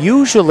see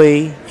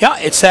usually. Yeah,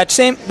 it's that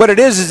same. What it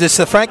is it's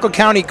the Franklin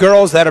County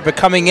girls that are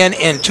coming in,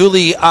 and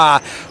Julie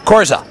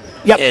Corza.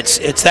 Yep.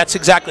 That's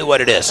exactly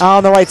what it is.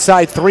 On the right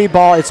side, 3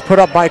 ball. It's put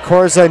up by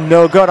Corza.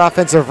 No good.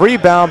 Offensive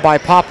rebound by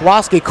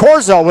Poplawski.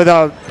 Corza with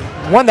a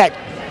one that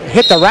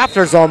hit the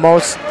rafters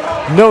almost.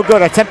 No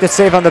good. Attempted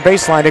save on the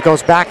baseline. It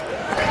goes back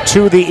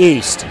to the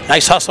East.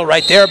 Nice hustle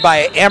right there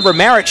by Amber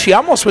Merritt. She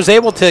almost was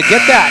able to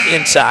get that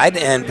inside,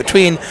 and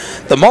between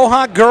the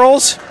Mohawk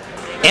girls,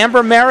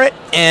 Amber Merritt,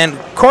 and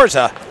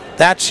Corza,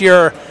 that's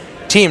your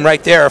team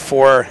right there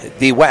for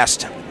the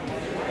West.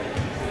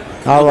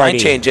 All right. Line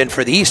change in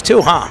for the East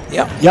too, huh?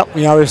 Yep. Yep.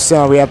 You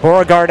know, we have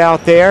Beauregard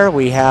out there.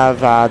 We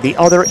have the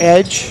other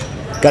edge.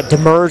 Got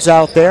Demers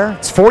out there.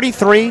 It's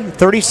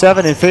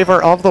 43-37 in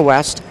favor of the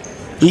West.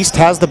 East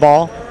has the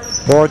ball.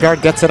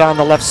 Beauregard gets it on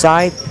the left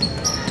side.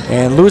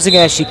 And losing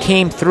as she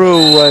came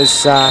through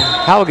was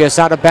Hauges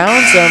out of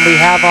bounds. And we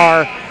have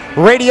our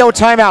radio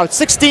timeout.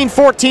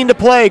 16:14 to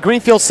play.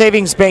 Greenfield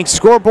Savings Bank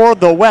scoreboard.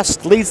 The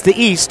West leads the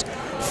East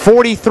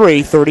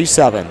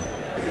 43-37.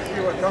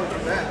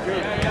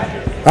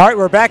 All right,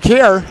 we're back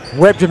here.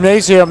 Webb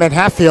Gymnasium in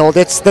Hatfield.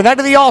 It's the night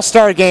of the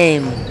All-Star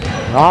game.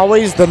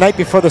 Always the night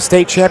before the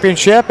state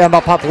championship. Emma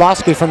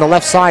Poplawski from the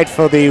left side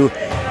for the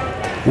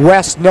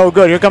West. No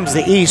good. Here comes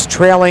the East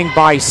trailing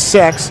by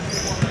 6.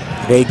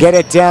 They get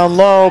it down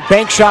low.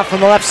 Bank shot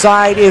from the left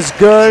side is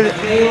good.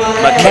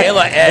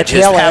 Michaela Edge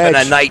is having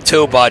a night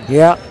too, bud.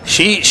 Yeah.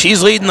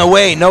 She's leading the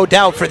way, no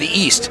doubt, for the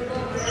East.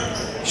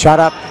 Shot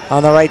up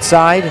on the right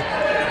side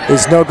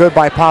is no good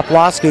by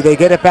Poplawski. They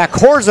get it back.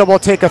 Corza will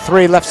take a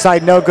 3. Left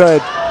side, no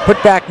good.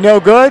 Put back, no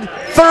good.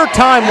 Third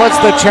time was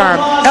the charm.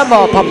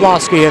 Emma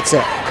Poplawski hits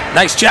it.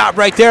 Nice job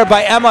right there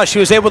by Emma. She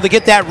was able to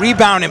get that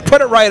rebound and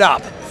put it right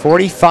up.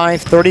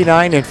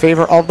 45-39 in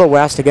favor of the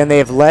West. Again, they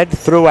have led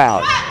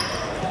throughout.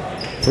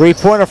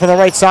 3-pointer from the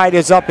right side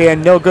is up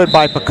and no good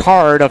by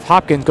Picard of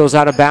Hopkins. Goes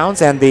out of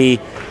bounds, and the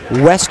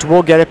West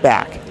will get it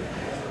back.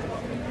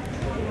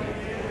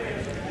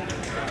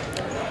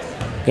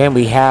 Again,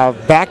 we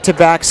have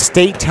back-to-back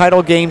state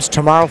title games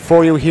tomorrow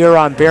for you here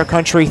on Bear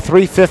Country.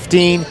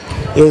 3:15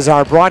 is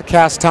our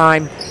broadcast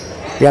time.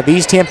 We have the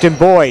East Hampton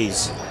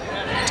boys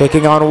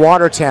taking on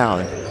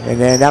Watertown, and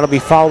then that'll be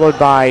followed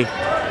by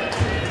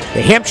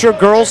the Hampshire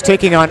girls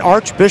taking on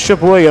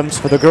Archbishop Williams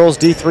for the girls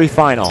D3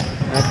 final.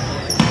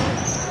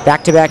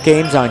 Back-to-back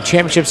games on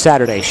Championship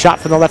Saturday. Shot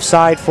from the left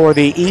side for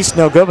the East,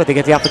 no good, but they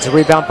get the offensive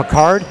rebound.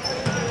 Picard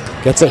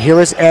gets it.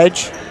 Here is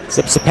Edge.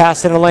 Zips a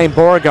pass in the lane.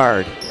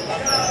 Beauregard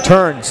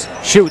turns,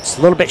 shoots,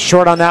 a little bit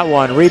short on that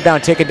one.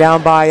 Rebound taken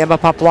down by Emma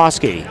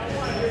Poplawski.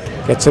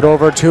 Gets it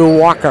over to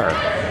Walker.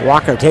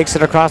 Walker takes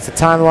it across the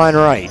timeline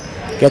right.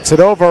 Gets it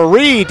over.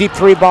 Reed, deep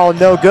 3 ball,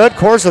 no good.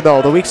 Corza,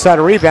 though, the weak side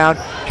of rebound,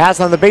 has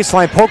on the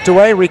baseline, poked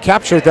away,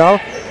 recaptured, though.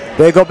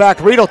 They go back.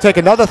 Reed will take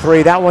another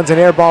three. That one's an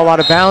air ball out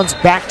of bounds.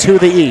 Back to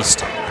the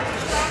east.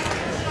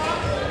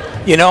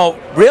 You know,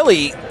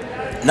 really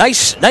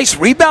nice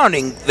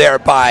rebounding there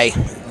by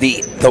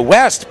the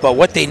West. But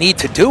what they need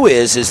to do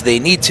is they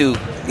need to,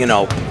 you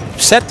know,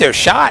 set their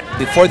shot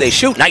before they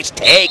shoot. Nice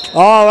take. Oh,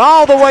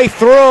 all the way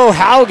through.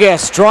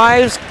 Hauges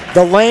drives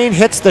the lane,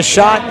 hits the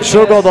shot.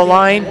 She'll go the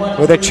line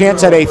with a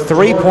chance at a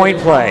three-point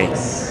play.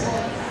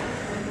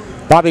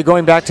 Bobby,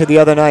 going back to the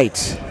other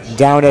night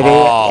down at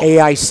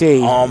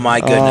AIC. Oh my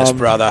goodness,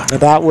 brother.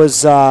 That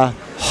was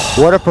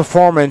what a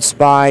performance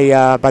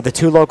by the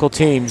two local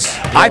teams.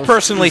 I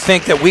personally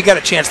think that we got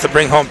a chance to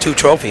bring home 2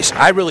 trophies.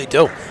 I really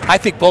do. I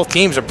think both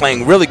teams are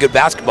playing really good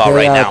basketball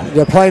right now.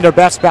 They're playing their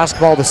best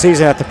basketball of the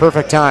season at the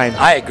perfect time.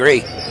 I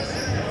agree.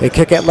 They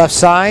kick it left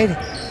side,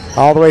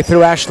 all the way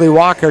through Ashley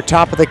Walker,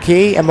 top of the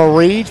key. Emma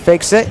Reed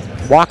fakes it.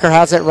 Walker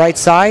has it right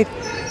side.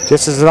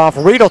 Disses it off.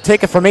 Reed will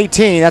take it from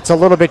 18. That's a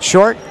little bit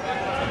short.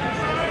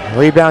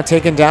 Rebound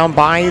taken down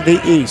by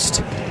the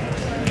East.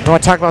 I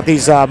want to talk about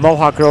these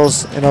Mohawk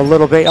girls in a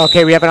little bit.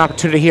 Okay, we have an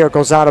opportunity here. It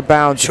goes out of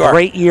bounds. Sure.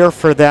 Great year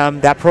for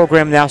them. That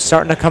program now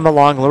starting to come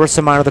along.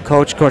 Larissa Minor, the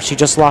coach. Of course, she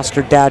just lost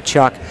her dad,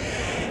 Chuck.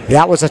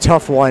 That was a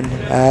tough one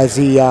as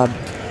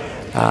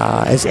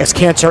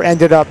cancer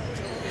ended up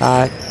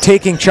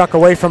taking Chuck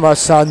away from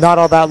us not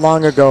all that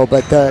long ago.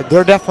 But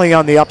they're definitely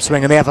on the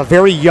upswing, and they have a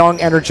very young,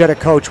 energetic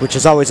coach, which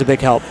is always a big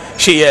help.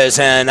 She is,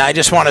 and I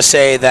just want to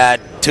say that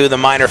to the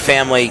Minor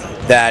family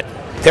that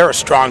they're a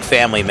strong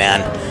family,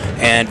 man.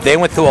 And they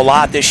went through a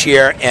lot this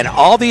year, and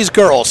all these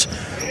girls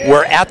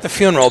were at the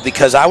funeral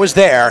because I was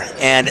there,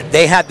 and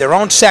they had their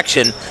own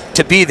section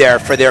to be there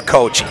for their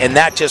coach, and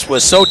that just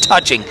was so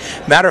touching.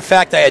 Matter of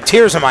fact, I had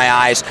tears in my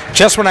eyes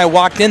just when I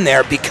walked in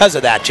there because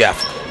of that,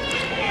 Jeff.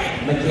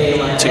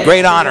 It's a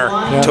great honor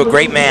to a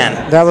great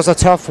man. That was a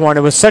tough one.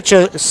 It was such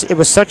a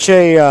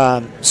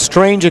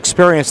strange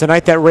experience. The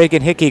night that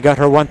Reagan Hickey got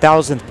her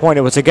 1,000th point,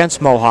 it was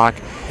against Mohawk.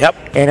 Yep.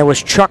 And it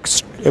was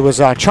Chuck's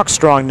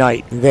strong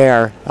night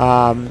there.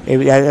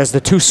 As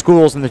the two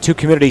schools and the two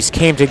communities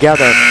came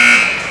together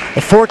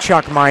for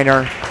Chuck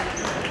Minor.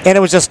 And it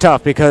was just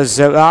tough because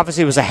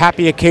obviously it was a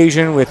happy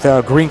occasion with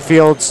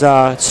Greenfield's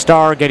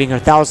star getting her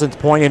 1,000th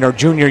point in her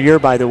junior year,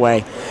 by the way,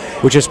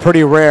 which is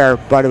pretty rare.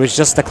 But it was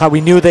just the cloud. We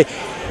knew that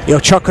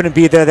Chuck couldn't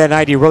be there that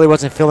night. He really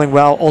wasn't feeling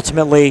well.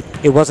 Ultimately,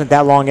 it wasn't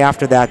that long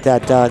after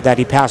that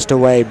he passed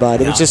away.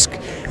 But it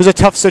was a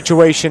tough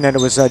situation, and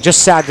it was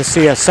just sad to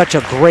see such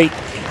a great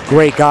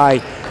guy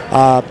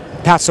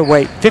pass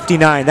away.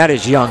 59, that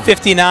is young.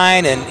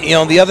 59,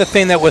 and the other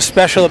thing that was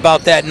special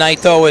about that night,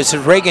 though, is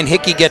Reagan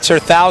Hickey gets her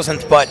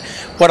 1,000th, but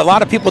what a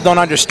lot of people don't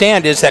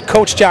understand is that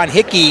Coach John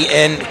Hickey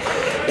and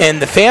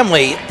the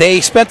family, they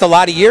spent a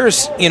lot of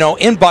years,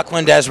 in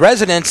Buckland as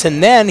residents,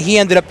 and then he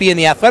ended up being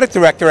the athletic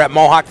director at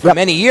Mohawk for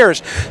many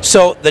years,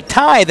 so the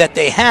tie that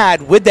they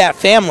had with that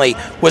family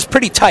was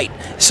pretty tight,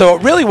 so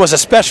it really was a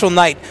special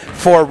night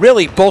for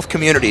really both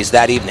communities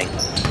that evening.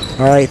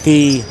 All right,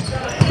 the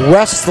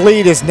West's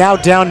lead is now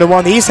down to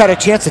 1. The East had a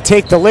chance to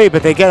take the lead,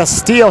 but they get a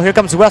steal. Here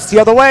comes West the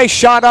other way.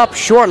 Shot up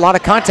short. A lot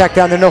of contact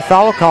down there. No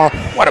foul call.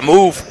 What a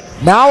move.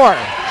 Maurer.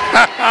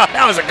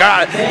 That was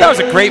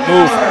a great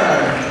move.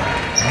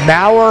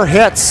 Maurer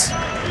hits.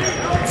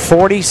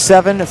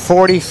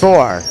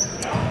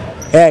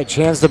 47-44. Edge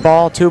hands the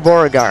ball to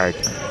Beauregard.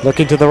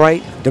 Looking to the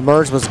right.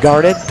 Demers was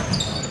guarded.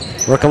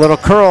 Work a little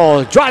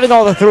curl. Driving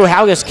all the way through.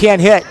 Hauges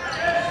can't hit.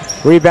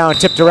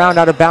 Rebound tipped around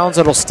out of bounds.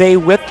 It'll stay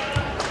with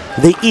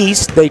the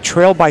East. They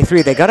trail by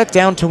 3. They got it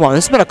down to 1.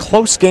 This has been a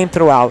close game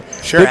throughout.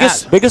 Sure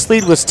biggest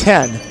lead was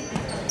 10.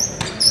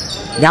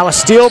 Now a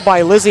steal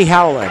by Lizzie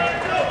Howland.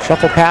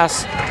 Shuffle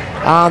pass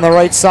on the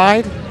right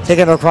side.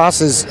 Taking it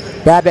across is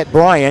Babette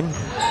Bryan.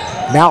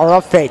 Maurer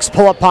up fakes.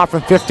 Pull-up pop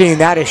from 15.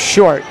 That is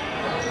short.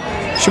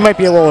 She might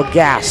be a little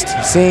gassed.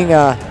 Seeing,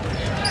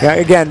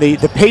 again,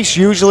 the pace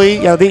usually,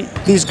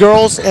 these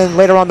girls and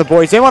later on the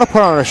boys, they want to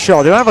put on a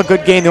show. They don't have a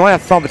good game. They want to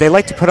have fun, but they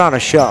like to put on a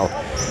show.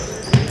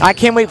 I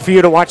can't wait for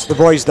you to watch the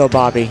boys, though,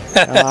 Bobby.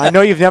 I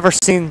know you've never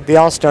seen the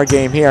All-Star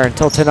game here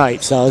until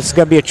tonight, so this is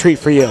going to be a treat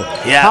for you.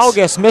 Yes.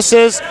 Hauges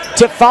misses.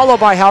 Tip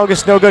followed by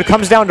Hauges, no good.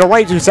 Comes down to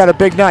Wright, who's had a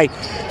big night.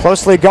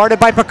 Closely guarded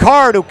by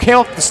Picard, who came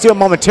up the steal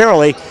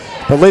momentarily,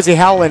 but Lizzie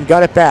Howland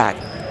got it back.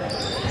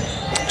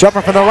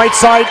 Jumper from the right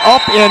side,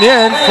 up and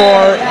in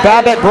for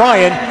Babette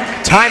Bryan.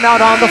 Timeout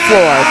on the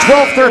floor.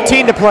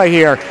 12:13 to play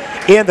here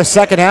in the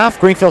second half.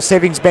 Greenfield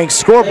Savings Bank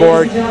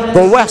scoreboard.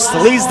 The West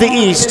leads the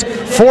East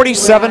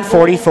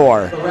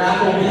 47-44. The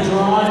round will be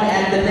drawn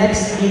at the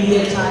next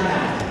immediate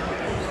timeout.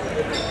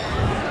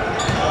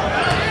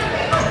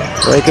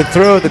 Breaking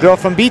through, the girl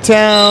from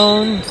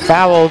B-Town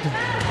fouled.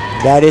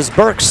 That is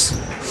Burks.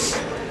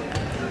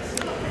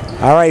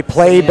 All right,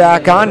 play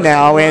back on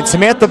now, and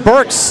Samantha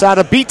Burks out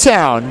of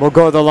B-Town will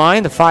go to the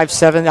line. The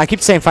 5'7", I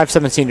keep saying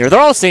 5'7" senior. They're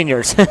all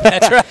seniors.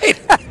 That's right.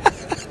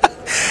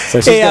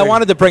 Hey, I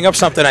wanted to bring up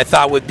something I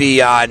thought would be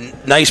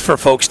nice for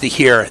folks to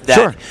hear.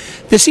 That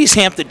this East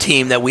Hampton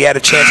team that we had a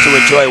chance to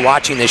enjoy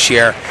watching this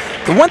year,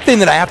 the one thing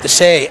that I have to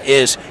say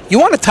is you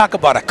want to talk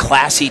about a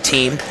classy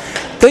team.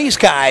 these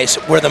guys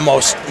were the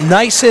most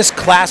nicest,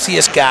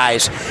 classiest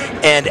guys,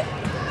 and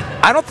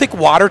I don't think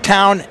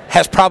Watertown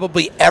has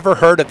probably ever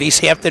heard of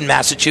East Hampton,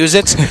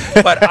 Massachusetts,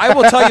 but I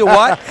will tell you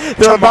what,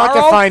 they're about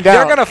to find out.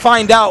 They're going to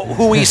find out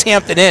who East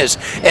Hampton is,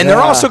 and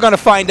they're also going to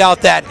find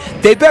out that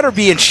they better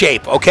be in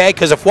shape, okay?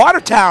 Because if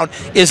Watertown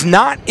is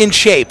not in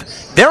shape,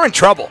 they're in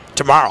trouble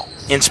tomorrow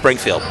in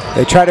Springfield.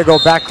 They try to go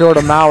backdoor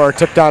to Maurer,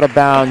 tipped out of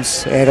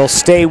bounds, and it'll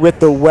stay with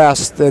the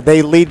West.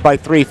 They lead by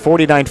 3,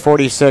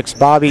 49-46.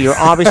 Bobby, you're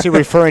obviously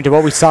referring to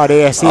what we saw at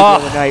ASE the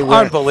other night.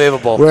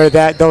 Unbelievable. Where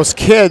those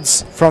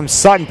kids from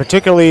Sutton,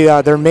 particularly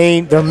their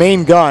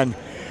main gun,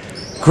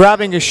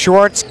 grabbing his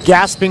shorts,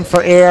 gasping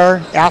for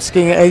air,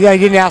 asking. He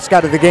didn't ask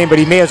out of the game, but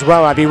he may as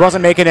well have. He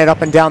wasn't making it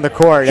up and down the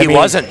court. He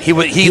wasn't. He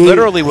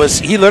literally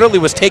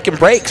was taking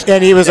breaks.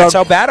 And he was. That's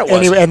how bad it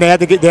was. And they had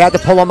to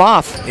pull him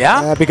off.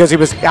 Yeah. Because he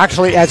was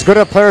actually, as good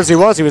a player as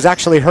he was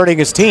actually hurting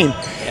his team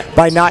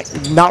by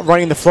not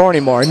running the floor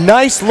anymore.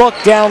 Nice look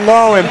down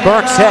low, and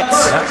Burks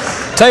hits. Yeah.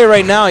 Tell you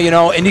right now,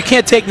 and you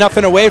can't take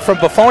nothing away from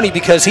Buffoni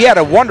because he had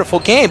a wonderful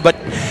game, but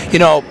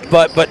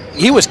but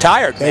he was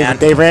tired, man.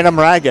 They ran him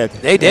ragged.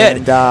 They did.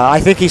 And I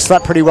think he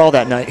slept pretty well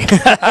that night.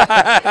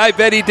 I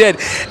bet he did.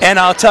 And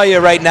I'll tell you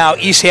right now,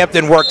 East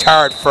Hampton worked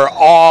hard for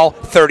all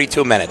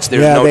 32 minutes.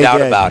 There's no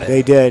doubt about it.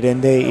 They did,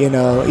 and they,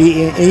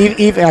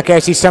 even okay, I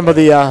see some of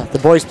the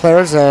boys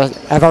players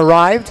have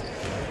arrived,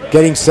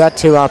 getting set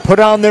to put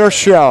on their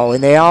show,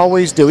 and they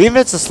always do. Even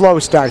if it's a slow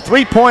start,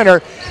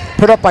 3-pointer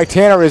put up by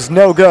Tanner is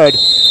no good.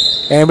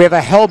 And we have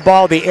a held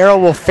ball. The arrow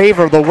will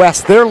favor the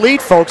West. Their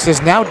lead, folks, is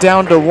now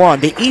down to 1.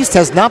 The East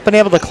has not been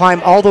able to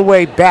climb all the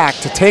way back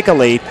to take a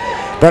lead.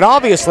 But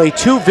obviously,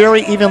 two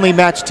very evenly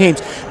matched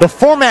teams. The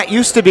format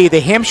used to be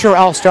the Hampshire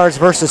All-Stars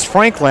versus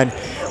Franklin,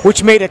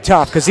 which made it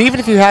tough. Because even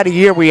if you had a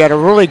year where you had a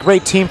really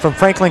great team from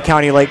Franklin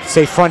County, like,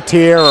 say,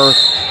 Frontier or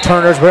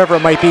Turner's, whatever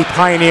it might be,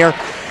 Pioneer,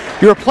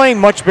 you were playing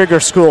much bigger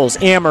schools,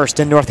 Amherst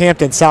and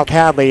Northampton, South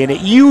Hadley, and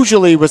it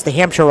usually was the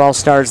Hampshire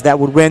All-Stars that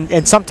would win,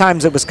 and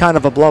sometimes it was kind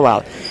of a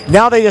blowout.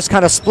 Now they just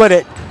kind of split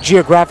it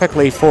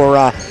geographically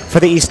for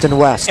the East and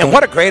West. And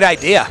what a great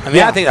idea. I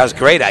mean, I think that was a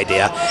great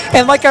idea.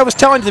 And like I was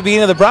telling you at the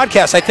beginning of the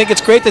broadcast, I think it's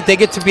great that they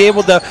get to be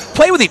able to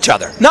play with each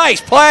other.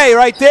 Nice play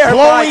right there.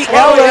 Chloe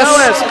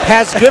Ellis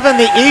has given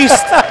the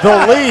East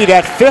the lead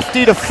at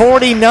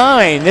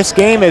 50-49. This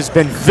game has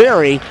been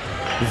very,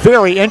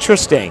 very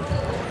interesting.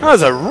 That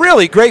was a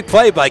really great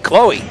play by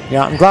Chloe.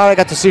 Yeah, I'm glad I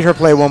got to see her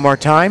play one more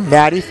time.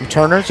 Maddie from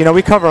Turner's.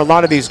 We cover a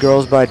lot of these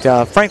girls, but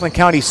Franklin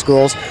County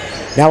schools.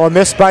 Now a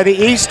miss by the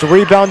East.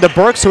 Rebound to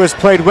Burks, who has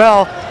played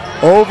well.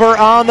 Over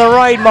on the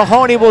right,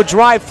 Mahoney will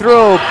drive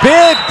through.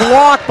 Big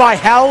block by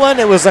Howland.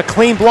 It was a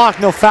clean block,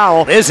 no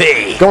foul.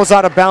 Izzy goes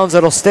out of bounds.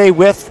 It'll stay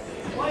with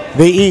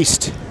the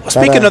East.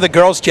 Speaking of the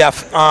girls,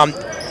 Jeff,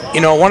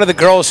 one of the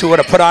girls who would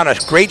have put on a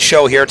great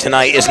show here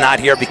tonight is not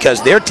here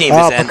because their team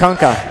is in.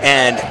 Pakunka.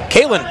 And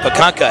Kaylin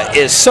Pakunka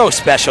is so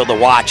special to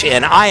watch,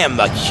 and I am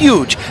a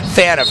huge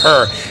fan of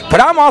her.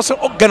 But I'm also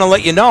going to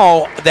let you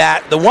know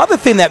that the one other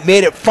thing that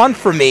made it fun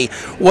for me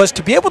was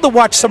to be able to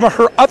watch some of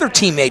her other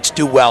teammates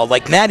do well,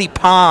 like Maddie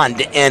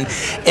Pond and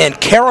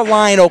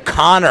Caroline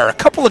O'Connor, a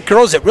couple of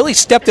girls that really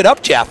stepped it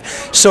up,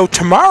 Jeff. So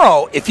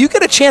tomorrow, if you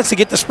get a chance to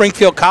get to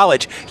Springfield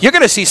College, you're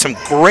going to see some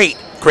great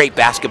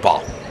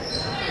basketball.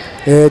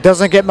 It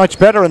doesn't get much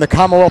better in the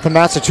Commonwealth of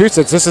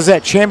Massachusetts. This is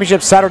it,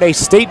 Championship Saturday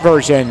State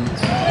version.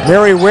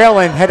 Mary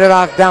Whalen headed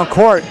off down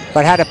court,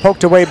 but had it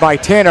poked away by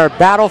Tanner.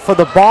 Battle for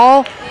the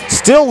ball,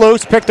 still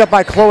loose, picked up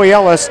by Chloe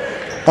Ellis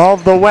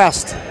of the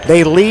West.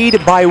 They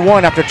lead by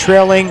 1 after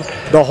trailing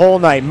the whole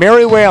night.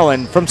 Mary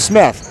Whalen from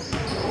Smith,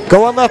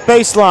 going left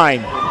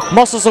baseline,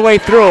 muscles away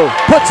through,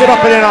 puts it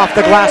up and in off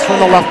the glass from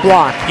the left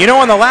block. In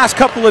the last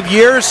couple of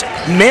years,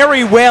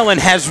 Mary Whalen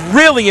has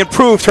really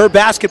improved her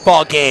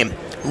basketball game.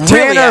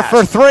 Tanner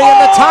for 3 in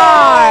the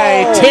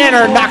tie.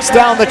 Tanner knocks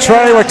down the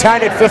tray. We're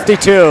tied at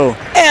 52.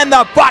 And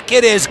the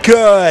bucket is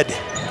good.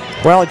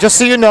 Well, just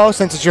so you know,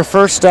 since it's your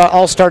first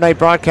All-Star Night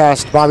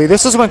broadcast, Bobby,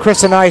 this is when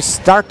Chris and I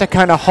start to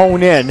kind of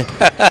hone in.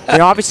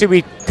 Obviously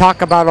we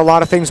talk about a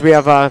lot of things. We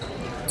have a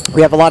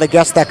lot of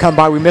guests that come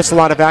by. We miss a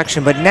lot of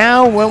action. But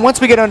now,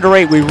 once we get under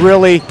 8,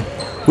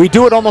 we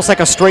do it almost like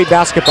a straight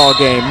basketball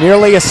game.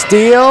 Nearly a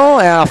steal,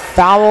 and a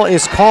foul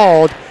is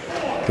called.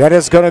 That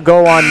is going to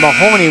go on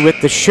Mahoney with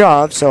the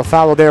shove, so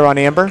foul there on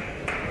Amber.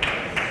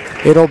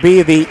 It'll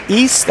be the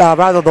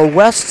the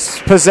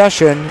West's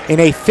possession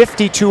in a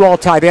 52-all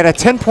tie. They had a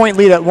 10-point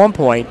lead at one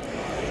point,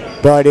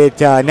 but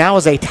it now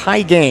is a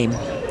tie game.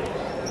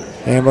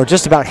 And we're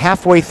just about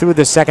halfway through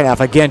the second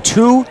half. Again,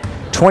 2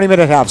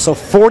 20-minute halves, so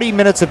 40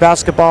 minutes of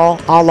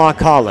basketball a la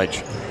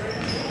college.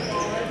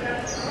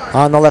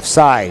 On the left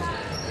side,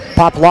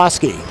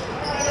 Poplawski,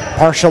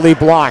 partially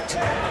blocked,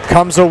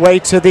 comes away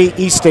to the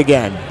East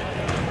again.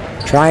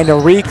 Trying to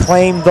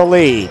reclaim the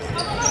lead.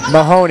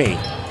 Mahoney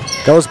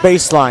goes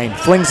baseline,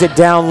 flings it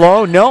down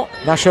low. No,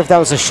 not sure if that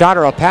was a shot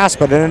or a pass,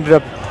 but it ended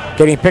up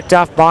getting picked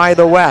off by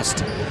the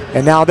West.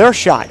 And now their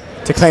shot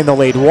to claim the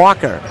lead.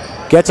 Walker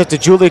gets it to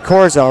Julie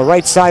Corzo,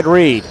 right side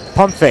read.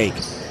 Pump fake,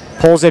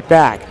 pulls it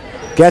back,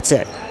 gets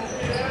it.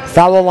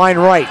 Foul line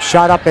right,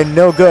 shot up and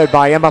no good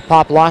by Emma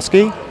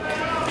Poplawski.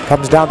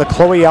 Comes down to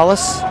Chloe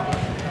Ellis.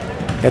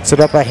 Gets it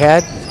up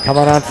ahead.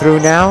 Coming on through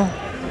now.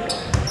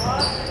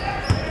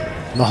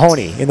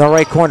 Mahoney in the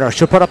right corner.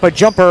 She'll put up a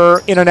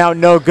jumper, in and out,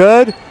 no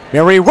good.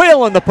 Mary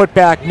Whale in the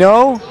putback,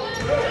 no.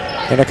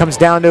 And it comes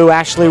down to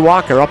Ashley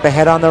Walker up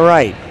ahead on the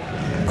right.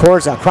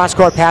 Corza,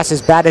 cross-court pass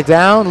is batted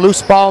down.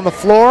 Loose ball on the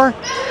floor.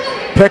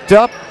 Picked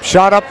up,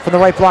 shot up from the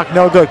right block,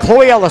 no good.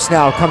 Chloe Ellis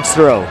now comes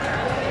through.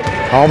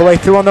 All the way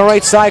through on the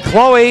right side.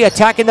 Chloe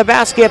attacking the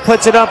basket,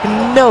 puts it up,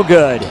 no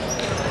good.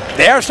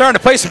 They are starting to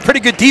play some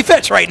pretty good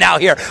defense right now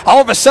here. All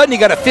of a sudden, you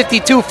got a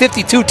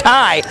 52-52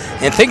 tie,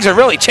 and things are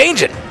really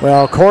changing.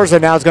 Well,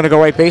 Corza now is going to go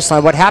right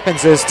baseline. What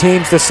happens is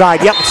teams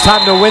decide, yep, it's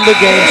time to win the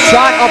game.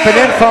 Shot up and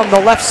in from the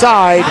left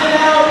side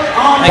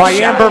by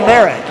Amber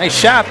Merritt. Nice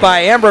shot by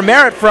Amber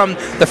Merritt from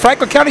the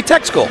Franklin County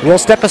Tech School. We'll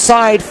step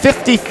aside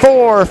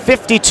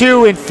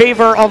 54-52 in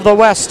favor of the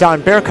West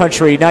on Bear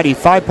Country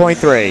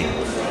 95.3.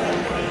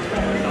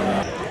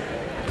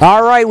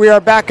 All right, we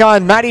are back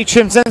on. Maddie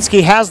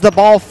Chimzinski has the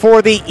ball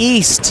for the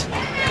East.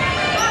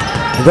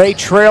 They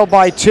trail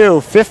by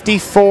 2,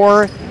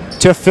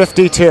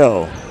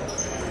 54-52.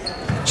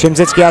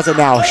 Chimzinski has it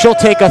now. She'll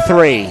take a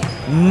 3.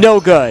 No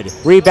good.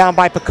 Rebound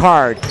by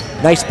Picard.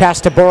 Nice pass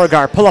to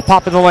Beauregard. Pull up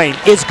pop in the lane.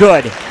 Is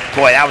good.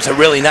 Boy, that was a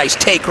really nice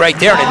take right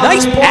there. And a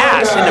nice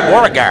pass into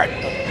Beauregard.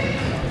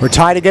 We're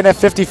tied again at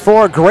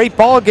 54. Great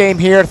ball game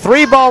here.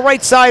 3-ball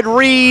right side.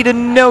 Reed,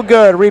 no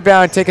good.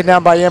 Rebound taken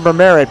down by Amber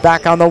Merritt.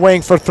 Back on the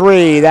wing for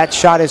 3. That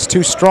shot is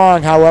too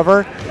strong,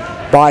 however,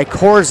 by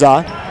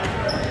Corza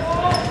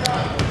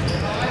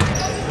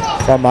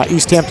from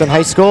East Hampton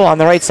High School. On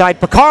the right side,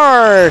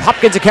 Picard.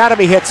 Hopkins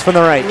Academy hits from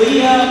the right.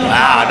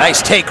 Wow,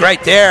 nice take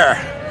right there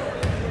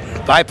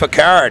by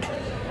Picard.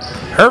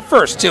 Her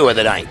first 2 of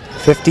the night.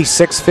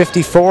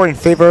 56-54 in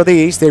favor of the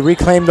East. They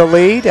reclaim the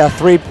lead. A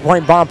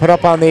 3-point bomb put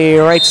up on the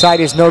right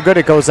side is no good.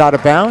 It goes out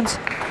of bounds.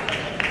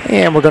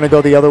 And we're going to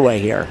go the other way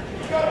here.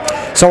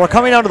 So we're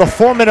coming down to the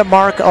 4-minute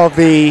mark of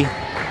the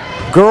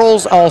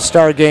girls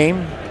All-Star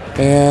game.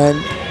 And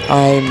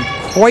I'm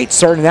quite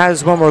certain that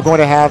is when we're going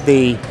to have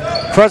the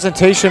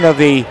presentation of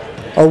the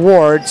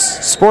awards,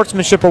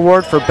 Sportsmanship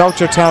Award for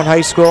Belchertown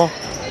High School,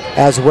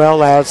 as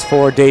well as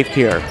for Dave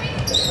Keir,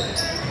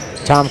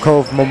 Tom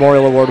Cove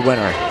Memorial Award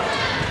winner.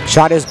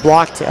 Shot is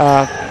blocked,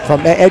 from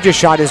Edge's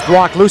shot is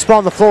blocked. Loose ball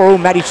on the floor. Ooh,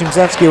 Maddie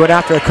Chimzinski went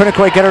after it. Couldn't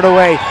quite get it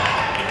away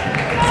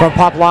from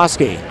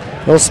Poplawski.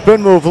 Little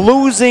spin move.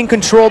 Losing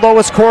control though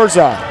is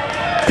Corza.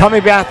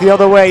 Coming back the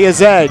other way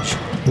is Edge.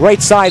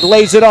 Right side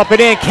lays it up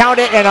and in. Count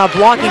it, and a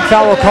blocking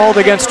foul called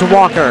against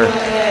Walker.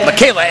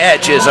 Michaela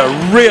Edge is a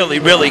really,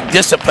 really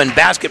disciplined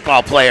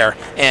basketball player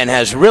and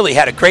has really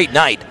had a great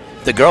night.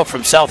 The girl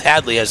from South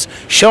Hadley has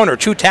shown her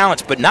true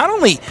talents, but not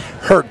only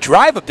her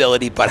drive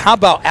ability, but how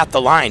about at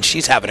the line?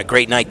 She's having a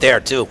great night there,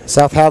 too.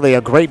 South Hadley,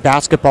 a great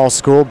basketball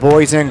school,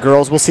 boys and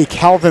girls. We'll see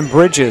Calvin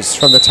Bridges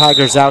from the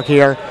Tigers out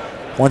here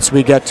once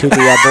we get to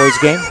the boys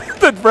game.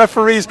 The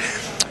referees.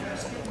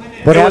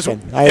 What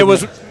happened?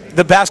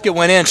 The basket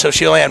went in, so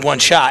she only had 1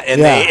 shot,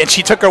 and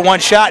she took her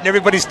 1 shot, and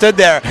everybody stood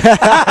there.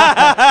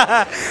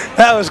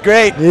 That was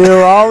great. You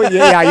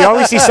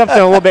always see something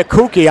a little bit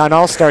kooky on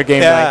All-Star game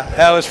night.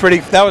 That was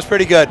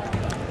pretty good.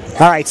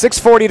 All right,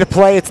 6:40 to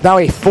play. It's now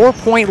a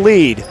 4-point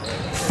lead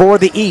for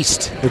the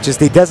East, which is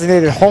the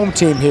designated home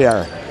team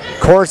here.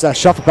 Corza,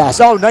 shuffle pass.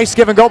 Oh, nice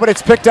give and go, but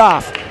it's picked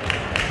off.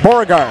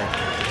 Beauregard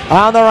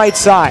on the right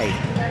side.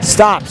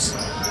 Stops.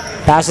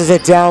 Passes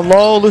it down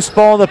low. Loose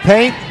ball in the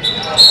paint.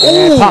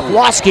 And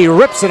Poplawski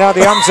rips it out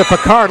of the arms of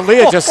Picard.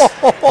 Leah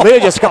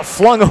just got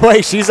flung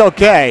away. She's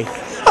okay.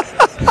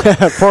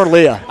 Poor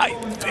Leah.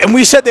 And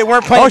we said they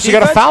weren't playing she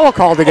got a foul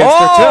called against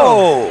her,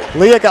 too.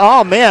 Leah,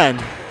 oh, man.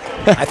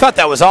 I thought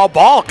that was all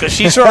ball because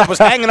she sort of was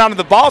hanging onto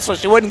the ball so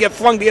she wouldn't get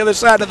flung to the other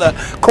side of the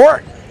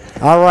court.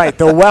 All right,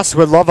 the West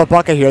would love a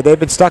bucket here. They've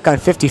been stuck on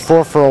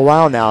 54 for a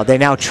while now. They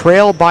now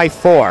trail by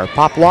 4.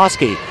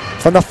 Poplawski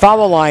from the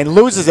foul line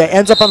loses it,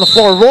 ends up on the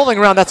floor, rolling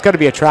around. That's got to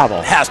be a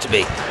travel. Has to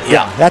be.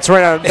 Yeah, that's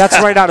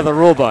right out of the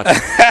rule book.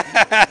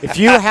 If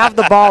you have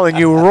the ball and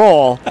you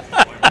roll,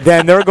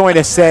 then they're going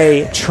to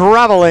say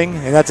traveling,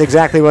 and that's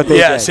exactly what they did.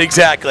 Yes,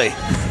 exactly.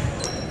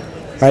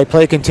 All right,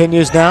 play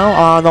continues now.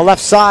 On the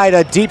left side,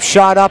 a deep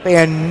shot up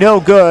and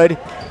no good.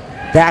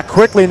 Back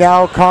quickly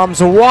now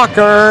comes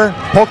Walker,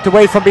 poked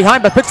away from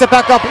behind, but picks it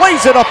back up,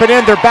 lays it up and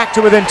in. They're back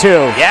to within 2.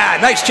 Yeah,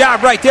 nice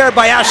job right there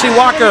by Ashley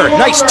Walker.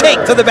 Nice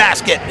take to the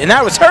basket, and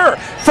that was her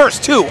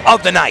first 2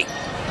 of the night.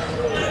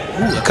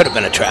 Ooh, it could have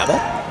been a travel.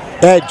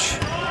 Edge,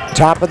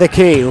 top of the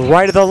key,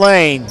 right of the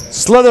lane,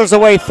 slithers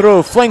away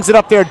through, flings it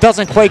up there,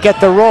 doesn't quite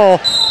get the roll.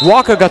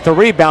 Walker got the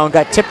rebound,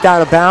 got tipped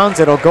out of bounds.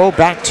 It'll go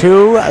back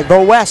to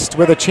the West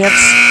with a chance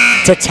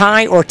to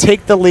tie or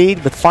take the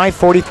lead with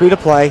 5:43 to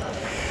play.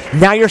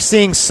 Now you're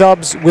seeing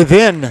subs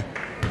within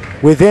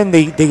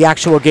the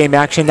actual game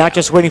action, not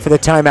just waiting for the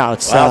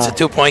timeouts. Well, it's a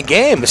 2-point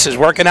game. This is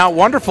working out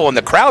wonderful, and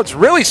the crowd's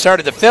really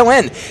started to fill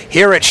in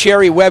here at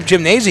Sherry Webb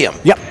Gymnasium.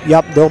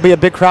 Yep. There'll be a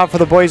big crowd for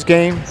the boys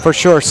game for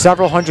sure.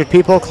 Several hundred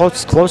people,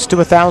 close to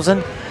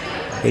 1,000.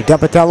 They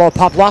dump it down low.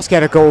 Poplawski had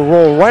to go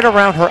roll right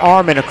around her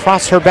arm and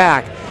across her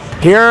back.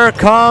 Here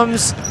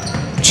comes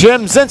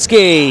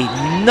Chimzinski.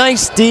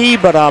 Nice D,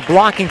 but a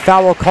blocking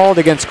foul called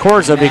against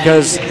Korza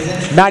because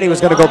Maddie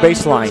was going to go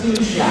baseline.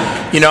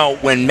 You know,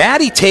 when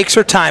Maddie takes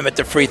her time at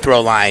the free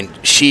throw line,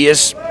 she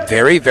is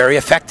very, very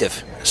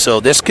effective. So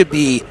this could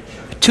be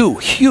 2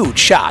 huge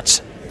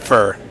shots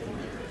for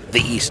the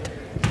East.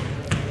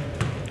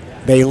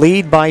 They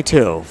lead by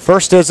 2.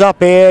 First is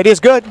up. It is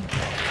good.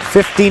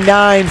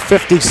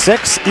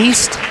 59-56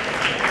 East.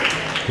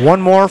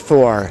 One more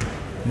for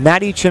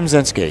Maddie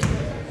Chimzinski.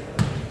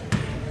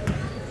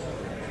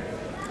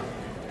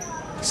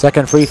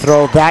 Second free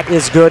throw, that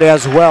is good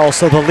as well.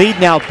 So the lead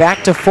now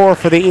back to 4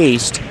 for the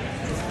East.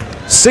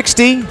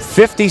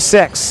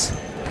 60-56.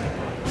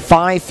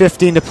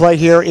 5:15 to play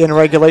here in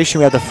regulation.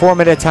 We have the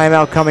 4-minute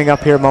timeout coming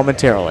up here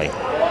momentarily.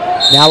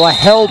 Now a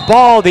held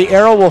ball. The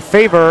arrow will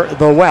favor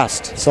the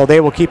West, so they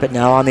will keep it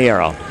now on the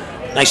arrow.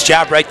 Nice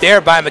job right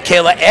there by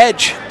Michaela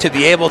Edge to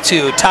be able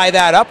to tie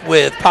that up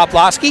with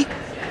Poplawski.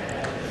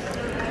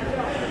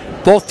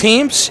 Both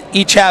teams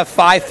each have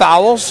 5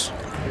 fouls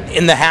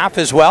in the half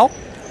as well.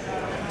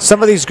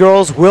 Some of these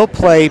girls will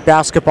play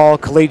basketball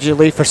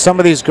collegiately. For some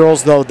of these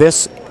girls, though,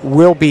 this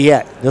will be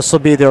it. This will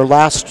be their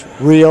last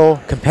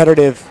real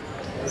competitive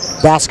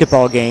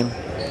basketball game.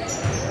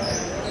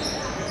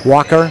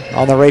 Walker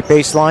on the right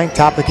baseline.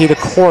 Top of the key to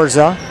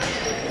Korza.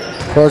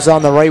 Korza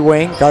on the right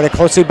wing. Guarded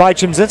closely by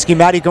Chimzinski.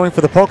 Maddie going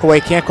for the poke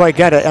away. Can't quite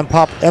get it.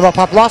 Emma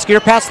Poplawski.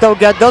 Her pass, though,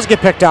 does get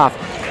picked off.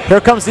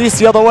 Here comes the East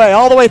the other way.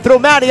 All the way through.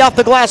 Maddie off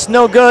the glass.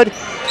 No good.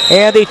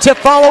 And the tip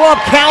follow-up,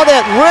 count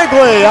it,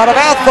 Wrigley out of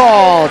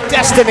Athol.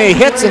 Destiny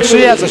hits, and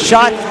she has a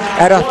shot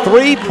at a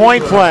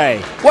 3-point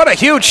play. What a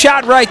huge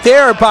shot right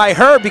there by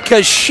her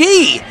because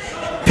she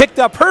picked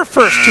up her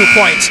first 2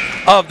 points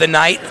of the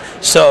night.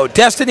 So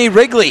Destiny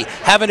Wrigley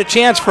having a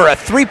chance for a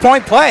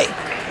 3-point play.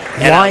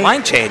 And a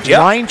line change,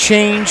 yeah. Line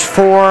change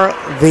for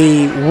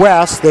the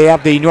West. They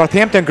have the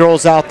Northampton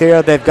girls out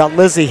there. They've got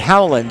Lizzie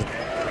Howland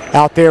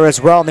out there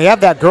as well. And they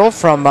have that girl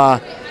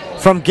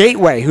from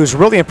Gateway, who's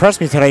really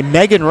impressed me today,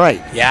 Megan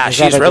Wright. Yeah,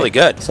 she's really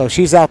good. So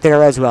she's out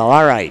there as well.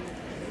 All right.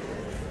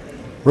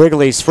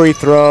 Wrigley's free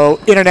throw,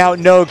 in and out,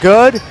 no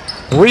good.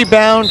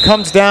 Rebound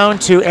comes down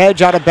to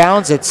Edge out of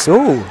bounds. It's,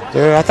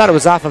 I thought it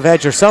was off of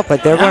Edge herself,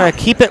 but they're going to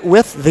keep it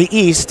with the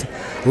East,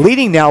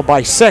 leading now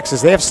by 6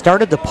 as they have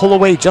started to pull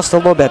away just a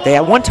little bit. They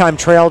at one time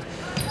trailed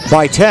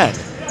by 10.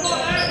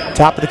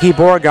 Top of the key,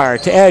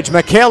 Beauregard to Edge.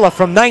 Michaela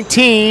from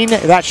 19.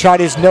 That shot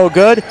is no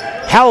good.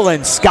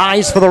 Howland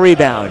skies for the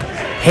rebound.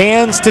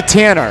 Hands to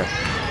Tanner.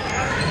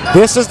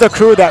 This is the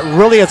crew that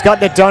really has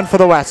gotten it done for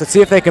the West. Let's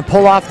see if they can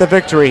pull off the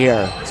victory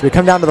here. So we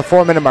come down to the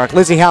 4-minute mark.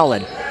 Lizzie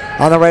Howland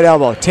on the right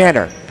elbow.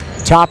 Tanner,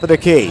 top of the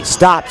key.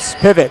 Stops,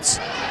 pivots.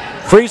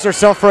 Frees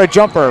herself for a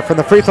jumper from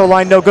the free throw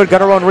line. No good.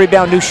 Got her own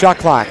rebound. New shot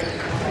clock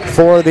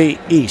for the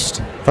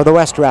East. For the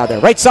West, rather.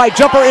 Right side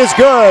jumper is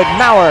good.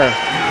 Maurer.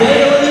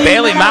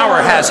 Bailey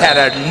Maurer has had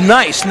a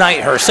nice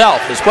night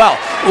herself as well.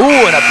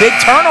 Ooh, and a big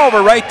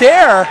turnover right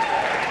there.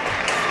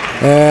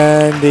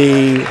 And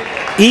the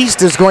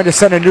East is going to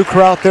send a new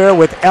crew out there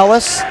with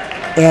Ellis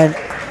and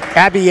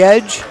Abby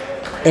Edge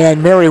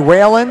and Mary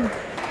Whalen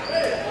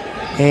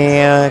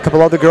and a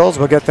couple other girls.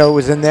 We'll get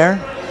those in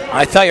there.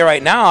 I tell you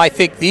right now, I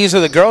think these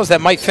are the girls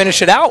that might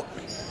finish it out.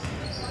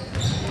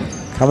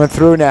 Coming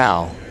through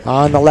now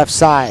on the left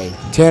side.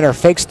 Tanner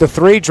fakes the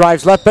 3,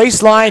 drives left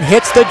baseline,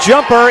 hits the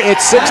jumper.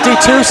 It's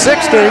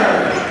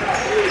 62-60.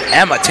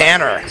 Emma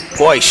Tanner,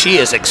 boy, she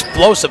is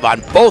explosive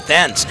on both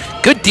ends.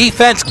 Good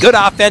defense, good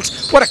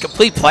offense. What a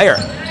complete player.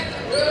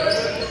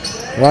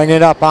 Running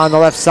it up on the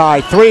left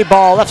side. 3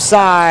 ball left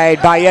side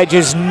by Edge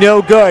is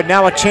no good.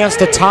 Now a chance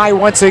to tie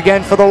once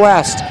again for the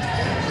West.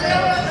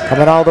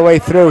 Coming all the way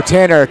through.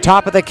 Tanner,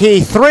 top of the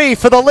key. 3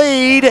 for the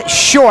lead.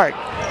 Short.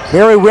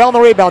 Very well on the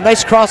rebound.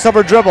 Nice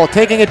crossover dribble.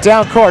 Taking it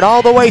down court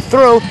all the way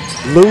through.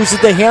 Loses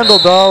the handle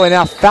though, and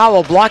now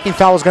blocking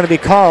foul is going to be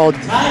called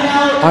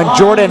on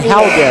Jordan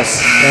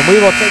Halgis. And we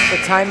will take the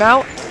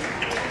timeout.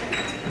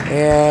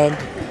 And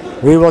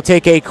we will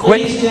take a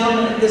quick,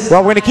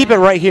 well, we're going to keep it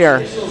right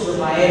here.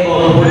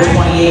 IAABO number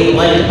 28 would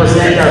like to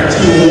present our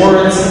 2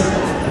 awards.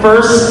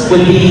 First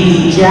would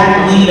be the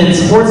Jack Lehman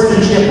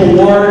Sportsmanship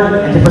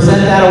Award, and to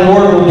present that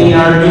award will be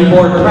our new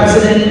board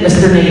president,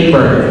 Mr. Nate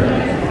Berg.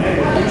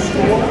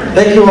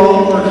 Thank you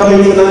all for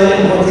coming tonight. I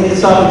want to take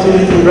this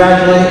opportunity to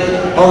congratulate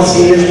all the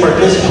seniors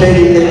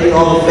participating. Thank you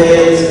all the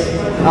fans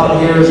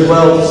out here as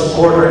well to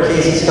support our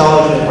Casey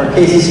Scholarship. Our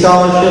Casey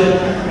Scholarship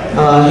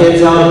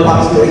hands out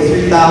approximately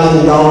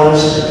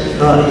 $3,000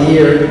 a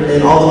year,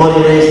 and all the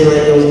money raised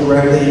tonight goes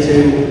directly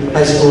to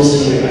high school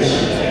seniors.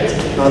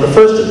 The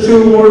first of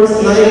 2 awards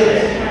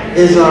tonight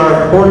is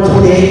our Board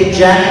 28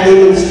 Jack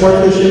Lehman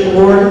Sportsmanship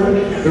Award.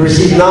 We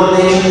received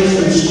nominations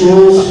from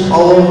schools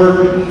all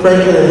over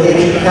Franklin and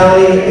Hampshire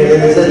County, and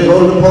it is then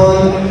voted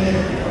upon.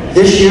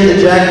 This year, the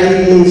Jack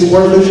Lehman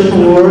Sportsmanship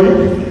Award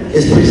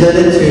is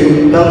presented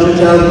to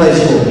Belchertown High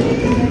School.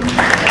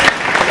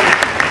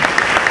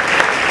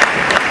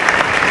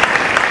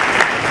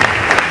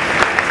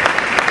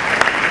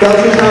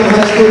 Belchertown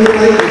High School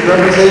tonight is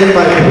represented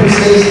by Bruce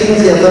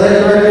Hastings, the athletic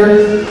director,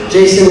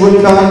 Jason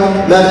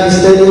Woodcock, Matthew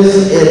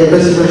Stiglis, and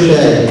Christopher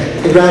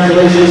Shea.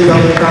 Congratulations,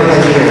 Belchertown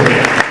High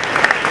School.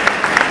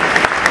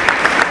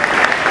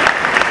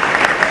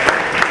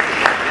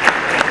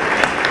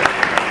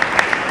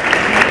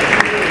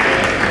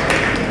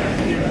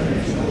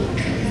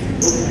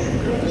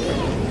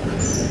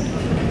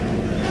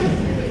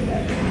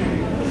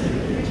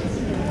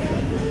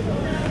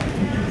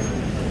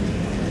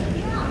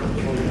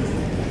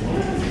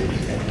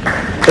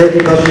 Thank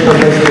you, Belchertown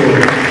High School.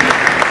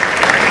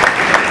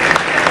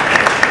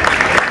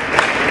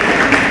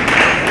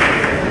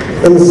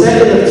 And the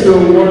second of two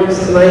awards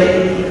tonight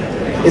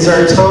is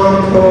our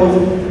Tom Cove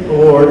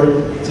Award.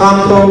 Tom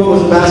Cove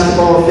was a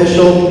basketball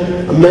official,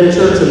 a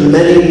mentor to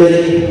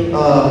many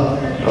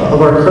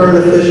of our current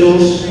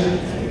officials.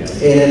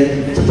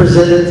 And to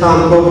present the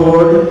Tom Cove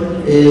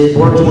Award is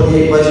Board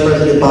 28 Vice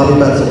President Bobby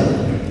Betzel.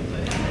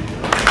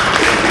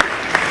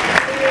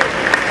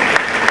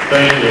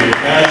 Thank you.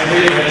 As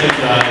Lee mentioned,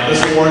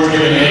 this award is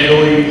given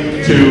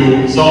annually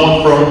to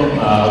someone from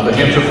the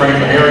Hampshire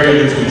Franklin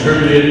area who's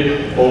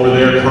contributed over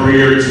their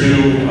career to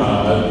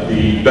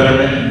the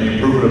betterment and the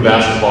improvement of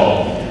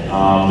basketball.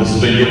 This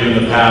has been given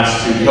in the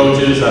past to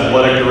coaches,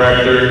 athletic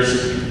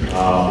directors,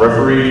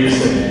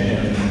 referees,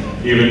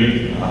 and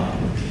even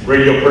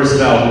radio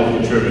personnel who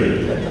have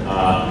contributed.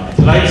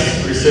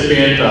 Tonight's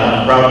recipient,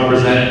 I'm proud to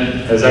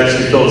present, has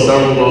actually filled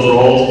several of those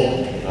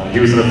roles. He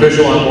was an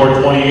official on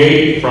Board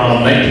 28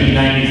 from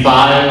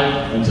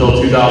 1995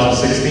 until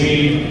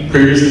 2016.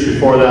 Previously,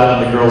 before that,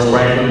 on the Girls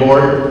Franklin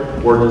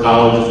Board, worked at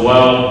college as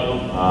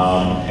well.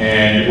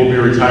 And will be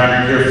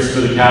retiring here from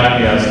Smith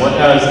Academy as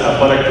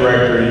athletic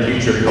director and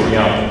teacher coming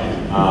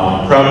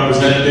out. Proud to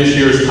present this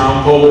year's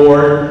Tom Cove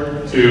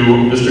Award to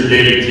Mr.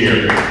 David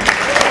Tirrell.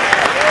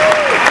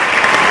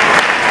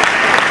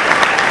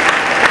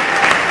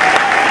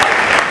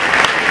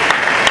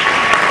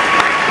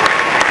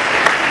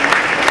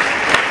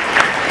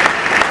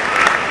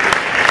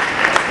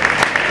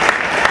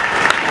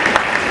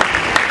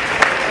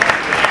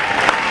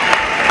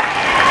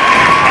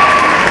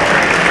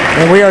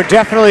 And we are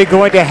definitely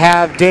going to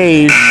have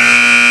Dave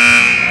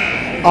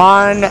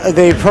on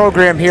the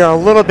program here a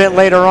little bit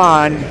later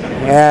on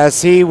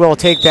as he will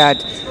take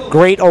that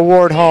great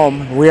award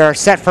home. We are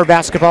set for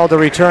basketball to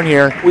return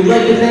here. We'd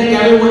like to thank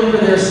everyone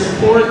for their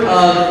support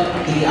of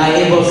the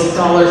IAABO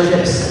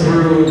scholarships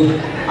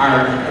through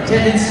our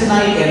attendance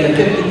tonight and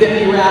the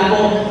 50-50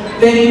 raffle.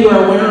 Thank you to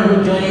our winner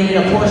who donated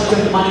a portion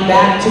of the money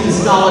back to the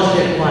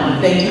scholarship fund.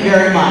 Thank you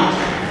very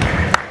much.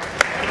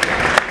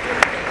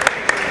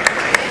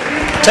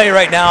 I'll tell you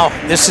right now,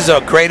 this is a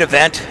great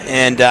event,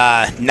 and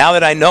now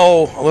that I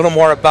know a little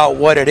more about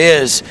what it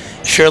is,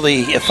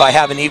 surely if I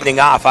have an evening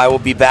off, I will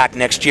be back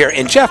next year.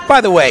 And Jeff, by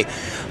the way,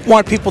 I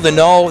want people to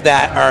know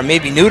that are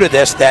maybe new to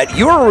this, that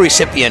you were a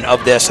recipient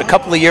of this a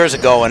couple of years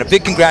ago, and a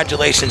big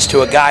congratulations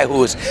to a guy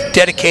who has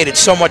dedicated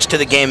so much to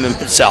the game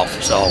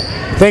himself. So,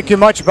 thank you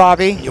much,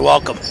 Bobby. You're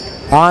welcome.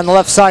 On the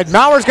left side,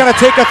 Mauer's going to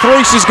take a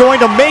three. She's going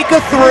to make a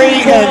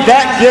three, and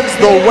that gives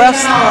the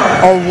West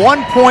a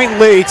 1-point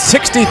lead,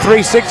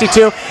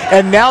 63-62.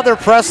 And now they're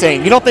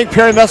pressing. You don't think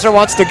Perry Messer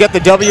wants to get the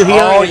W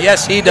here? Oh,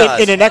 yes, he does.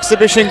 In an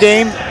exhibition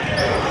game,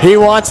 he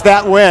wants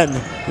that win.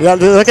 Yeah,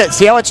 look at,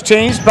 see how it's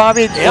changed,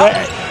 Bobby?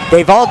 Yep.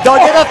 They've all dug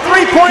in. A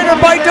three-pointer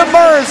by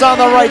Demers on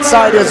the right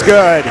side is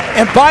good.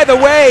 And by the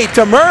way,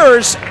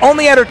 Demers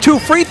only had her 2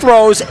 free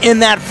throws in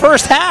that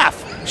first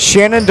half.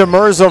 Shannon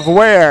Demers of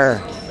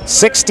Ware.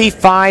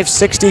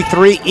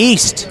 65-63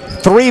 East.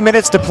 3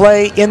 minutes to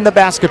play in the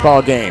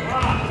basketball game.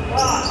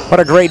 What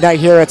a great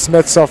night here at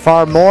Smith so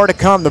far. More to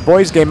come. The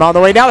boys game on the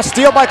way. Now a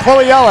steal by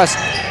Chloe Ellis.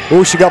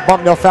 Ooh, she got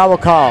bumped. No foul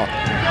call.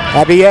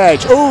 Abby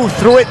Edge. Ooh,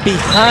 threw it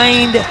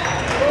behind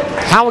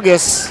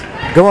Halgus.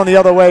 Going the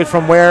other way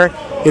from Ware.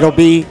 It'll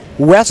be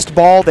West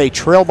ball. They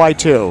trail by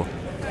 2.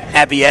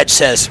 Abby Edge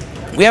says,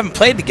 we haven't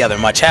played together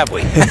much, have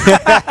we?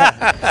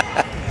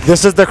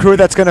 This is the crew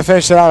that's going to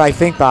finish it out, I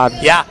think, Bob.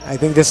 Yeah. I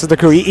think this is the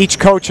crew. Each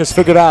coach has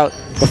figured out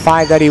the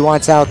 5 that he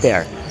wants out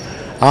there.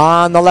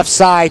 On the left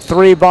side,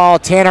 3 ball.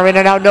 Tanner in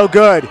and out, no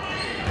good.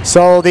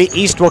 So the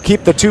East will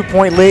keep the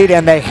 2-point lead,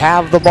 and they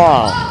have the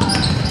ball.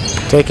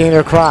 Taking it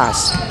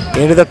across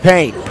into the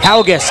paint.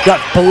 Halgus got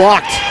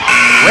blocked.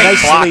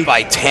 Great block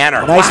by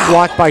Tanner. Nice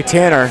block by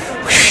Tanner.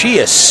 She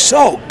is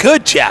so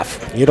good,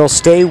 Jeff. It'll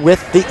stay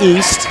with the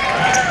East.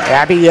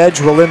 Abby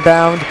Edge will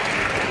inbound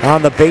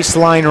on the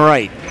baseline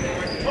right.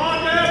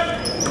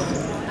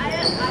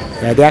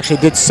 Yeah, they actually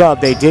did sub.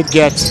 They did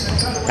get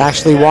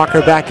Ashley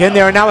Walker back in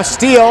there. And now a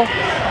steal.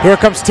 Here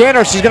comes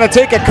Tanner. She's going to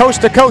take it coast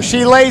to coast.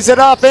 She lays it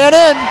up and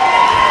in.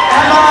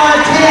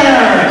 Emma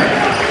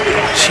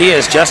Tanner. She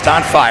is just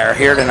on fire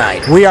here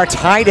tonight. We are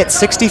tied at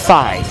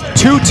 65.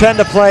 2:10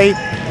 to play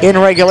in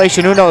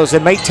regulation. Who knows?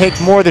 It might take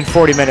more than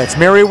 40 minutes.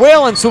 Mary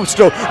Whalen swoops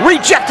through.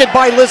 Rejected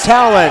by Liz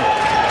Howland.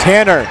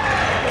 Tanner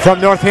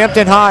from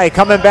Northampton High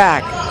coming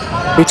back.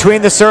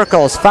 Between the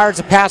circles, fires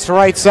a pass to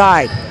right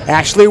side.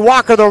 Ashley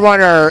Walker, the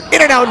runner,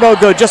 in and out, no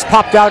good, just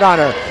popped out on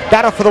her.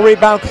 Battle for the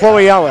rebound,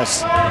 Chloe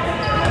Ellis.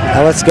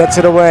 Ellis gets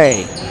it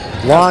away.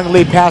 Long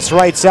lead pass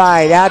right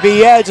side.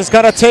 Abby Edge is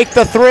going to take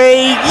the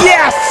three.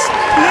 Yes!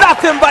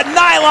 Nothing but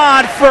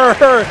nylon for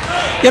her.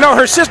 You know,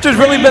 her sister's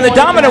really been the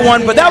dominant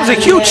one, but that was a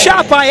huge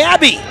shot by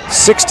Abby.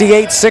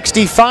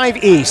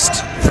 68-65 East.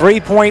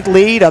 3-point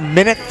lead,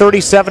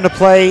 1:37 to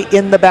play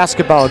in the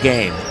basketball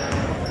game.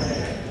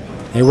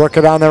 They work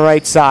it on the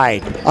right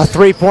side. A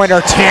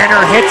three-pointer.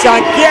 Tanner hits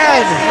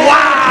again.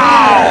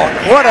 Wow!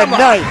 What a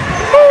night.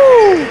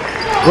 Woo!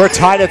 We're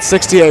tied at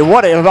 68.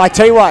 I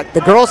tell you what,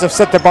 the girls have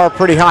set the bar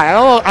pretty high.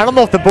 I don't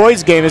know if the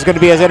boys' game is going to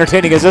be as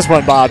entertaining as this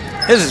one, Bob.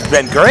 This has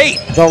been great.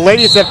 The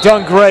ladies have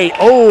done great.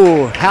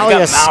 Oh,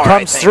 Hallius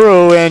comes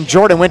through, and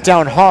Jordan went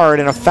down hard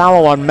in a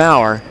foul on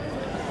Maurer.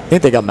 I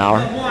think they got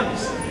Maurer.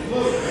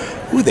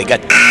 Ooh, they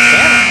got Tanner.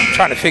 I'm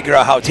trying to figure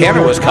out how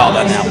Tanner was called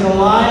on that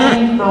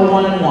one. For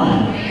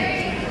 1-1.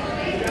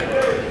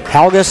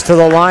 Halgus to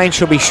the line.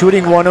 She'll be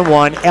shooting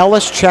 1-1.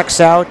 Ellis checks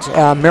out.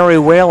 Mary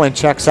Whalen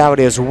checks out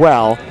as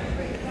well.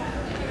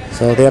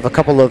 So they have a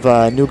couple of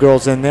new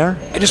girls in there.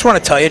 I just want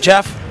to tell you,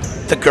 Jeff,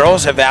 the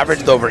girls have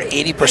averaged over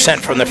 80%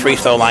 from the free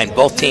throw line,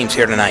 both teams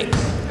here tonight.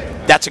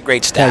 That's a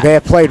great stat. Yeah, they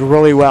have played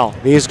really well.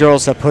 These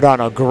girls have put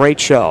on a great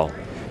show.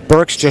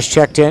 Burks just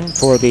checked in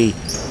for the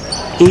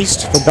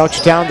East from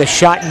Belchertown. The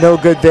shot no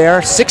good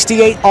there.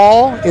 68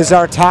 all is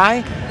our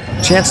tie.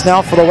 Chance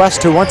now for the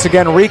West to once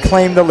again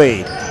reclaim the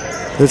lead.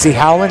 Lizzie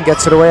Howland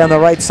gets it away on the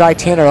right side.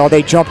 Tanner, oh,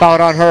 they jump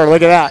out on her.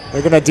 Look at that.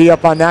 They're going to D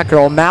up on that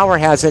girl. Maurer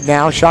has it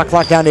now. Shot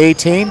clock down to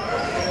 18.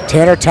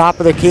 Tanner top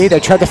of the key. They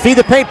tried to feed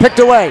the paint, picked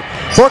away.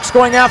 Brooks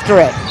going after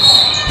it.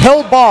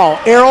 Hill ball.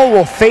 Arrow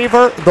will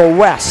favor the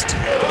West.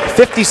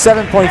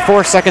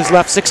 57.4 seconds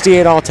left,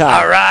 68 all time.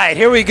 All right,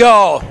 here we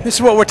go. This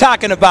is what we're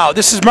talking about.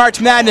 This is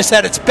March Madness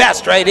at its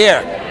best right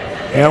here.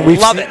 And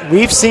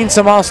we've seen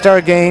some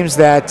all-star games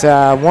that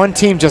one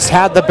team just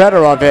had the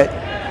better of it,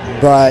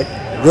 but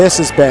this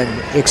has been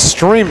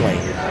extremely,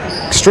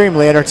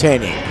 extremely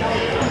entertaining.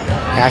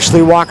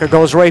 Ashley Walker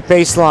goes right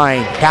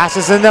baseline.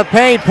 Passes in the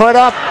paint, put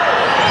up,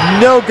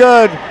 no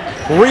good.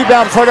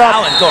 Rebound put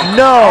up,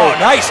 no. Oh,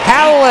 nice.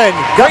 Howland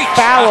got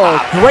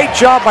fouled. Great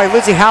job by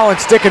Lizzie Howland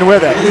sticking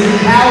with it.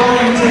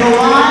 Howland to the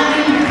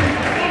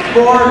line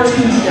for 2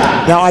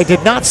 shots. Now, I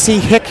did not see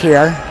Hick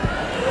here.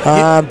 But you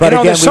know,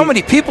 again, there's so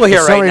many people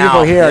here right now.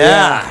 People here,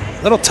 yeah.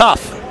 A little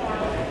tough.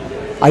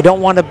 I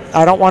don't want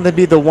to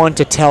be the one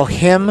to tell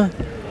him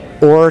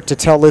or to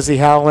tell Lizzie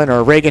Howland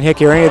or Reagan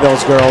Hickey or any of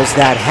those girls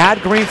that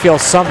had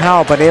Greenfield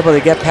somehow been able to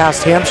get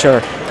past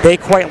Hampshire, they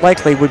quite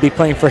likely would be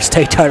playing for a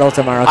state title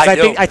tomorrow. I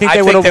think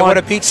they would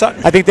have beat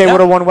Sutton. I think they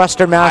would have won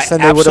Western Mass,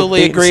 and they would have beaten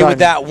absolutely agree Sutton. with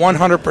that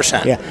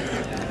 100%. Yeah.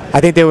 I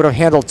think they would have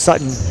handled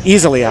Sutton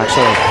easily,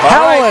 actually.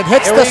 Howland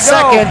hits the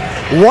second.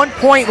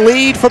 1-point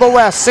lead for the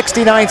West.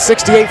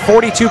 69-68,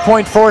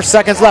 42.4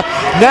 seconds left.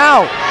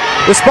 Now,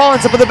 this ball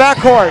ends up in the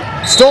backcourt.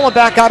 Stolen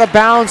back out of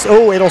bounds.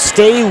 Oh, it'll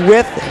stay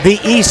with the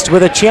East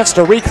with a chance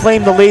to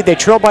reclaim the lead. They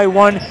trail by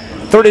 1,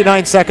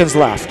 39 seconds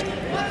left.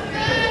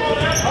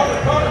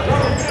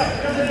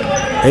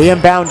 They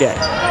inbound it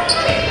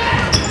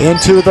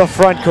into the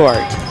front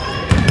court.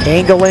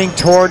 Angling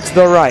towards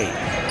the right.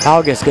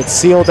 Halgus gets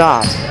sealed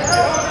off.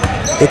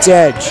 It's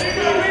Edge.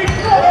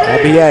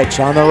 Abby Edge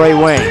on the right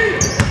wing.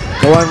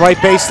 Going right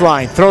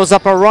baseline. Throws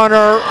up a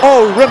runner.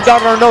 Oh, rimmed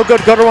out or no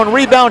good. Good one.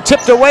 Rebound.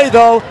 Tipped away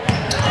though.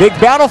 Big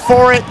battle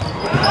for it.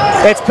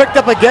 It's picked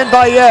up again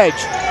by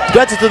Edge.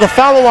 Gets it to the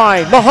foul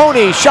line.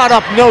 Mahoney shot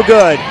up. No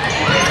good.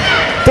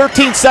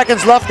 13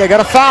 seconds left. They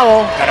got a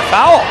foul.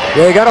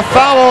 They got a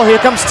foul. Here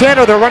comes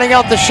Tanner. They're running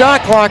out the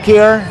shot clock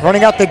here.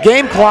 Running out the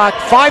game clock.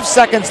 5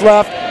 seconds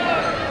left.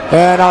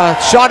 And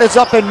shot is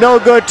up and no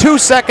good. 2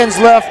 seconds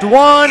left.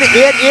 1.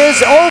 It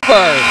is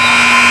over.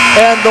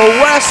 And the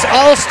West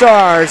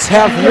All-Stars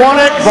have won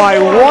it by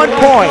 1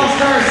 point.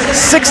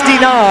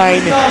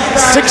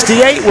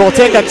 69-68. We'll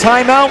take a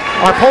timeout.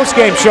 Our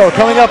post-game show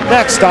coming up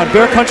next on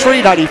Bear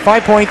Country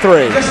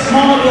 95.3.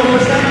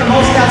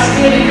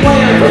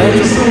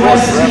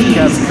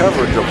 FCAT's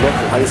coverage of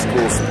local high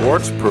school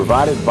sports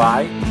provided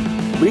by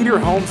Leader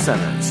Home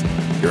Centers,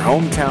 your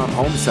hometown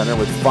home center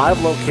with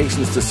 5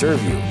 locations to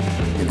serve you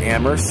in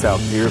Amherst,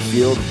 South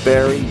Deerfield,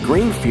 Barrie,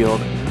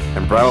 Greenfield,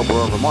 and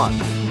Brattleboro, Vermont,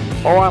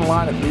 or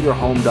online at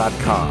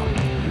leaderhome.com.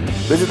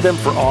 Visit them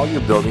for all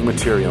your building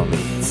material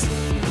needs.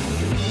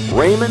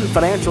 Raymond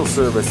Financial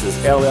Services,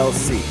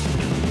 LLC.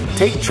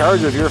 Take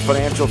charge of your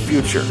financial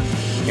future.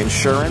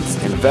 Insurance,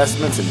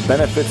 investments, and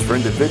benefits for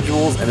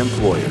individuals and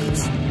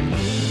employers.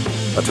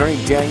 Attorney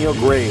Daniel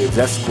Graves,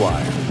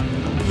 Esquire.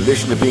 In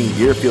addition to being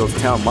Deerfield's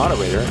town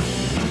moderator,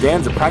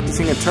 Dan's a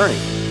practicing attorney.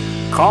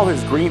 Call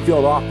his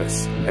Greenfield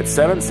office at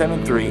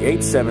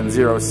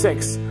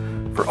 773-8706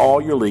 for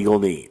all your legal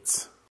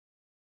needs.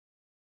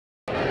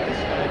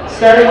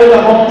 Starting with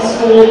the home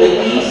school,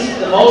 the East,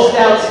 the most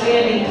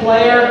outstanding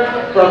player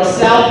from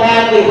South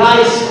Hadley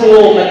High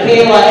School,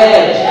 Michaela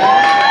Edge.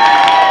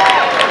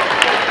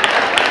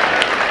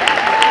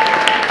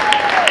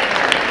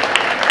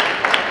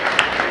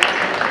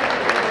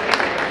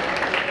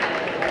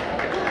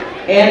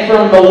 And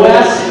from the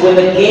West, with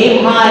a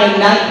game-high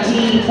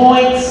 19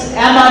 points,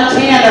 Emma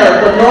Tanner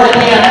from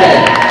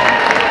Northampton.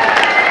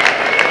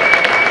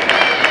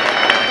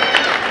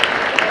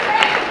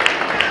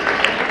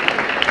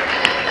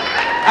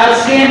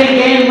 Outstanding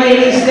game,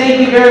 ladies. Thank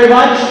you very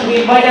much.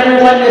 We invite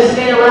everyone to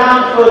stay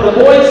around for the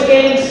boys'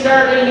 game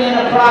starting in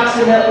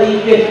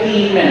approximately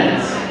 15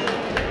 minutes.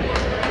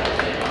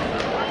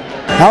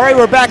 All right,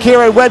 we're back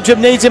here at Webb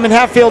Gymnasium in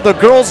Hatfield. The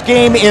girls'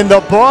 game in the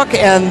book,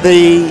 and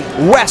the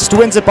West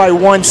wins it by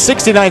 1,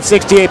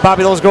 69-68.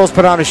 Bobby, those girls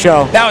put on a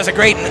show. That was a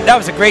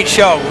great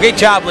show. Great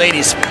job,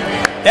 ladies.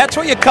 That's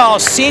what you call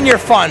senior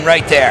fun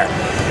right there.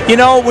 You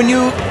know, when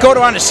you go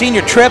on a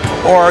senior trip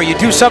or you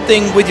do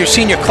something with your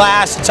senior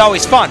class, it's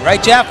always fun,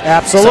 right, Jeff?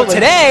 Absolutely. So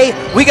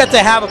today, we got to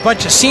have a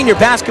bunch of senior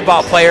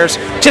basketball players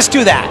just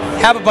do that.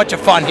 Have a bunch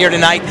of fun here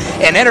tonight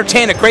and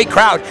entertain a great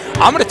crowd.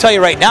 I'm going to tell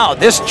you right now,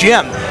 this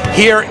gym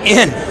here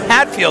in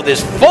Hatfield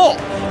is full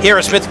here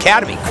at Smith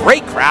Academy.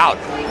 Great crowd.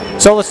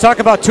 So let's talk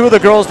about two of the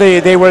girls.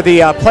 They were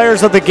the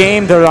players of the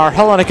game. They're our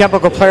Helena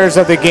Chemical players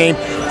of the game.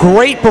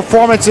 Great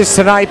performances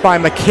tonight by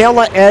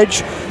Michaela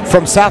Edge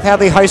from South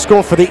Hadley High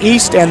School for the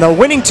East, and the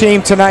winning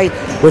team tonight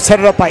was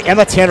headed up by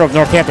Emma Tanner of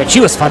Northampton.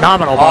 She was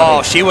phenomenal, Bobby.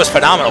 Oh, she was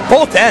phenomenal.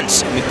 Both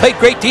ends. We played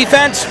great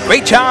defense,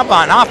 great job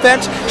on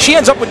offense. She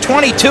ends up with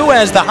 22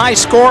 as the high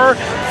scorer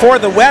for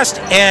the West,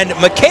 and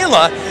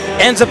Michaela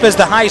ends up as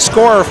the high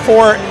scorer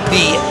for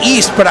the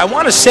East. But I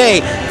want to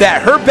say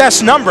that her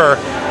best number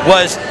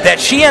was that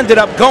she ended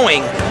up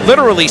going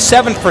literally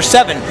 7 for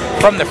 7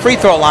 from the free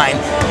throw line,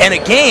 and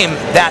a game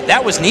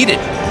that was needed.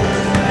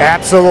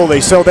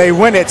 Absolutely. So they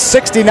win it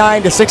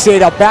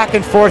 69-68, a back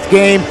and forth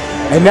game.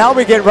 And now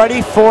we get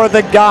ready for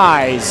the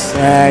guys.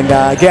 And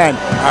again,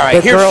 all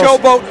right, here's girls.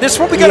 Showboat. This is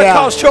what we got to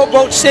call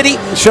Showboat City.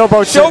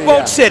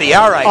 Showboat City.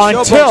 All right.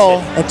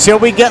 Until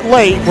we get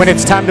late when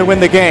it's time to win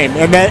the game,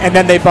 and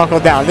then they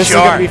buckle down. This is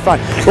going to be fun.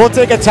 We'll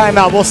take a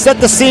timeout. We'll set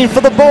the scene for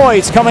the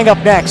boys coming up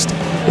next.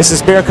 This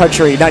is Bear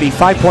Country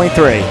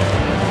 95.3.